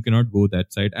fenced. You cannot go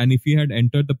that side. And if he had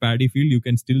entered the paddy field, you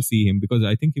can still see him, because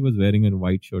I think he was wearing a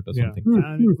white shirt or something.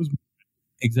 And it was...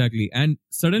 Exactly. And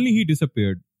suddenly he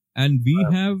disappeared. And we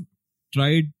have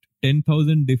tried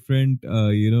 10,000 different,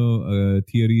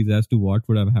 theories as to what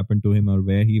would have happened to him or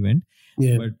where he went.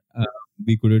 Yeah. But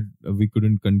we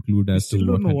couldn't conclude as to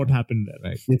what happened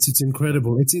there. Right. It's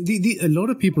incredible. A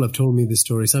lot of people have told me the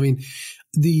stories. I mean,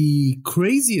 the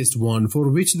craziest one,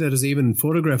 for which there is even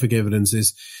photographic evidence,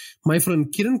 is my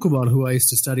friend Kiran Kumar, who I used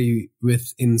to study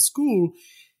with in school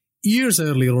years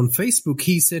earlier on Facebook.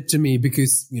 He said to me,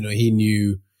 because he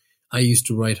knew I used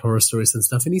to write horror stories and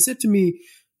stuff, and he said to me,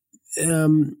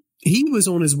 he was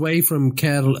on his way from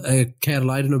Kerala,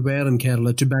 I don't know where in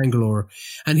Kerala, to Bangalore,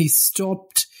 and he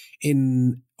stopped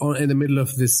in the middle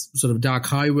of this sort of dark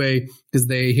highway because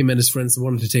him and his friends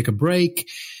wanted to take a break,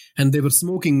 and they were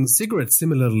smoking cigarettes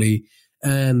similarly,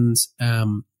 and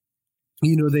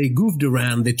they goofed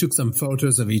around, they took some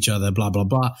photos of each other, blah blah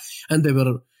blah, and they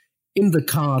were in the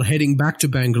car heading back to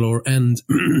Bangalore, and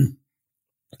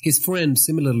his friend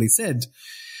similarly said,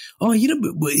 "Oh, do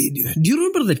you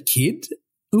remember that kid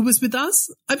who was with us?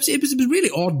 It was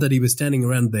really odd that he was standing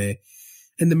around there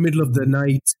in the middle of the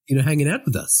night, hanging out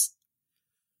with us."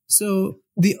 So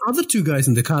the other two guys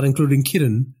in the car, including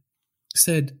Kiran,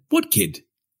 said, "What kid?"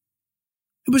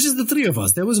 It was just the three of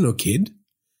us. There was no kid.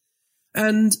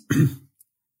 And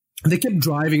they kept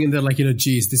driving, and they're like,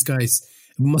 geez, this guy's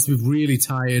must be really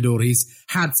tired, or he's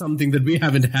had something that we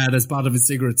haven't had as part of his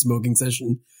cigarette smoking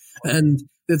session. And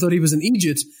they thought he was an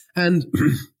idiot. And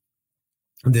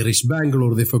they reached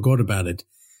Bangalore, they forgot about it.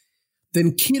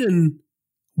 Then Kiran,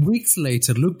 weeks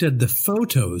later, looked at the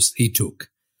photos he took,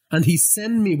 and he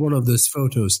sent me one of those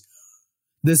photos.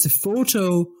 There's a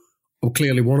photo,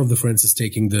 clearly one of the friends is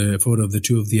taking the photo of the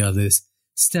two of the others.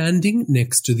 Standing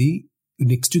next to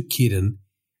Kiran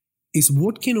is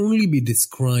what can only be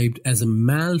described as a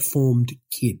malformed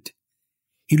kid.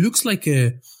 He looks like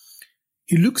those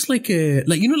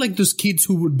kids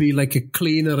who would be like a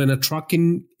cleaner in a truck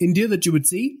in India that you would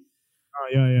see.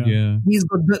 Yeah. He's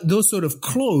got those sort of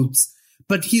clothes,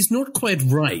 but he's not quite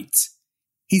right.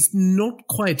 He's not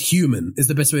quite human, is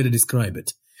the best way to describe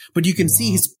it. But you can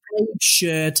see his plain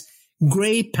shirt,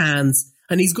 grey pants,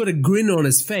 and he's got a grin on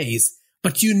his face,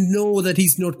 but you know that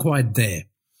he's not quite there.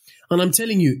 And I'm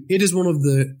telling you, it is one of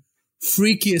the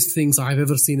freakiest things I've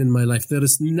ever seen in my life. There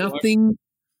is nothing...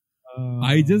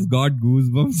 I just got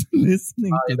goosebumps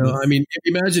listening to this. I mean,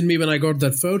 imagine me when I got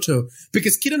that photo,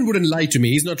 because Kiran wouldn't lie to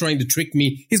me. He's not trying to trick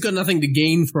me. He's got nothing to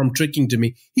gain from tricking to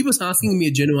me. He was asking me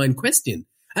a genuine question.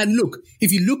 And look,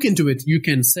 if you look into it, you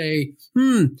can say,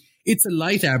 it's a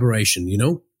light aberration,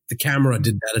 the camera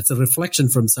did that. It's a reflection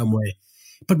from somewhere.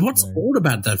 But what's odd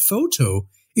about that photo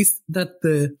is that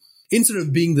instead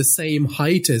of being the same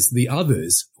height as the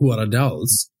others who are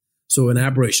adults, so an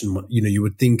aberration, you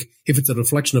would think if it's a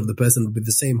reflection of the person, it would be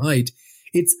the same height.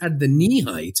 It's at the knee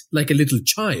height, like a little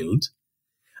child.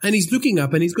 And he's looking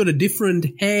up and he's got a different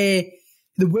hair.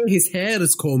 The way his hair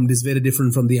is combed is very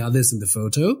different from the others in the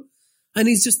photo. And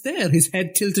he's just there, his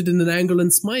head tilted in an angle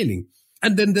and smiling.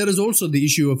 And then there is also the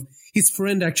issue of his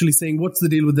friend actually saying, what's the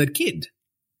deal with that kid?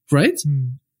 Right?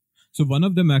 So one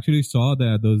of them actually saw,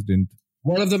 the others didn't.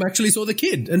 One of them actually saw the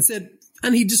kid and said,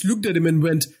 and he just looked at him and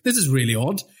went, this is really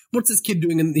odd. What's this kid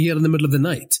doing here in the middle of the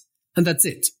night? And that's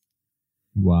it.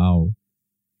 Wow.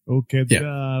 Okay.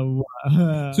 Yeah.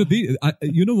 So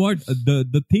you know what?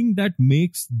 The thing that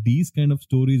makes these kind of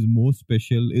stories more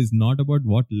special is not about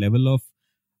what level of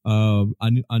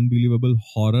unbelievable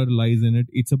horror lies in it.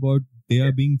 It's about they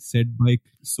are being said by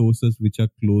sources which are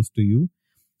close to you,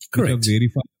 correct, which are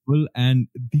verifiable, and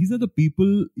these are the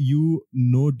people you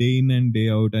know day in and day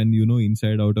out, and you know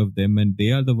inside out of them, and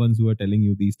they are the ones who are telling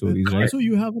you these stories, right? So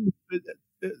you have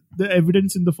the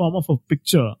evidence in the form of a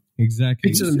picture.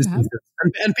 Exactly.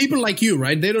 And people like you,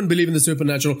 right? They don't believe in the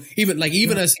supernatural. Even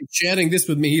as he's sharing this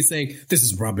with me, he's saying, this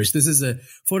is rubbish. This is a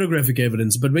photographic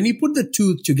evidence. But when you put the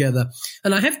two together,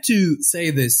 and I have to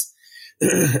say this,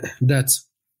 that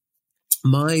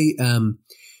my,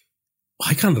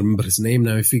 I can't remember his name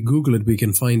now. If we Google it, we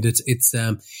can find it. It's,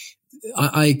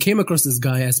 I came across this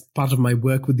guy as part of my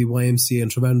work with the YMCA in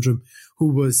Trivandrum,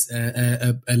 who was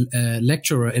a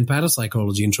lecturer in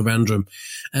parapsychology in Trivandrum.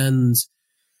 And,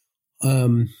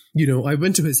 I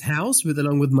went to his house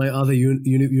along with my other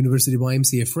university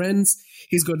YMCA friends.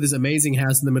 He's got this amazing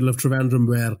house in the middle of Trivandrum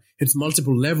where it's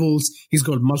multiple levels. He's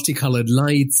got multicolored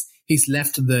lights. He's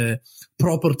left the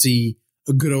property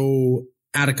grow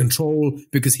out of control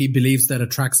because he believes that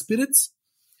attracts spirits.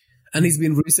 And he's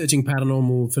been researching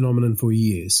paranormal phenomenon for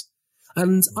years.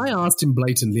 And I asked him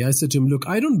blatantly, I said to him, look,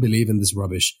 I don't believe in this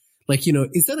rubbish.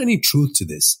 Is there any truth to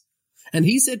this? And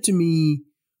he said to me,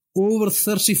 over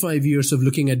 35 years of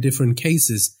looking at different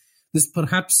cases, there's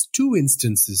perhaps 2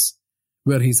 instances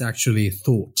where he's actually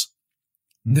thought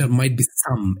there might be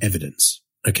some evidence.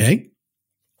 Okay?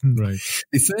 Right.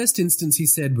 The first instance he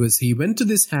said was he went to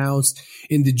this house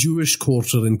in the Jewish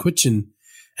quarter in Cochin,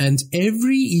 and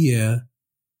every year,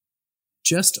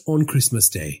 just on Christmas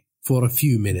Day, for a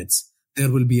few minutes, there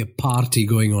will be a party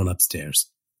going on upstairs.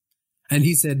 And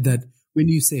he said that when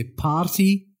you say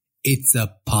party, it's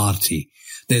a party.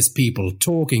 There's people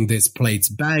talking, there's plates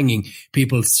banging,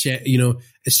 people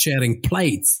sharing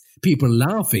plates, people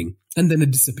laughing, and then it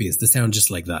disappears. The sound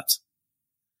just like that.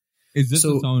 Is this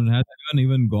the sound? Has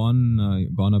anyone even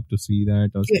gone up to see that?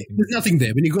 Or yeah, there's nothing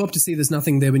there. When you go up to see, there's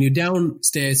nothing there. When you're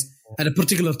downstairs at a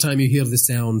particular time, you hear the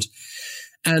sound.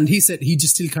 And he said he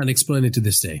just still can't explain it to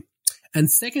this day.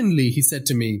 And secondly, he said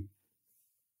to me,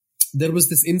 there was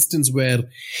this instance where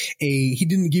he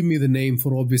didn't give me the name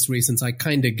for obvious reasons. I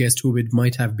kind of guessed who it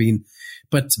might have been,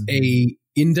 but a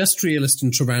industrialist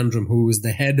in Trivandrum who was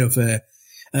the head of a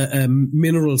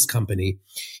minerals company.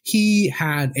 He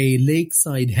had a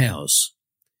lakeside house,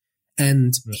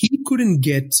 and he couldn't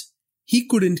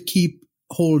keep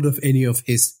hold of any of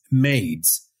his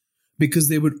maids because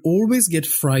they would always get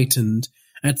frightened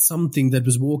at something that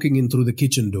was walking in through the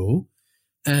kitchen door.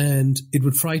 And it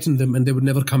would frighten them, and they would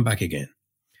never come back again.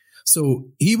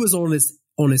 So he was on his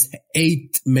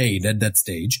 8th maid at that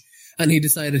stage, and he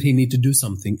decided he needed to do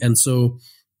something. And so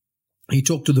he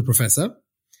talked to the professor,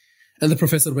 and the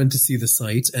professor went to see the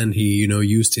site, and he,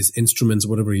 used his instruments,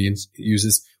 whatever he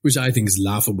uses, which I think is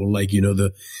laughable, like,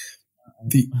 the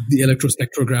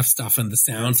electrospectrograph stuff and the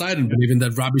sounds. I didn't believe in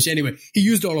that rubbish. Anyway, he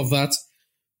used all of that,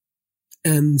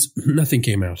 and nothing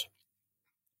came out.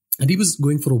 And he was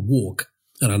going for a walk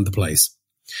around the place.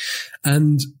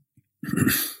 And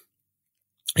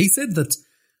he said that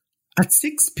at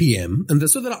 6 p.m., and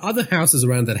so there are other houses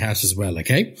around that house as well,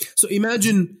 okay? So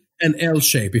imagine an L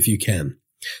shape if you can.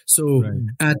 So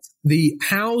at the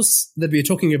house that we're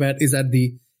talking about is at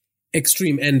the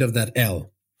extreme end of that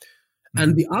L.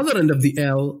 And the other end of the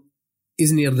L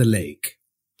is near the lake.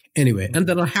 Anyway, and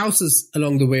there are houses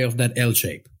along the way of that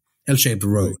L-shaped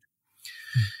road.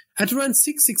 At around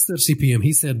 6:30 p.m.,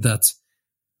 he said that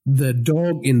the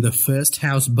dog in the first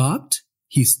house barked.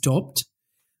 He stopped.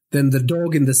 Then the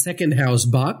dog in the second house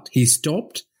barked. He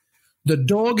stopped. The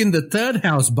dog in the third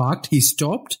house barked. He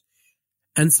stopped.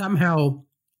 And somehow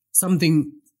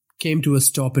something came to a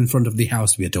stop in front of the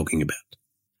house we are talking about.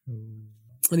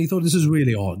 And he thought this is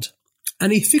really odd.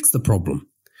 And he fixed the problem.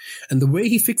 And the way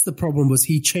he fixed the problem was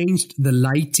he changed the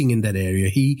lighting in that area.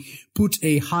 He put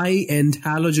a high-end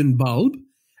halogen bulb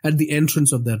at the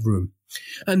entrance of that room.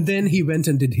 And then he went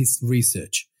and did his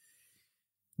research.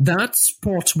 That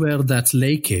spot where that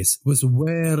lake is was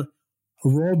where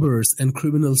robbers and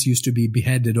criminals used to be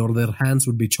beheaded or their hands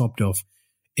would be chopped off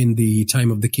in the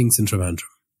time of the kings in Trivandrum.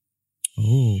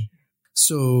 Oh.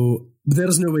 So there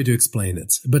is no way to explain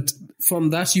it. But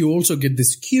from that, you also get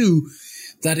this cue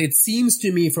that it seems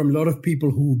to me from a lot of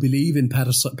people who believe in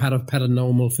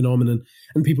paranormal phenomenon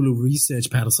and people who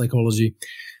research parapsychology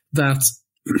that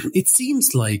it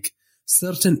seems like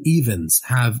certain events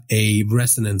have a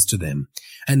resonance to them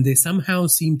and they somehow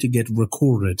seem to get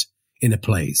recorded in a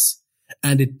place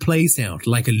and it plays out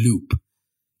like a loop,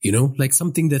 you know, like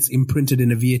something that's imprinted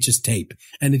in a VHS tape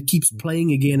and it keeps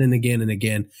playing again and again and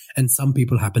again. And some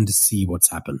people happen to see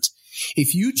what's happened.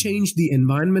 If you change the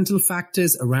environmental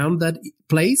factors around that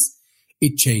place,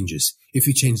 it changes. If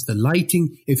you change the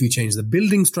lighting, if you change the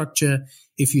building structure,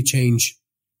 if you change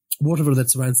whatever that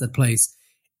surrounds that place,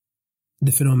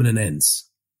 the phenomenon ends.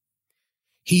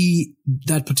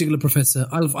 That particular professor,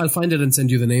 I'll find it and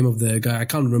send you the name of the guy. I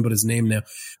can't remember his name now,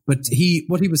 but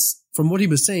from what he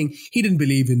was saying, he didn't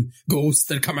believe in ghosts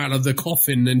that come out of the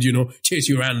coffin and, you know, chase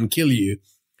you around and kill you.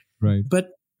 Right.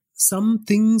 But some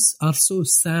things are so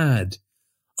sad,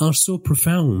 are so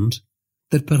profound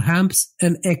that perhaps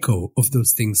an echo of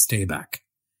those things stay back.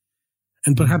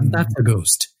 And perhaps that's a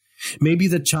ghost. Maybe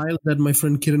the child that my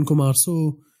friend Kiran Kumar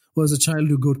saw was a child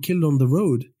who got killed on the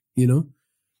road, you know.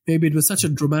 Maybe it was such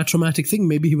a traumatic thing.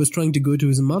 Maybe he was trying to go to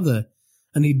his mother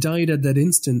and he died at that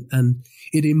instant and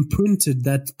it imprinted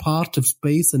that part of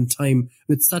space and time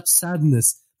with such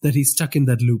sadness that he's stuck in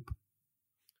that loop.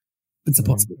 It's a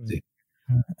possibility.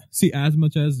 See, as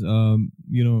much as,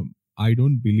 I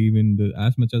don't believe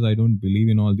as much as I don't believe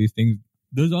in all these things,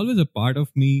 there's always a part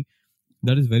of me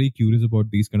that is very curious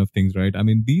about these kind of things, right? I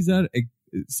mean, these are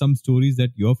some stories that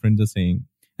your friends are saying.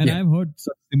 And I've heard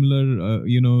some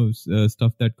similar,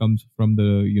 stuff that comes from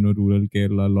the, rural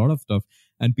Kerala, a lot of stuff.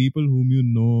 And people whom you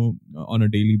know on a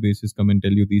daily basis come and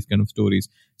tell you these kind of stories.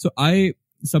 So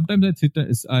sometimes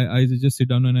I just sit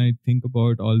down and I think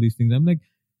about all these things. I'm like,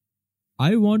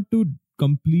 I want to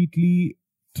completely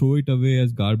throw it away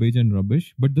as garbage and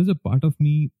rubbish. But there's a part of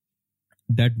me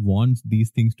that wants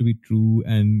these things to be true.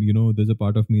 And, there's a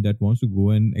part of me that wants to go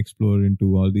and explore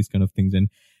into all these kind of things and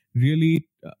really,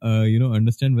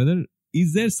 understand whether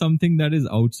is there something that is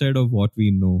outside of what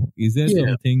we know? Is there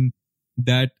something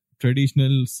that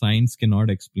traditional science cannot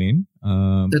explain?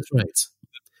 That's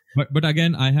right. But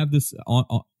again, I have this,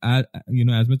 as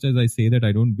much as I say that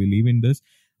I don't believe in this,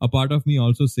 a part of me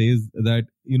also says that,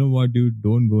 you know what, dude,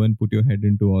 don't go and put your head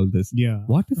into all this. Yeah.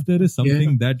 What if there is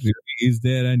something that really is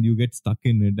there and you get stuck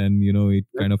in it and, it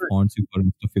kind of haunts you for the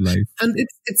rest of your life? And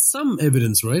it's some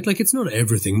evidence, right? Like it's not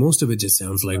everything. Most of it just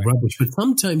sounds like rubbish. But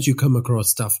sometimes you come across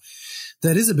stuff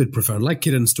that is a bit profound, like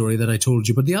Kiran's story that I told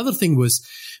you. But the other thing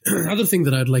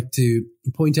that I'd like to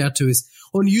point out to is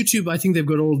on YouTube, I think they've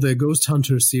got all the Ghost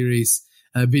Hunter series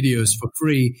videos for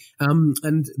free.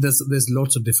 And there's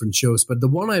lots of different shows, but the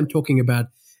one I'm talking about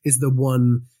is the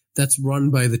one that's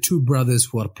run by the two brothers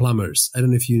who are plumbers. I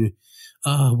don't know if you,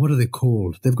 what are they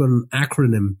called? They've got an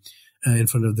acronym in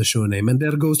front of the show name and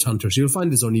they're ghost hunters. You'll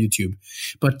find this on YouTube,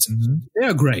 but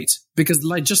they're great because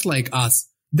just like us,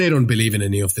 they don't believe in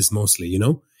any of this mostly,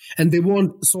 and they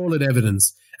want solid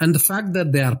evidence. And the fact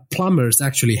that they are plumbers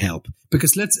actually help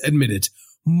because let's admit it,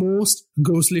 most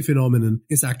ghostly phenomenon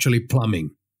is actually plumbing.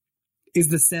 Is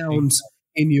the sound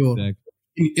in your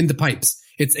in the pipes.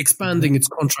 It's expanding, it's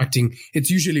contracting. It's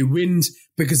usually wind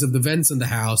because of the vents in the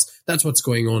house. That's what's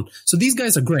going on. So these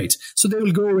guys are great. So they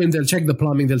will go in, they'll check the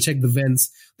plumbing, they'll check the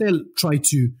vents, they'll try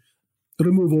to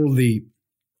remove all the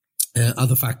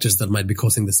other factors that might be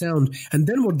causing the sound. And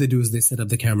then what they do is they set up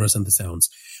the cameras and the sounds.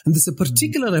 And there's a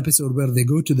particular episode where they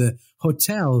go to the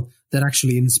hotel that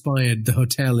actually inspired the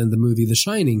hotel in the movie The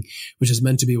Shining, which is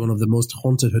meant to be one of the most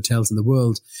haunted hotels in the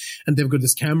world. And they've got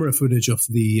this camera footage of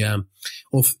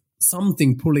of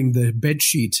something pulling the bed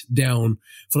sheet down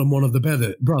from one of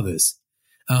the brothers.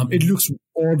 It looks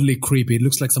oddly creepy. It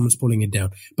looks like someone's pulling it down.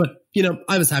 But,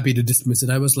 I was happy to dismiss it.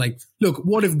 I was like, look,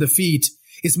 what if the feet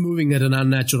is moving at an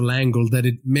unnatural angle that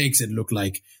it makes it look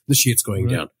like the sheet's going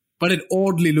down? But it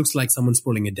oddly looks like someone's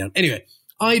pulling it down. Anyway,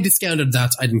 I discounted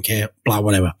that. I didn't care. Blah,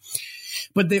 whatever.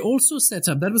 But they also set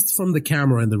up, that was from the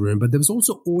camera in the room, but there was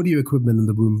also audio equipment in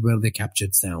the room where they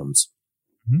captured sounds.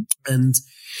 And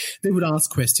they would ask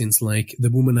questions like the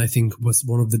woman, I think, was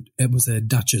was a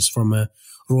duchess from a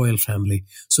royal family.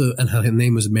 So, and her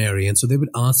name was Mary. And so they would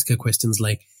ask her questions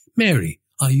like, Mary,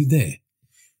 are you there?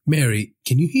 Mary,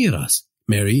 can you hear us?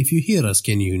 Mary, if you hear us,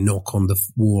 can you knock on the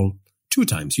wall 2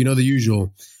 times? You know, the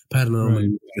usual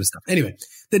paranormal stuff. Anyway,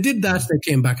 they did that. They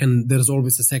came back, and there's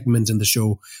always a segment in the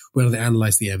show where they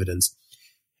analyze the evidence.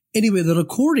 Anyway, the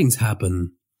recordings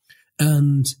happen,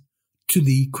 and to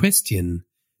the question,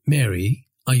 Mary,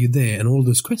 are you there? And all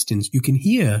those questions, you can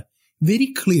hear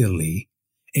very clearly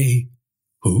a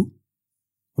who?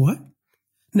 What?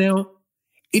 Now,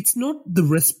 it's not the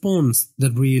response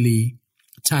that really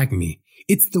tagged me.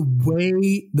 It's the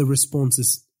way the response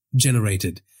is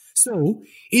generated. So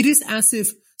it is as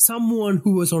if someone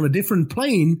who was on a different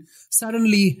plane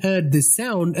suddenly heard this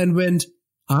sound and went,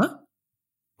 huh?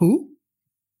 Who?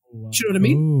 Wow. Do you know what I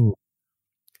mean? Oh.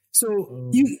 So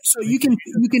you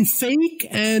can fake,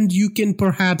 and you can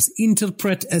perhaps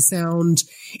interpret a sound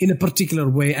in a particular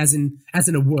way, as in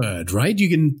a word, right? You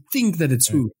can think that it's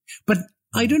who, but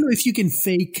I don't know if you can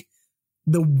fake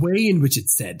the way in which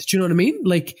it's said. Do you know what I mean?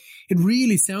 Like, it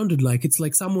really sounded like it's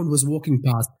like someone was walking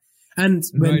past, and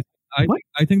when, right.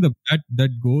 I think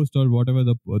that ghost or whatever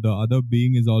the other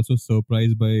being is also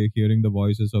surprised by hearing the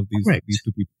voices of these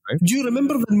 2 people, right? Do you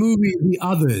remember the movie The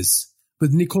Others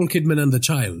with Nicole Kidman and the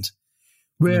child?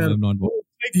 Where No, not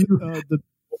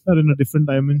they're in a different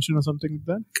dimension or something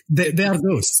like that? they are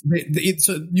ghosts.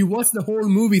 So you watch the whole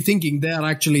movie thinking they are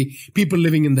actually people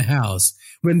living in the house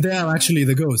when they are actually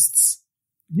the ghosts.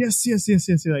 Yes. I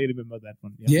remember that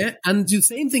one. Yeah, and the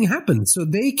same thing happens. So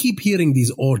they keep hearing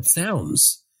these odd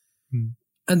sounds,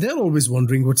 and they're always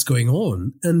wondering what's going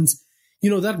on. And,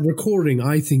 that recording,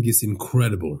 I think, is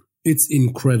incredible. It's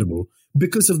incredible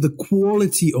because of the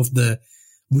quality of the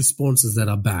responses that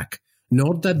are back.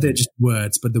 Not that they're just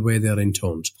words, but the way they're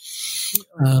intoned.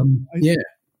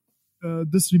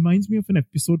 This reminds me of an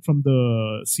episode from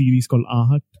the series called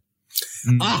Ahat.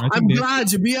 I'm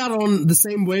glad we are on the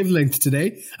same wavelength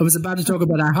today. I was about to talk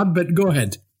about Ahat, but go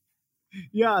ahead.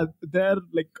 Yeah, they're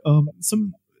like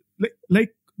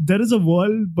like there is a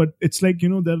world, but it's like,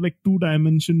 there are like 2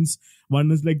 dimensions.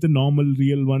 One is like the normal,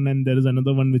 real one, and there is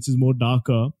another one which is more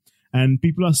darker. And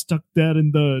people are stuck there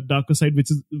in the darker side,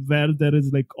 which is where there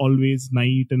is like always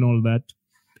night and all that.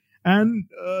 And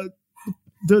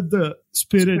the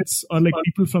spirits or like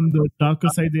people from the darker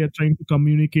side, they are trying to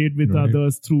communicate with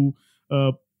others through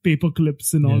paper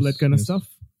clips and all that kind of stuff.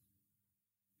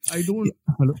 I don't.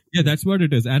 Hello? Yeah, that's what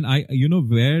it is. And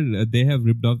where they have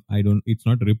ripped off, it's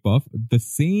not rip off. The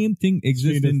same thing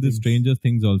exists in the Stranger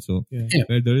Things also. Yeah.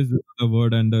 Where there is the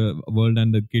word and the world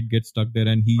and the kid gets stuck there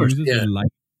and he uses the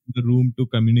light in the room to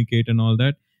communicate and all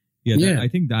that. I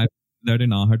think that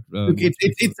in Ahat.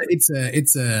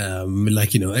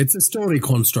 It's a story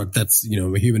construct that's,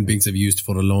 human beings have used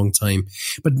for a long time.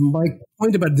 But my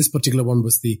point about this particular one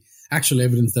was the actual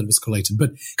evidence that was collated.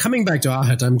 But coming back to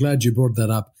Ahat, I'm glad you brought that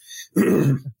up.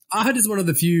 Ahat is one of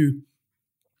the few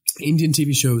Indian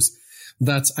TV shows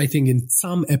that I think in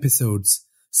some episodes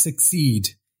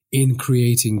succeed in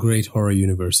creating great horror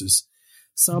universes.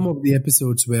 Some of the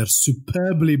episodes were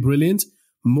superbly brilliant.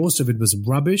 Most of it was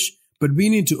rubbish. But we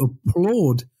need to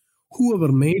applaud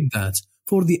whoever made that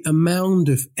for the amount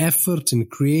of effort and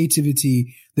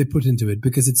creativity they put into it,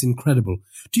 because it's incredible.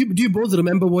 Do you both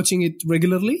remember watching it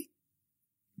regularly?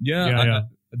 Yeah.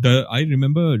 I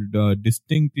remember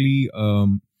distinctly.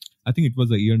 I think it was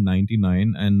the year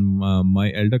 99, and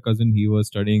my elder cousin, he was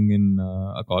studying in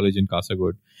a college in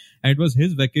Kasaragod, and it was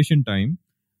his vacation time.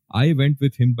 I went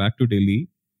with him back to Delhi.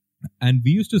 And we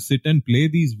used to sit and play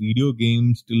these video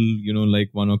games till, like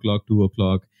 1 o'clock, 2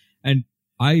 o'clock. And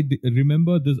I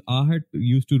remember this Ahat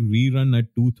used to rerun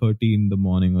at 2:30 in the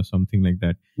morning or something like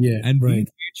that. Yeah. And we made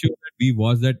sure that we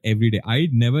watched that every day. I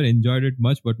never enjoyed it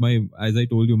much, but as I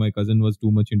told you, my cousin was too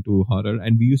much into horror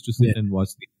and we used to sit and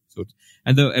watch the episodes.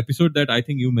 And the episode that I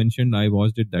think you mentioned, I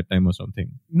watched it that time or something.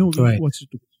 No, we watched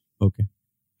it too. Okay.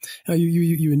 Oh,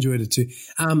 you enjoyed it too.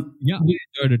 Yeah, we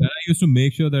enjoyed it. And I used to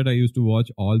make sure that I used to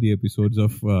watch all the episodes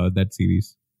of that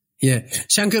series. Yeah,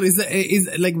 Shankar, is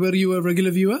like, were you a regular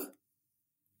viewer?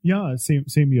 Yeah, same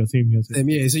here. Same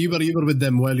here. So you were with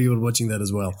them while you were watching that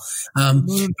as well. No, not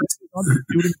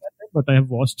during that time, but I have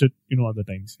watched it, other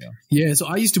times. Yeah. Yeah. So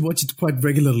I used to watch it quite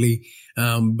regularly.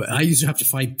 But I used to have to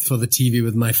fight for the TV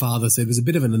with my father, so it was a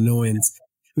bit of an annoyance.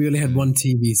 We only had one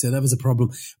TV, so that was a problem.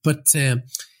 But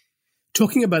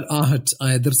talking about Ahat,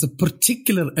 there's a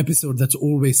particular episode that's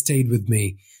always stayed with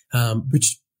me,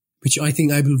 which I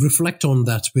think I will reflect on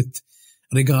that with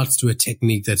regards to a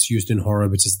technique that's used in horror,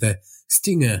 which is the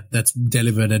stinger that's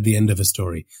delivered at the end of a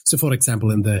story. So, for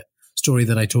example, in the story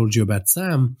that I told you about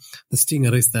Sam, the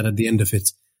stinger is that at the end of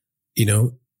it,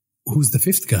 who's the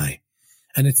fifth guy?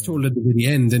 And it's told at the very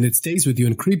end, and it stays with you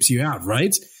and creeps you out,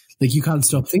 right? Like you can't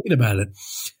stop thinking about it.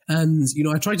 And, you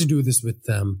know, I tried to do this with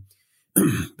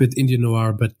Indian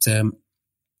noir, but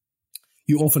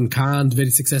you often can't very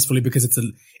successfully because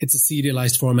it's a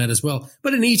serialized format as well.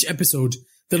 But in each episode,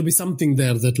 there'll be something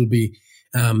there that will be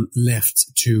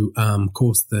left to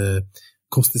cause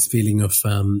this feeling of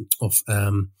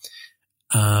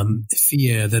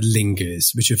fear that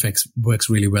lingers, which works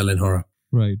really well in horror.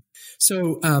 Right.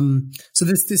 So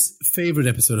there's this favorite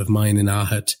episode of mine in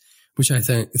Ahat, which I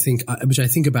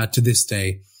think about to this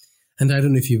day, and I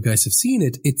don't know if you guys have seen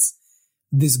it. It's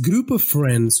this group of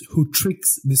friends who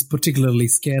tricks this particularly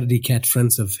scaredy cat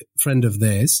friend of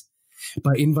theirs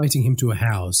by inviting him to a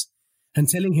house and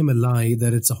telling him a lie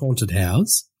that it's a haunted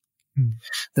house,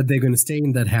 that they're going to stay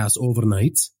in that house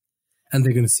overnight, and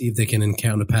they're going to see if they can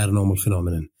encounter paranormal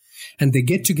phenomenon. And they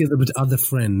get together with other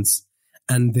friends,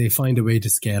 and they find a way to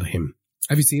scare him.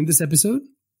 Have you seen this episode?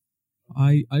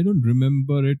 I don't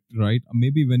remember it right.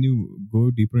 Maybe when you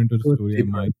go deeper into the story, I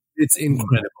might. It's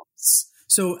incredible.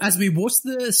 So as we watch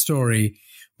the story,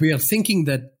 we are thinking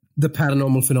that the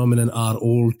paranormal phenomenon are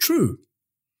all true.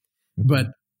 But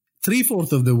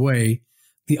 3/4 of the way,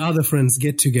 the other friends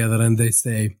get together and they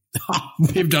say,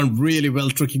 we've done really well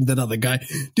tricking that other guy.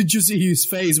 Did you see his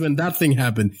face when that thing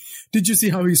happened? Did you see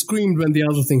how he screamed when the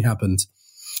other thing happened?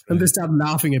 And they start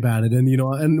laughing about it. And, you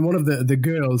know, and one of the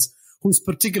girls who's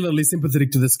particularly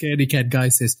sympathetic to the scaredy cat guy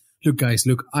says, look, guys,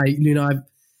 I've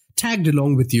tagged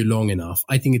along with you long enough.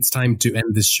 I think it's time to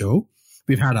end this show.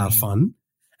 We've had our fun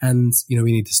and, you know,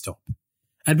 we need to stop.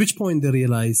 At which point they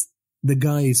realize the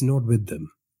guy is not with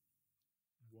them.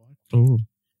 What? Oh.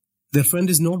 Their friend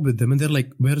is not with them and they're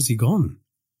like, where is he gone?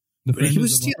 He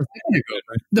was here a second ago.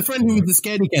 Right? The friend who was the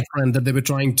scaredy cat friend that they were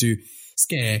trying to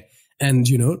scare and,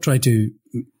 you know, try to,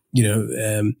 you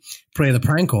know, play the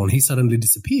prank on, he suddenly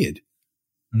disappeared.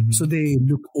 Mm-hmm. So they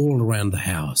look all around the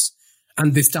house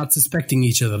and they start suspecting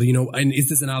each other, you know, and is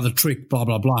this another trick, blah,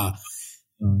 blah, blah.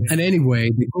 Mm-hmm. And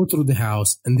anyway, they go through the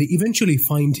house and they eventually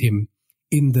find him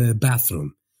in the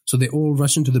bathroom. So they all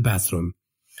rush into the bathroom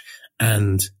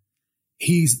and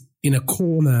he's in a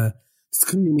corner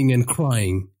screaming and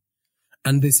crying.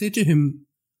 And they say to him,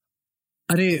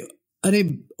 I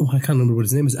can't remember what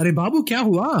his name is. Are Babu, kya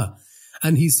hua?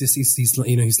 And he's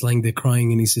lying there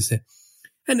crying and he's just,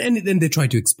 and then they try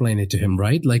to explain it to him,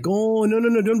 right? Like, oh, no,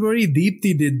 don't worry.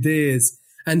 Deepti did this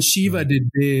and Shiva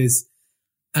did this.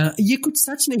 Ye kuch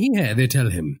sach nahi hai, they tell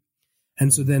him.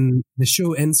 And so then the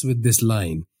show ends with this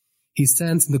line. He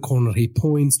stands in the corner. He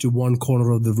points to one corner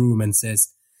of the room and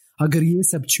says, Agar ye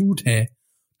sab jhoot hai,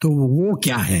 to wo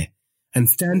kya hai? And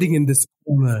standing in this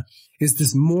corner is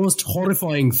this most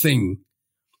horrifying thing.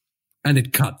 And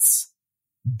it cuts.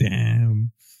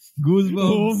 Damn. Goosebumps.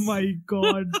 Oh my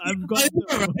God. I've got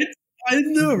I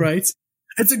know, right?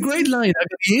 It's a great line.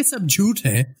 Agar ye sab jhoot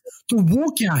hai, to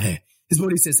wo kya hai? Is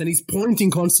what he says. And he's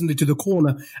pointing constantly to the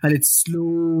corner and it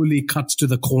slowly cuts to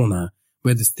the corner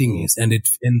where this thing is and it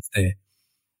ends there.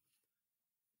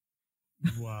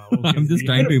 Wow. Okay. I'm just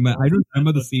trying to imagine. I don't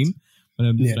remember the scene, but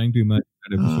I'm just trying to imagine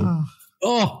that episode.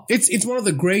 Oh, it's one of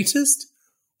the greatest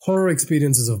horror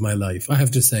experiences of my life, I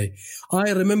have to say.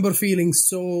 I remember feeling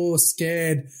so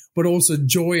scared, but also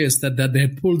joyous that they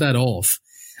had pulled that off.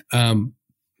 And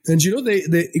you know,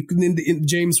 in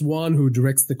James Wan, who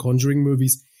directs the Conjuring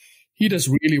movies, he does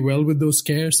really well with those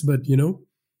scares, but you know,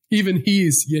 even he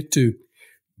is yet to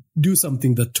do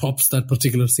something that tops that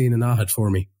particular scene in Ahat for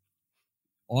me.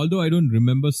 Although I don't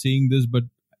remember seeing this, but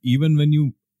even when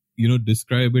you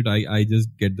describe it, I just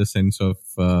get the sense of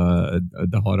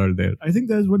the horror there. I think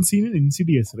there's one scene in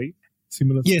Insidious, right?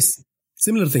 Similar. Yes,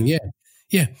 similar thing.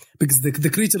 Yeah, because the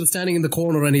creature is standing in the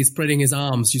corner and he's spreading his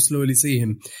arms. You slowly see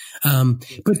him.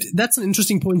 But that's an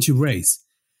interesting point you raise.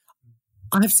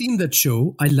 I have seen that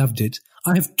show. I loved it.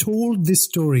 I have told this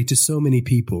story to so many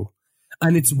people,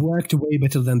 and it's worked way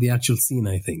better than the actual scene,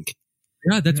 I think.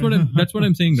 Yeah, that's what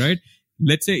I'm saying, right?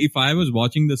 Let's say if I was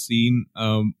watching the scene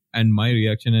and my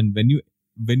reaction, and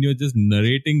when you're just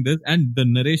narrating this, and the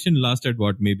narration lasted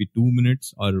maybe 2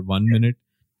 minutes or 1 minute,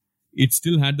 it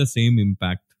still had the same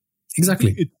impact.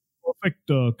 Exactly. It's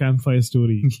perfect campfire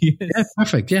story. Yes. Yeah,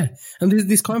 perfect. Yeah, and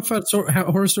these campfire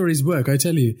horror stories work, I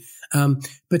tell you. The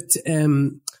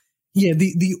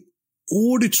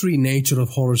auditory nature of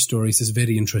horror stories is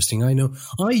very interesting. I know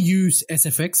I use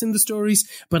SFX in the stories,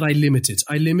 but I limit it.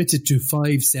 I limit it to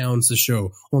 5 sounds a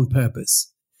show on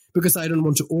purpose because I don't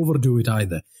want to overdo it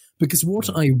either. Because what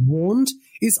I want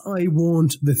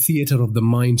the theater of the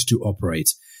mind to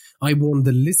operate. I want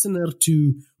the listener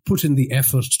to put in the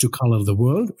effort to color the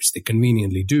world, which they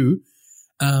conveniently do,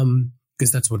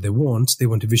 because that's what they want. They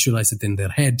want to visualize it in their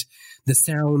head. The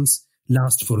sounds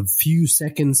lasts for a few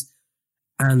seconds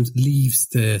and leaves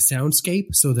the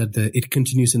soundscape so that it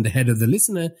continues in the head of the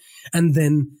listener. And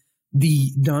then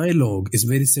the dialogue is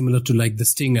very similar to like the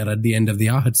stinger at the end of the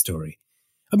Ahad story.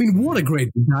 I mean, what a great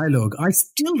dialogue. I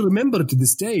still remember to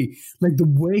this day, like the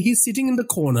way he's sitting in the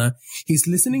corner, he's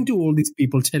listening to all these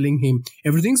people telling him,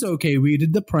 everything's okay, we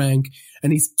did the prank,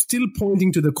 and he's still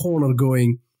pointing to the corner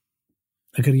going,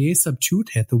 agar ye sab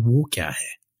jhoot hai, to wo kya hai?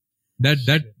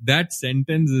 That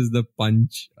sentence is the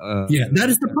punch. That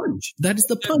is the punch. That is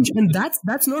the punch. And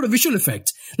that's not a visual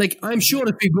effect. Like, I'm sure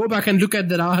if we go back and look at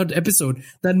that Ahad episode,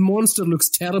 that monster looks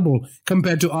terrible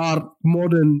compared to our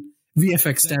modern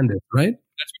VFX standard, right?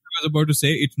 That's what I was about to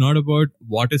say. It's not about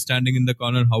what is standing in the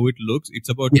corner, how it looks. It's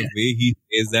about the way he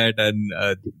says that, and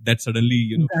that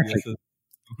suddenly,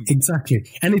 Exactly.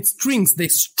 And it's strings. They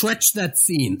stretch that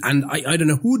scene. And I don't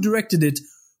know who directed it.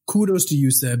 Kudos to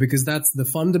you, sir, because that's the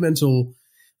fundamental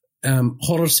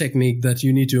horror technique that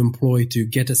you need to employ to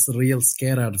get a surreal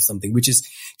scare out of something, which is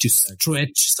to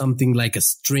stretch something like a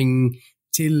string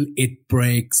till it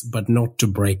breaks, but not to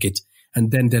break it,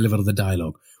 and then deliver the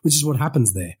dialogue, which is what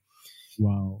happens there.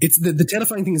 Wow. It's the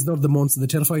terrifying thing is not the monster. The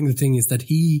terrifying thing is that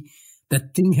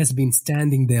that thing has been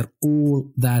standing there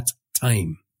all that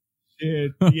time.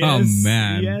 Shit. Yes. Oh,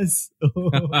 man. Yes.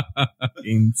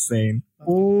 Insane.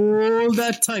 All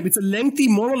that time. It's a lengthy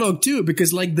monologue too,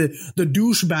 because like the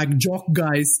douchebag jock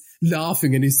guy's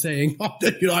laughing and he's saying,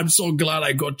 I'm so glad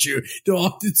I got you.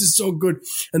 Oh, this is so good.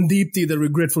 And Deepthi, the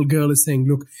regretful girl, is saying,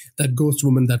 look, that ghost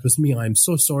woman, that was me. I'm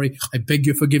so sorry. I beg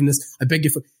your forgiveness. I beg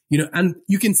you for, and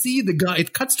you can see the guy,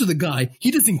 it cuts to the guy. He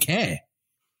doesn't care.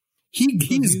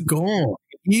 He's gone.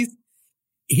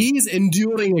 He's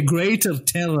enduring a greater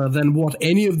terror than what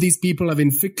any of these people have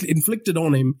inflicted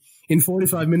on him in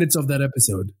 45 minutes of that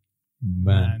episode.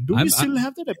 Man, do we still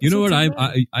have that episode? You know what?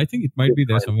 I think it might be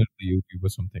there somewhere on YouTube or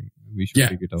something. We should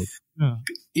dig it out. Yeah.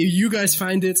 If you guys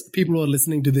find it, people who are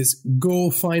listening to this,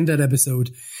 go find that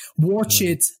episode. Watch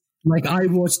it like I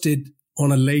watched it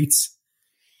on a late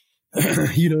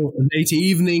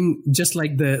evening, just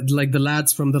like the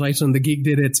lads from The Writer and the Geek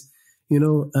did it.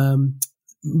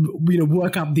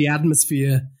 Work up the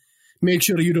atmosphere. Make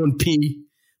sure you don't pee.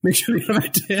 Make sure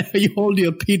you hold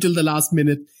your pee till the last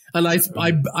minute. And I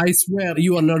swear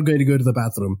you are not going to go to the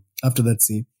bathroom after that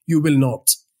scene. You will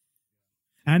not.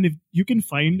 And if you can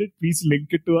find it, please link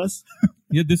it to us.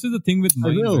 Yeah, this is the thing with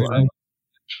mine. I will.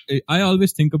 I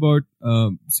always think about,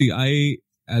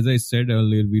 as I said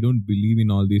earlier, we don't believe in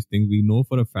all these things. We know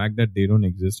for a fact that they don't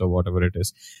exist or whatever it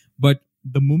is. But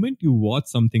the moment you watch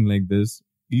something like this,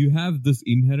 you have this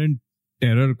inherent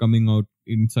terror coming out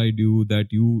inside you that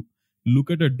you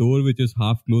look at a door which is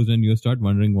half closed and you start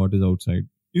wondering what is outside.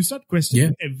 You start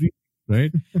questioning everything.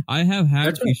 Right? I have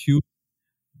had issues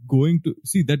going to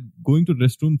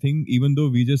restroom thing, even though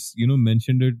we just,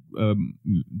 mentioned it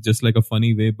just like a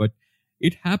funny way, but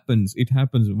it happens. It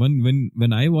happens.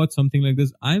 When I watch something like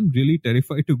this, I'm really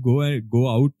terrified to go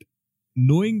out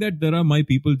knowing that there are my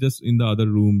people just in the other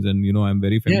rooms and, I'm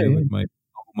very familiar with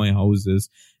my house is.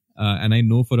 And I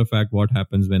know for a fact what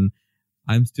happens when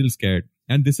I'm still scared.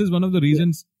 And this is one of the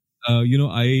reasons,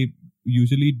 I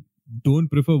usually don't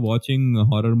prefer watching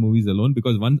horror movies alone,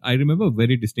 because I remember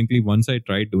very distinctly once I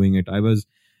tried doing it.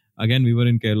 We were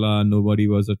in Kerala, nobody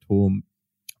was at home.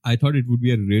 I thought it would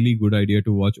be a really good idea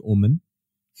to watch Omen,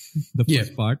 the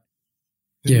first part.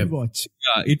 Yeah. Rewatch.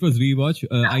 Yeah, it was rewatch.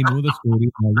 I know the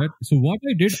story and all that. So what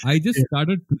I did, I just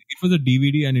started, it was a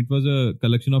DVD and it was a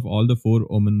collection of all the 4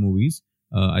 Omen movies.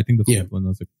 I think the 4th one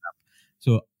was a crap.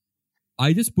 So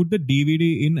I just put the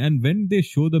DVD in, and when they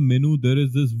show the menu, there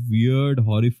is this weird,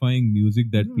 horrifying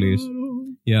music that plays.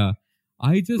 Yeah.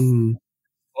 I just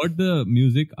heard the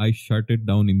music, I shut it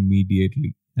down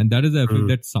immediately. And that is the effect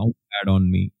that sound had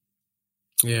on me.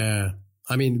 Yeah.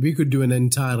 I mean, we could do an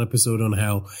entire episode on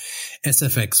how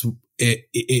SFX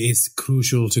is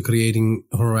crucial to creating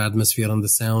horror atmosphere and the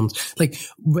sound. Like,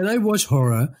 when I watch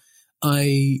horror,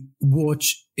 I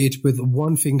watch it with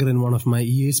one finger in one of my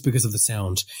ears because of the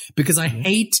sound. Because I'm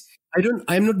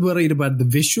not worried about the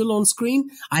visual on screen.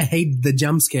 I hate the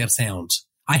jump scare sound.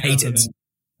 I hate it.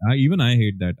 Even I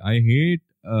hate that. I hate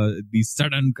the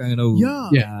sudden kind of...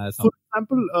 For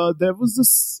example, there was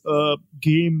this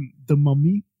game, The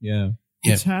Mummy. Yeah.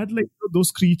 Which had like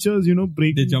those creatures,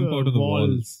 breaking They jump out of the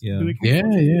walls. Yeah.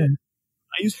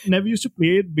 I never used to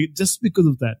play it just because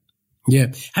of that. Yeah.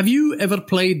 Have you ever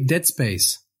played Dead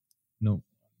Space? No.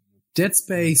 Dead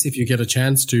Space, if you get a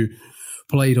chance to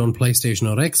play it on PlayStation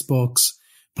or Xbox,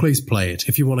 please play it.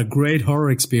 If you want a great horror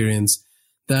experience,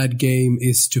 that game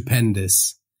is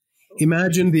stupendous.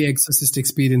 Imagine the Exorcist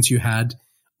experience you had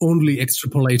only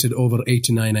extrapolated over 8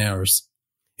 to 9 hours.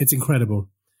 It's incredible.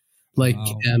 Like,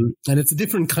 Wow. and it's a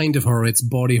different kind of horror. It's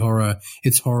body horror.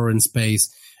 It's horror in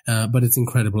space, but it's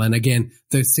incredible. And again,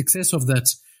 the success of that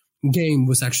game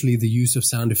was actually the use of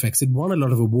sound effects. It won a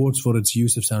lot of awards for its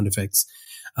use of sound effects.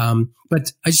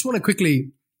 But I just want to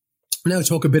quickly now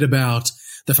talk a bit about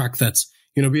the fact that,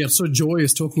 we are so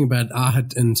joyous talking about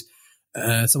Ahad and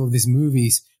some of these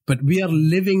movies, but we are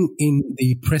living in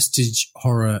the prestige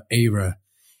horror era.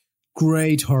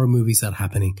 Great horror movies are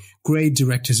happening. Great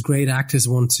directors, great actors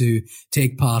want to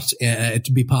take part,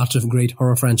 to be part of great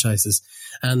horror franchises.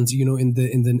 And, in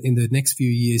the next few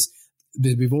years,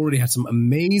 we've already had some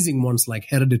amazing ones like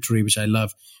Hereditary, which I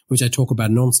love, which I talk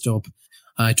about nonstop.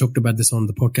 I talked about this on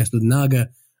the podcast with Naga,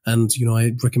 and,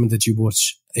 I recommend that you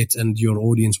watch it and your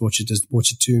audience watch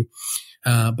it too.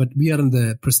 But we are in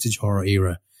the prestige horror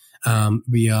era.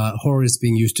 Horror is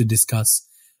being used to discuss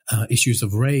issues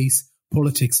of race,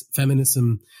 politics,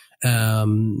 feminism,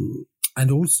 and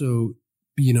also,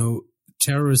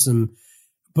 terrorism,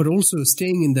 but also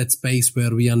staying in that space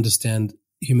where we understand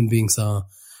human beings are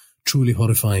truly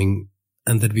horrifying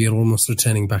and that we are almost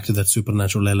returning back to that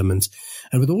supernatural element.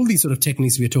 And with all these sort of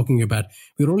techniques we are talking about,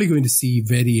 we're only going to see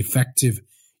very effective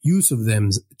use of them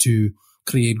to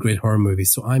create great horror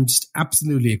movies. So I'm just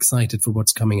absolutely excited for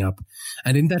what's coming up.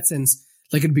 And in that sense,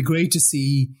 it'd be great to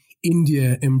see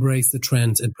India embrace the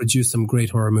trend and produce some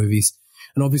great horror movies.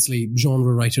 And obviously,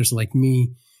 genre writers like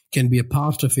me can be a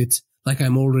part of it.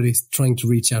 I'm already trying to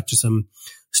reach out to some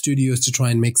studios to try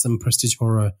and make some prestige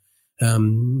horror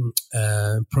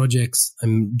projects.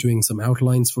 I'm doing some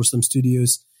outlines for some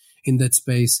studios in that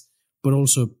space. But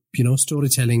also,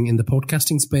 storytelling in the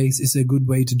podcasting space is a good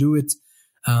way to do it.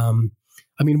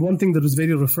 One thing that was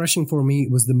very refreshing for me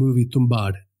was the movie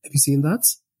Tumbad. Have you seen that?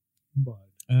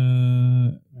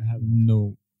 I have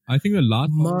no. I think the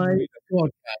last My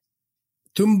God,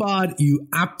 Tumbad, you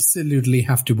absolutely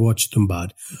have to watch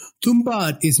Tumbad.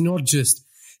 Tumbad is not just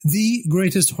the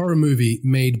greatest horror movie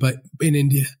made in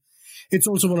India. It's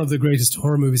also one of the greatest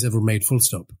horror movies ever made, full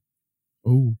stop.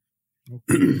 Oh.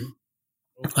 Okay.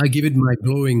 I give it my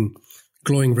glowing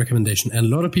recommendation. And a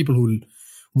lot of people who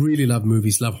really love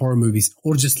movies, love horror movies,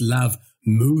 or just love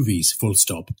movies, full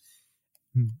stop,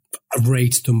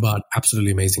 rate Tumbad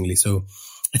absolutely amazingly. So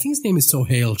I think his name is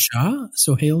Sohail Shah.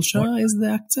 Sohail Shah is the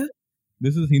actor.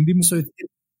 This is Hindi movie? So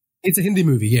it's a Hindi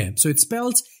movie, yeah. So it's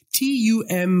spelled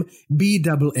Tumbad.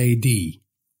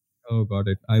 Oh, got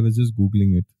it. I was just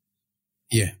Googling it.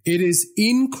 Yeah, it is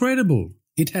incredible.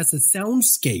 It has a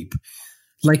soundscape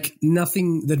like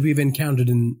nothing that we've encountered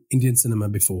in Indian cinema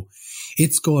before.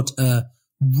 It's got a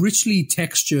richly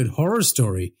textured horror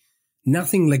story,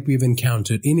 nothing like we've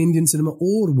encountered in Indian cinema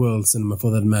or world cinema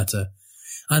for that matter.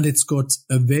 And it's got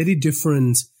a very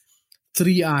different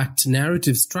 3-act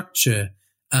narrative structure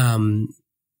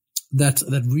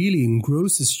that really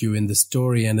engrosses you in the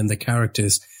story and in the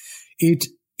characters. It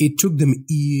took them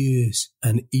years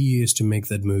and years to make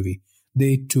that movie.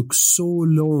 They took so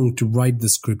long to write the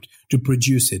script, to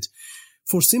produce it,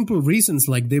 for simple reasons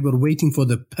like they were waiting for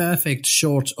the perfect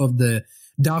shot of the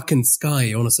darkened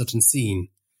sky on a certain scene,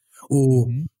 or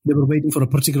they were waiting for a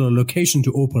particular location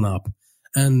to open up,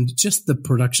 and just the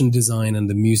production design and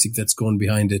the music that's gone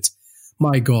behind it.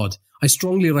 My God, I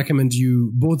strongly recommend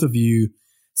both of you,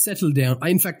 settle down.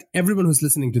 In fact, everyone who's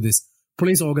listening to this,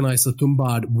 please organize a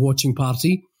Tumbad watching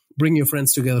party. Bring your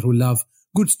friends together who love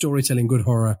good storytelling, good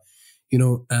horror.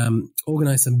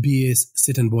 Organize some beers,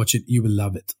 sit and watch it. You will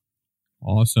love it.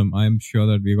 Awesome. I'm sure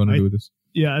that we're going to do this.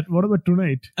 Yeah. What about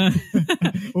tonight?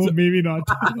 Oh, maybe not.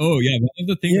 Oh, yeah. One of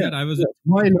the things that I was...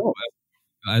 Why not?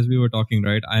 As we were talking,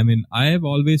 right? I have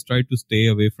always tried to stay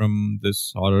away from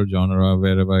this horror genre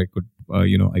wherever I could,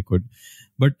 I could.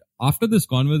 But after this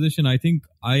conversation, I think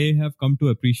I have come to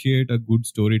appreciate a good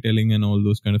storytelling and all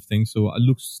those kind of things. So it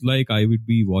looks like I would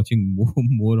be watching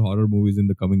more horror movies in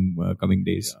the coming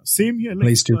days. Yeah. Same here.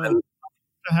 After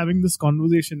having this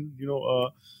conversation,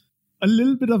 a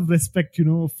little bit of respect,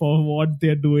 for what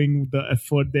they're doing, the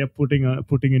effort they're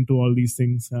putting into all these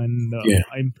things. And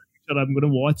I'm pretty sure I'm going to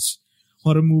watch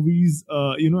horror movies,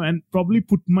 and probably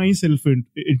put myself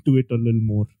into it a little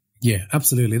more. Yeah,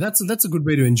 absolutely. That's a good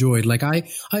way to enjoy it. Like I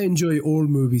enjoy all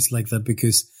movies like that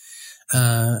because,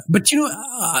 but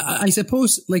I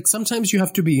suppose like sometimes you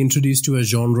have to be introduced to a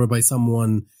genre by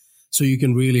someone so you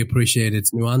can really appreciate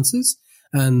its nuances.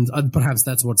 And perhaps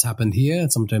that's what's happened here.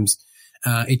 Sometimes,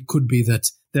 it could be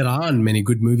that there aren't many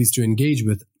good movies to engage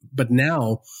with, but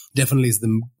now definitely is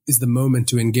the moment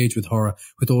to engage with horror,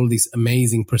 with all these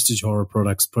amazing prestige horror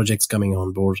projects coming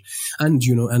on board, and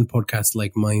and podcasts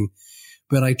like mine.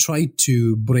 where I try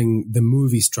to bring the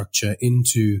movie structure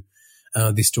into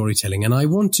the storytelling. And I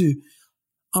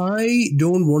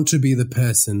don't want to be the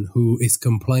person who is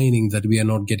complaining that we are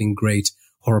not getting great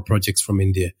horror projects from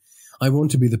India. I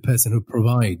want to be the person who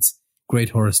provides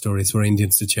great horror stories for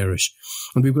Indians to cherish.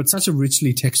 And we've got such a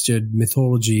richly textured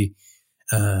mythology,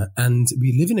 and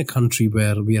we live in a country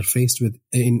where we are faced with,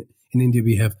 in India,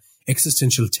 we have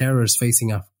existential terrors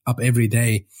facing up every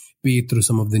day, be it through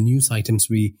some of the news items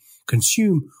we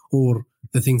consume or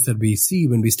the things that we see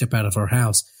when we step out of our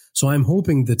house. So I'm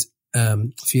hoping that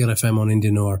Fear FM on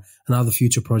Indian Noir and other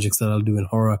future projects that I'll do in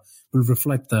horror will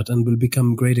reflect that and will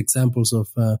become great examples of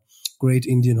great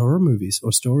Indian horror movies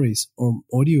or stories or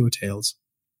audio tales.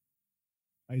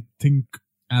 I think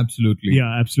Absolutely.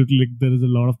 Yeah, absolutely. Like, there is a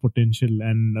lot of potential,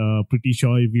 and pretty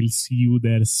sure we'll see you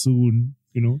there soon.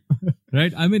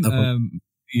 Right. I mean,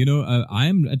 I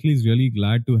am at least really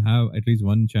glad to have at least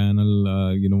one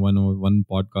channel, one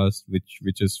podcast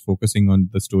which is focusing on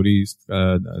the stories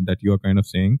that you are kind of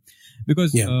saying,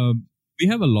 because we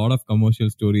have a lot of commercial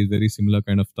stories, very similar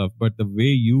kind of stuff, but the way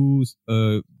you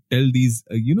tell these,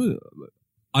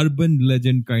 urban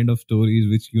legend kind of stories,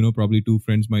 which probably two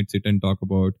friends might sit and talk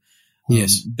about.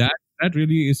 Yes, that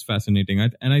really is fascinating,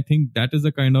 and I think that is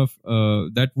the kind of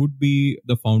that would be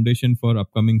the foundation for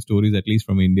upcoming stories, at least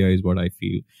from India, is what I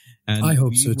feel. And I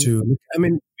hope so too. I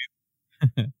mean,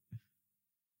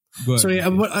 sorry, I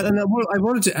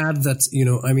wanted to add that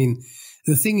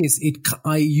the thing is,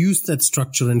 I use that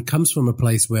structure and comes from a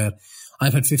place where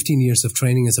I've had 15 years of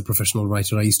training as a professional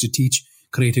writer. I used to teach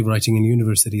creative writing in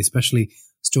university, especially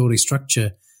story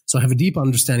structure. So I have a deep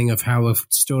understanding of how a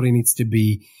story needs to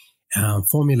be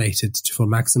formulated for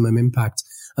maximum impact.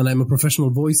 And I'm a professional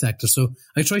voice actor. So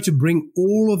I try to bring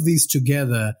all of these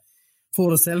together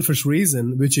for a selfish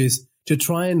reason, which is to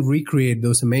try and recreate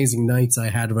those amazing nights I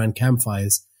had around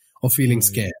campfires of feeling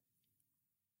scared.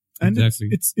 And exactly.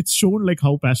 it's shown like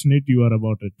how passionate you are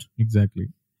about it. Exactly.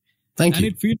 Thank you.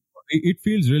 And it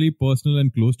feels really personal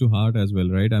and close to heart as well,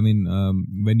 right? I mean,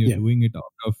 when you're doing it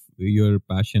out of your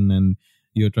passion and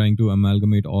you're trying to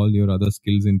amalgamate all your other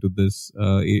skills into this,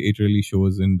 it really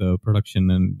shows in the production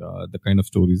and the kind of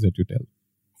stories that you tell.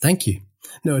 Thank you.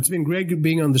 No, it's been great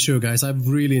being on the show, guys. I've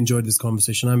really enjoyed this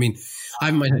conversation. I mean,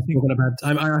 I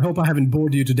hope I haven't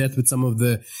bored you to death with some of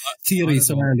the theories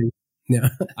surrounding. Yeah.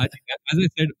 I think, as I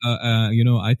said,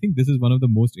 I think this is one of the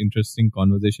most interesting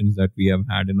conversations that we have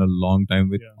had in a long time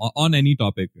on any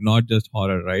topic, not just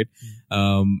horror, right?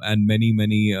 And many,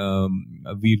 we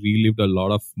relived a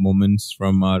lot of moments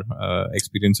from our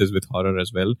experiences with horror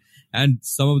as well. And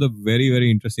some of the very, very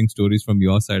interesting stories from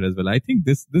your side as well. I think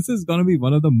this is going to be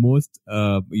one of the most,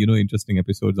 interesting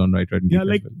episodes on Right Red and Geek. Yeah,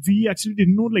 like we actually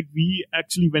didn't know, like we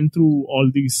actually went through all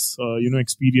these,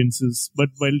 experiences. But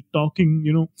while talking,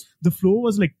 the flow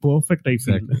was like perfect, I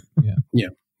feel. Exactly.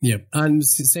 Yeah. And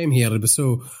same here. It was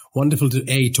so wonderful to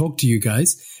A, talk to you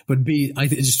guys, but B,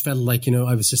 it just felt like,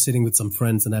 I was just sitting with some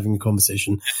friends and having a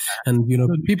conversation. And,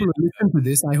 people who listen to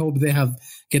this, I hope they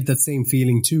get that same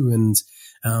feeling too.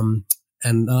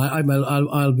 And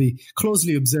I'll be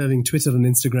closely observing Twitter and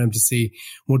Instagram to see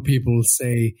what people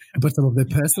say about some of their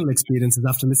personal experiences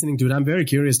after listening to it. I'm very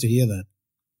curious to hear that.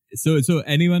 So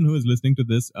anyone who is listening to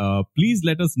this, please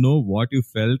let us know what you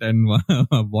felt and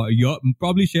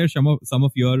probably share some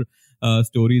of your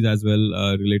stories as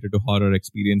well related to horror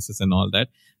experiences and all that.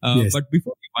 Yes. But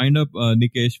before we wind up,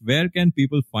 Nikesh, where can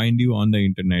people find you on the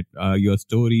internet? Your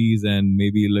stories and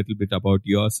maybe a little bit about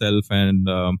yourself and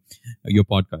your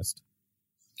podcast.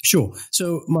 Sure.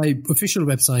 So my official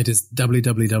website is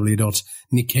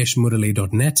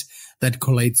www.nikeshmurali.net. That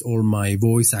collates all my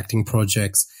voice acting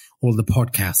projects, all the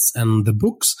podcasts and the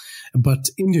books.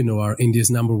 But Indian Noir, India's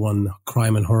 #1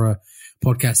 crime and horror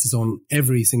podcast, is on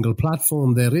every single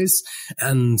platform there is.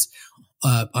 And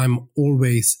I'm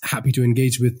always happy to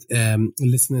engage with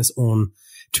listeners on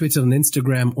Twitter and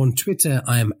Instagram. On Twitter,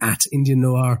 I am at Indian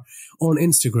Noir. On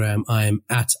Instagram, I am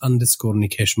at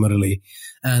 _Nikesh Murali.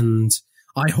 And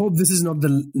I hope this is not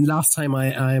the last time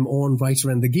I am on Writer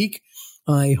and the Geek.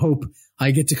 I hope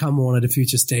I get to come on at a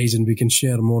future stage and we can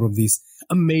share more of these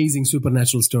amazing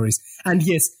supernatural stories. And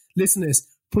yes, listeners,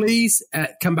 please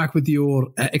come back with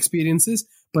your experiences,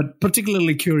 but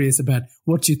particularly curious about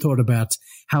what you thought about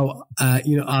how,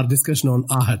 our discussion on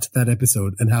Ahat, that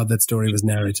episode, and how that story was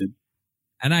narrated.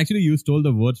 And actually, you stole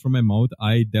the words from my mouth.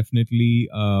 I definitely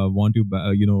want you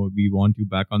back. We want you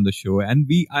back on the show,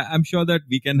 and I'm sure that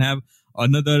we can have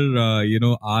another,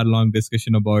 hour-long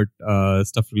discussion about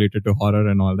stuff related to horror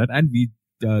and all that. And we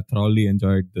thoroughly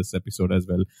enjoyed this episode as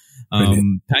well. Thank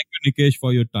you, Nikesh,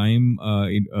 for your time,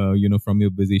 from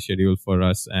your busy schedule for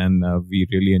us. And we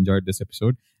really enjoyed this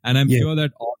episode. And I'm sure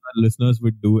that all our listeners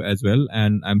would do as well.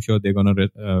 And I'm sure they're going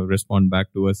to respond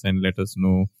back to us and let us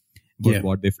know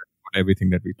what they felt about everything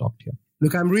that we talked here.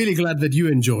 Look, I'm really glad that you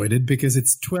enjoyed it because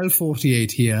it's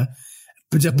 12:48 here,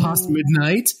 just past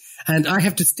midnight, and I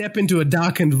have to step into a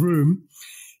darkened room.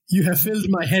 You have filled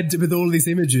my head with all these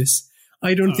images.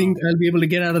 I don't think I'll be able to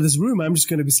get out of this room. I'm just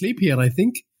going to be asleep here, I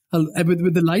think,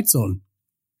 with the lights on.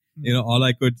 All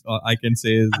I can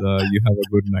say is you have a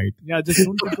good night. Yeah, just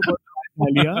don't think about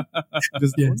Alia.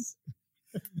 Just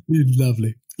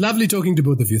Lovely. Lovely talking to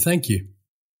both of you. Thank you.